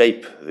to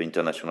shape the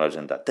international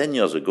agenda. 10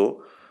 years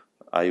ago,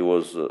 I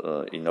was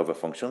in other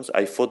functions.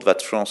 I thought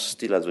that France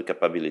still has the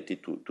capability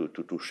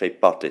to shape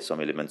partly some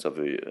elements of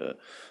the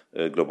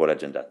global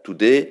agenda.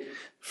 Today,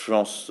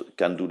 France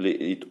can do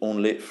it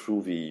only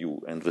through the EU,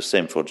 and the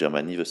same for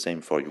Germany, the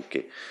same for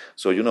UK.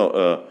 So,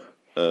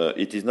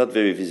 it is not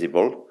very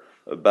visible,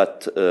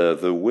 but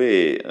the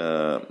way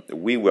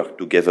we work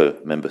together,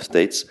 member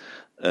states,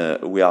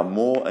 we are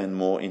more and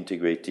more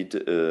integrated,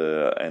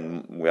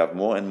 and we have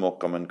more and more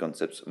common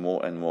concepts,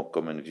 more and more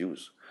common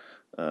views.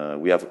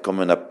 We have a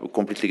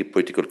completely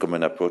political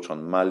common approach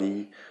on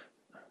Mali.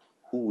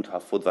 Who would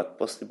have thought that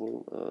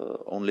possible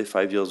only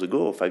 5 years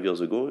ago? 5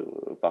 years ago,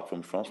 apart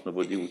from France,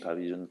 nobody would have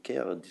even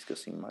cared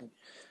discussing Mali.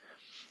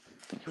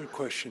 Good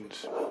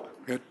questions.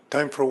 We have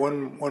time for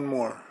one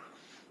more.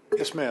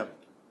 Yes, ma'am.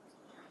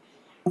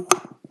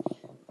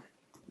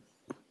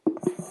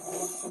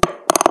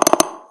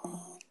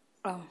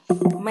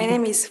 My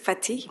name is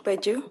Fatih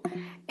Baju,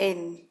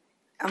 and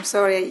I'm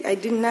sorry, I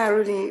did not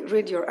really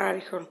read your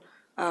article,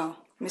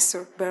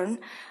 Mr. Byrne,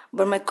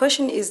 but my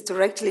question is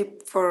directly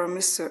for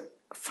Mr.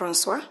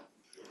 Francois.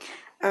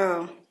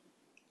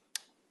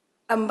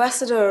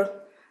 Ambassador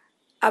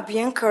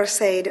Abiyankar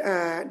said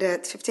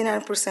that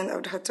 59%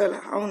 of the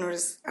hotel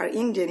owners are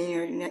Indian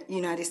in the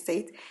United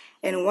States,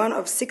 and 1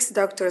 of 6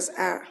 doctors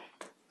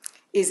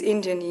is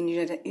Indian in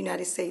the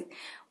United States.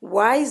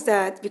 Why is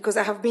that? Because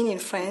I have been in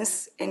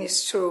France, and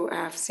it's true, I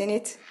have seen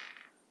it.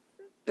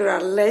 There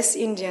are less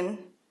Indian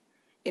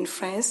in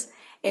France,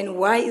 and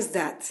why is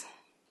that?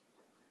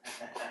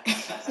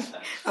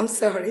 I'm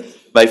sorry.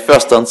 My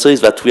first answer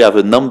is that we have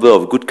a number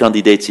of good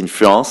candidates in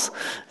France,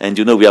 and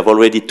we have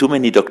already too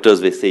many doctors,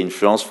 they say, in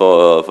France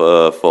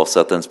for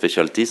certain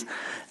specialties.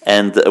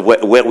 And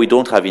where we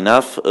don't have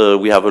enough,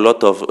 we have a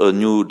lot of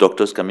new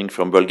doctors coming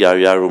from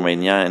Bulgaria,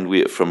 Romania,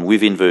 and from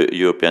within the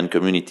European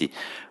community.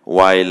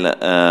 While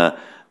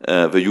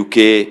the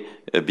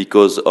UK,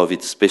 because of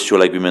its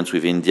special agreements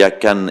with India,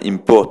 can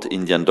import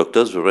Indian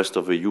doctors. The rest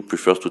of the EU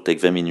prefers to take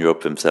them in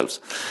Europe themselves.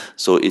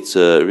 So it's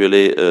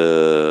really,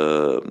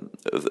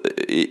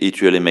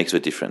 it really makes a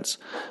difference.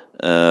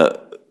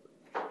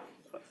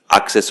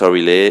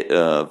 Accessorily,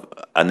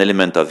 an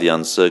element of the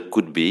answer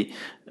could be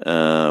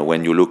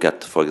when you look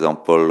at, for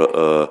example,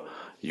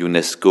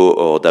 UNESCO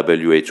or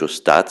WHO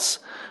stats,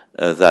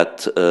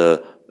 that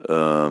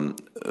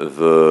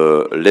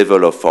the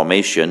level of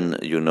formation,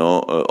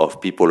 of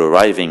people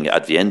arriving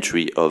at the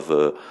entry of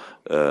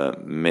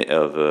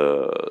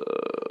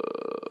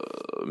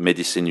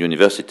medicine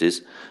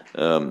universities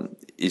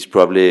is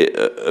probably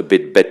a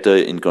bit better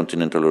in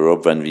continental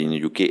Europe than in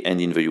the UK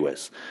and in the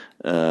US.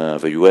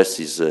 The US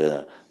is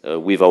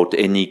without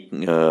any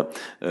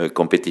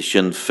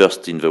competition,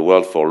 first in the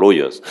world for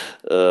lawyers.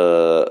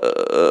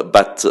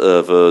 But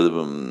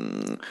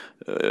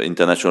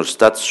international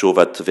stats show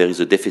that there is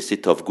a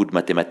deficit of good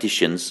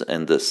mathematicians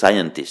and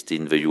scientists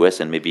in the US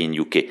and maybe in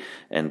UK.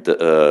 And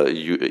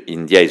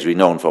India is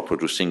renowned for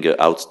producing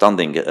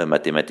outstanding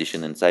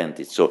mathematicians and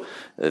scientists. So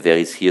there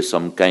is here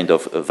some kind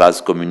of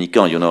vase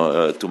communicant,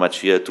 too much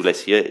here, too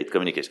less here, it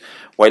communicates.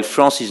 While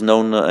France is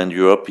known and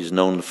Europe is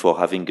known for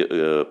having,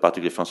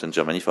 particularly France and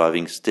Germany, for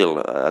having still,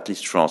 at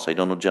least France, I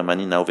don't know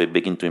Germany, now they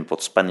begin to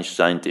import Spanish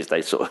scientists,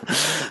 I saw.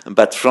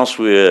 But France,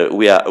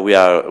 we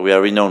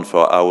are renowned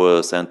for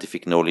our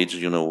scientific knowledge.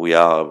 We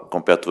are,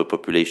 compared to the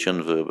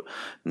population, the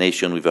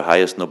nation with the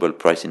highest Nobel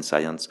Prize in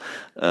science.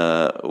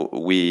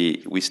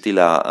 We still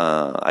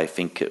are, I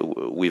think,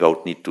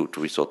 without need to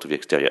resort to the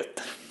exterior.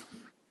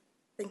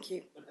 Thank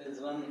you. But there's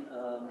one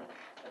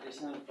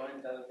additional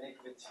point I'll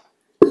make, which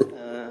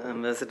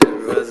Ambassador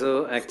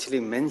Rivazo actually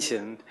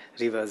mentioned,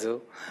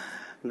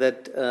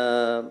 that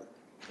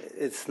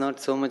it's not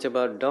so much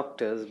about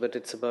doctors, but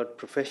it's about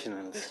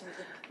professionals.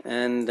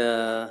 And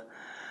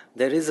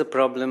there is a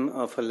problem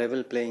of a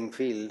level playing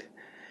field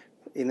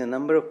in a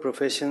number of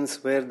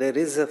professions where there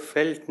is a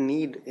felt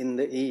need in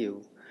the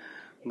EU.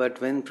 But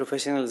when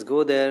professionals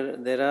go there,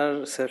 there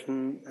are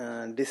certain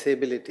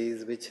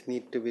disabilities which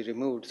need to be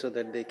removed so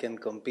that they can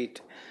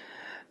compete.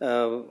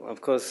 Of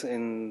course,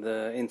 in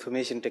the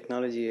information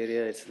technology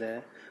area, it's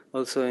there.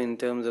 Also, in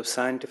terms of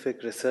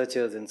scientific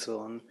researchers and so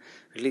on.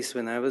 At least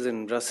when I was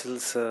in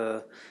Brussels,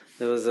 there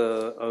was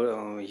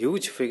a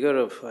huge figure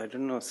of, I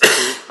don't know,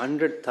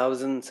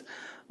 100,000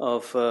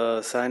 of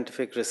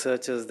scientific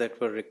researchers that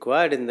were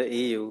required in the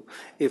EU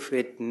if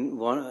it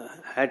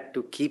had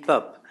to keep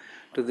up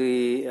to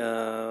the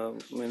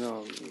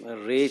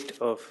rate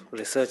of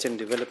research and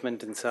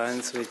development in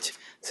science which,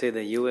 say,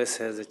 the US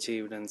has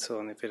achieved and so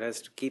on. If it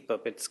has to keep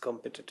up its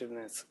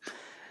competitiveness,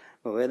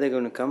 where they're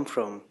going to come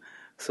from?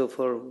 So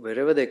for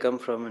wherever they come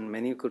from, and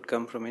many could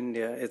come from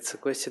India, it's a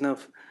question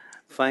of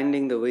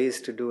finding the ways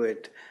to do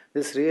it.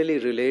 This really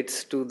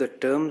relates to the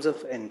terms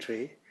of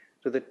entry,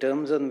 to the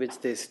terms on which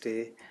they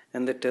stay,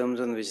 and the terms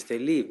on which they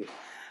leave.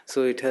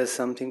 So it has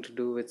something to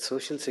do with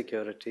social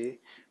security,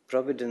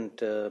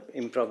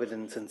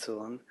 improvidence, and so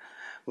on,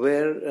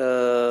 where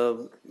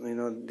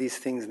these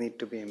things need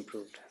to be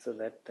improved. So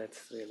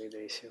that's really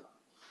the issue.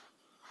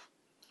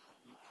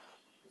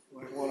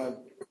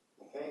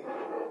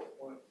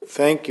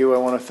 Thank you. I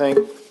want to thank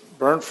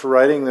Bernd for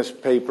writing this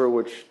paper,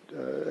 which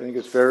I think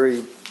is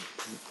very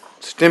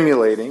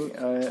stimulating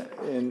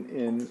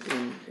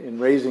in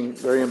raising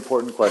very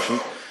important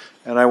questions.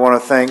 And I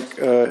want to thank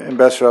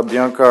Ambassador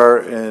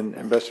Abhyankar and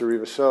Ambassador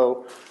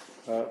Rivazo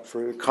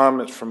for the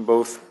comments from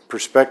both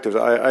perspectives.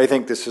 I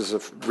think this is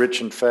a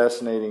rich and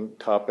fascinating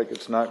topic.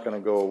 It's not going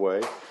to go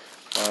away.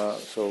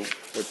 So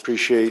I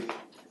appreciate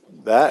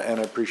that, and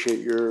I appreciate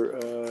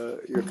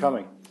your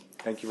coming.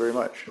 Thank you very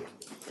much.